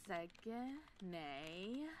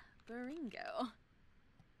 Segene Baringo.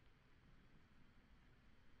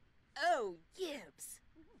 Oh, yibs.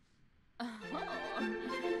 Oh,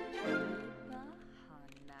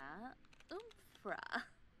 Bahana Umfra.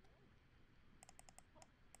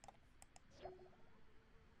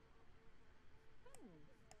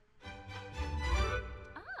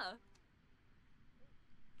 Ah.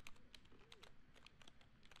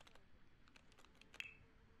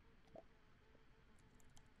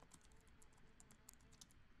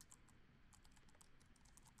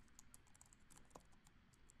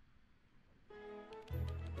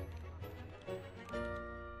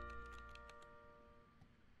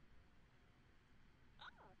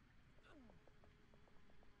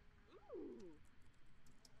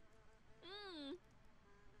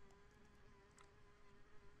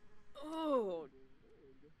 Oh,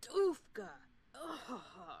 doofka. Ugh.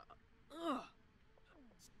 Ugh.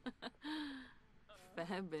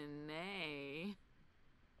 Febine.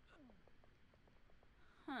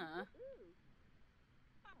 Huh.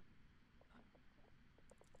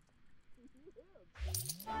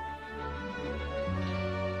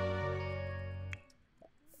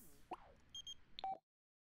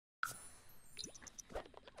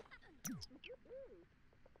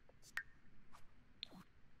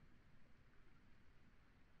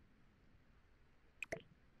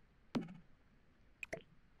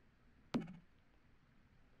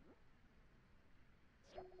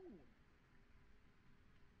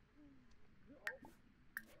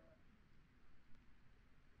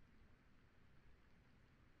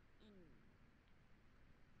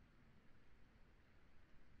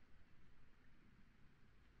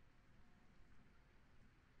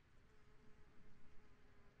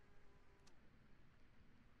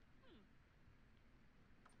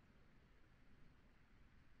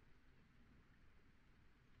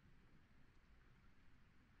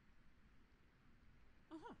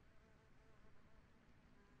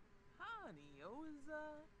 Honey, was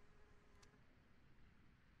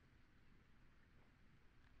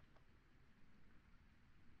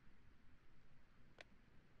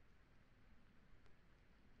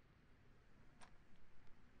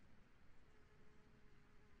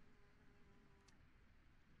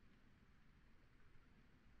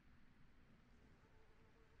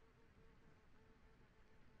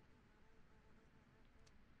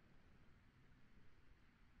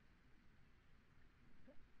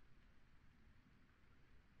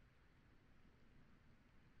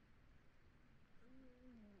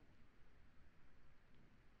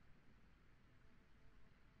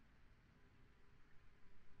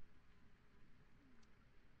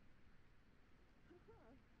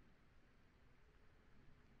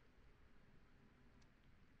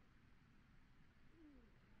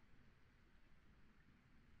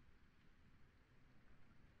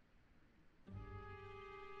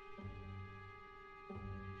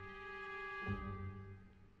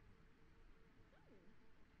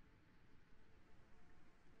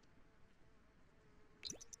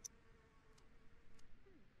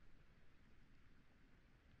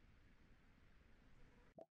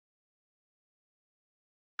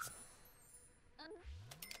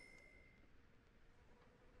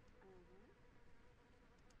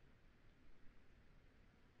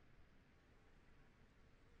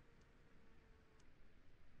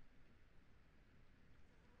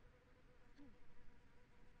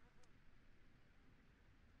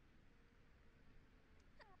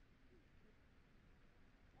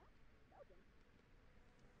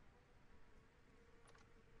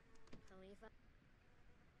Khalifa.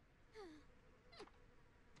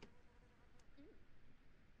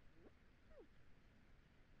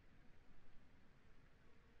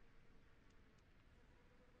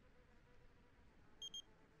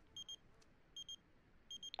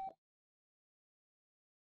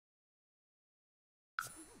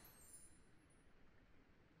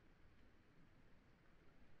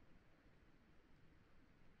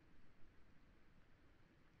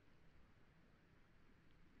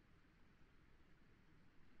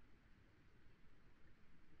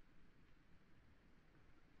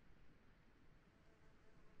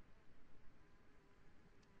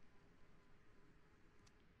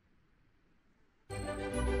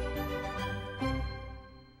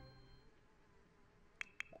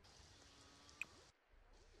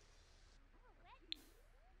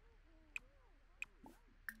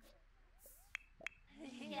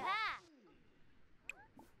 Yeah.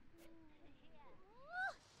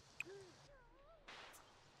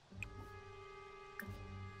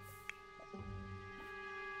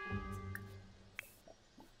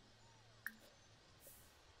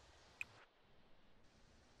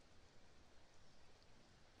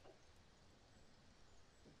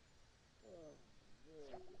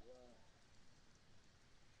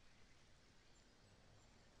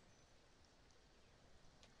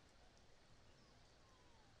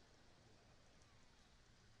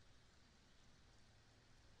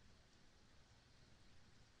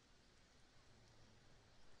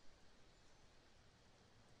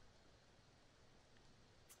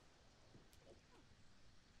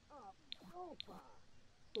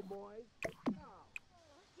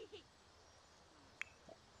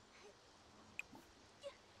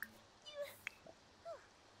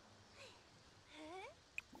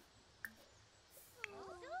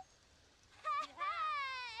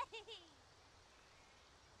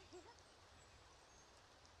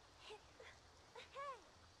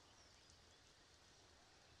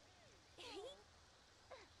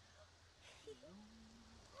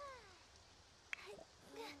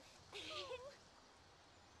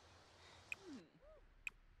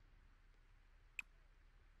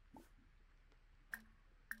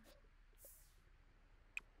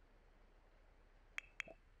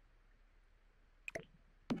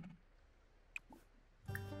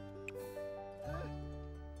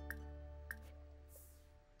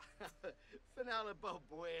 Penalabo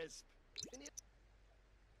Wisp.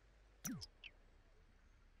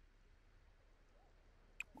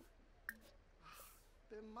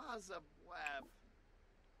 Bemaza Web.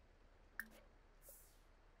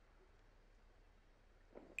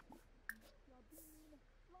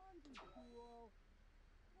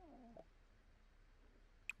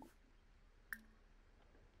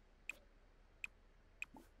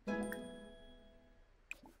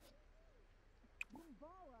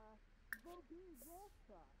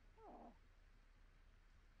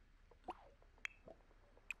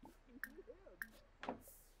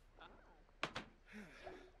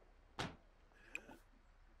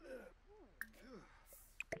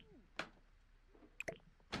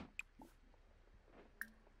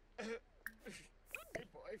 Hey,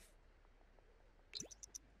 boy.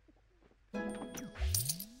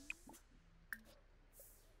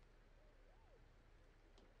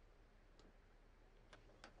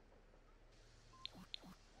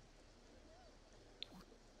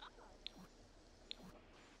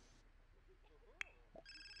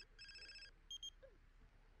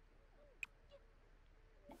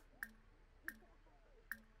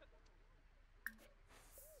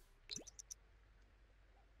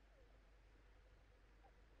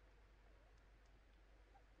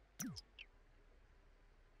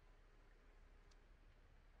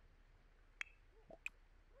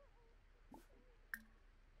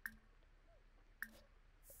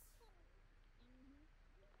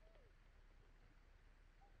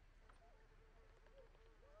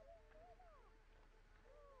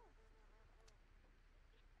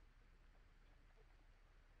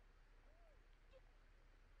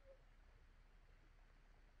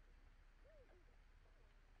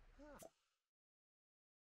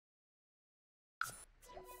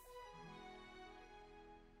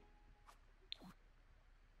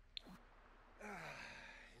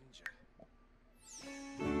 Inja.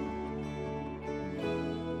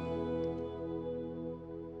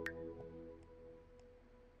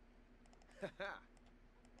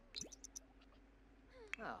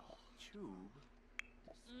 Oh, tube.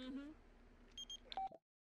 Mm-hmm.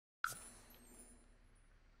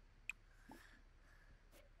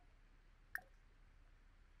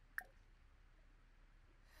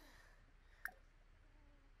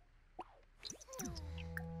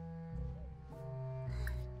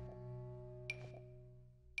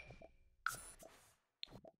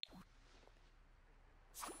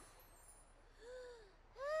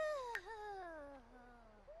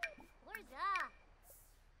 Where's that?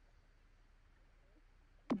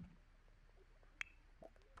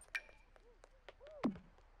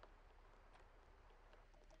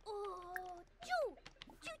 Oh, choo!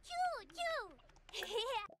 Choo choo choo!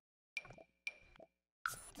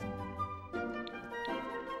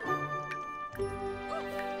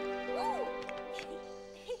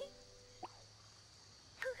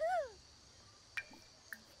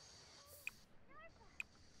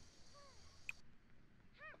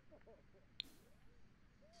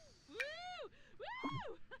 Woo!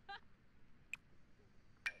 Woo!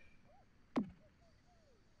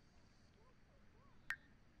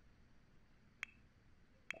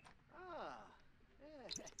 Ah.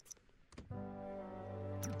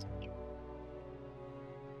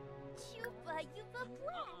 Chupa yupa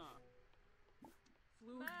blast!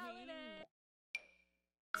 Fluhane.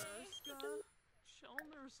 Erska.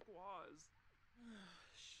 Chelner Squaws.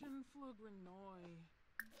 Shinflug Renoy.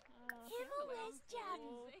 Himmel Nerska.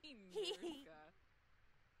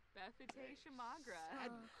 Bethite Shamagra.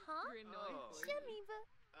 Uh-huh. Grinoy Oh. Shamiba.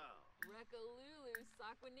 Oh. Rekalulu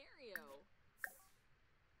Saquinario.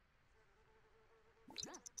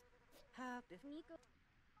 Nico.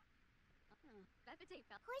 Bethite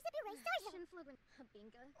Fel. Where's the erase? Shinflugrin.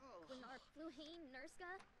 Binga. Oh. Gwinar. Fluhane. Nerska.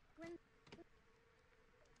 Gwyn.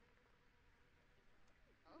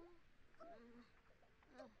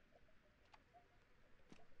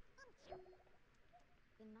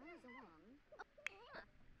 Binar Zalong.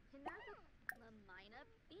 Hinarva. Lamina.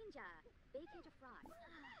 Binja. Bakage of Fry.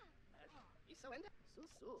 Iso enda.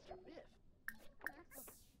 Susu. Biff.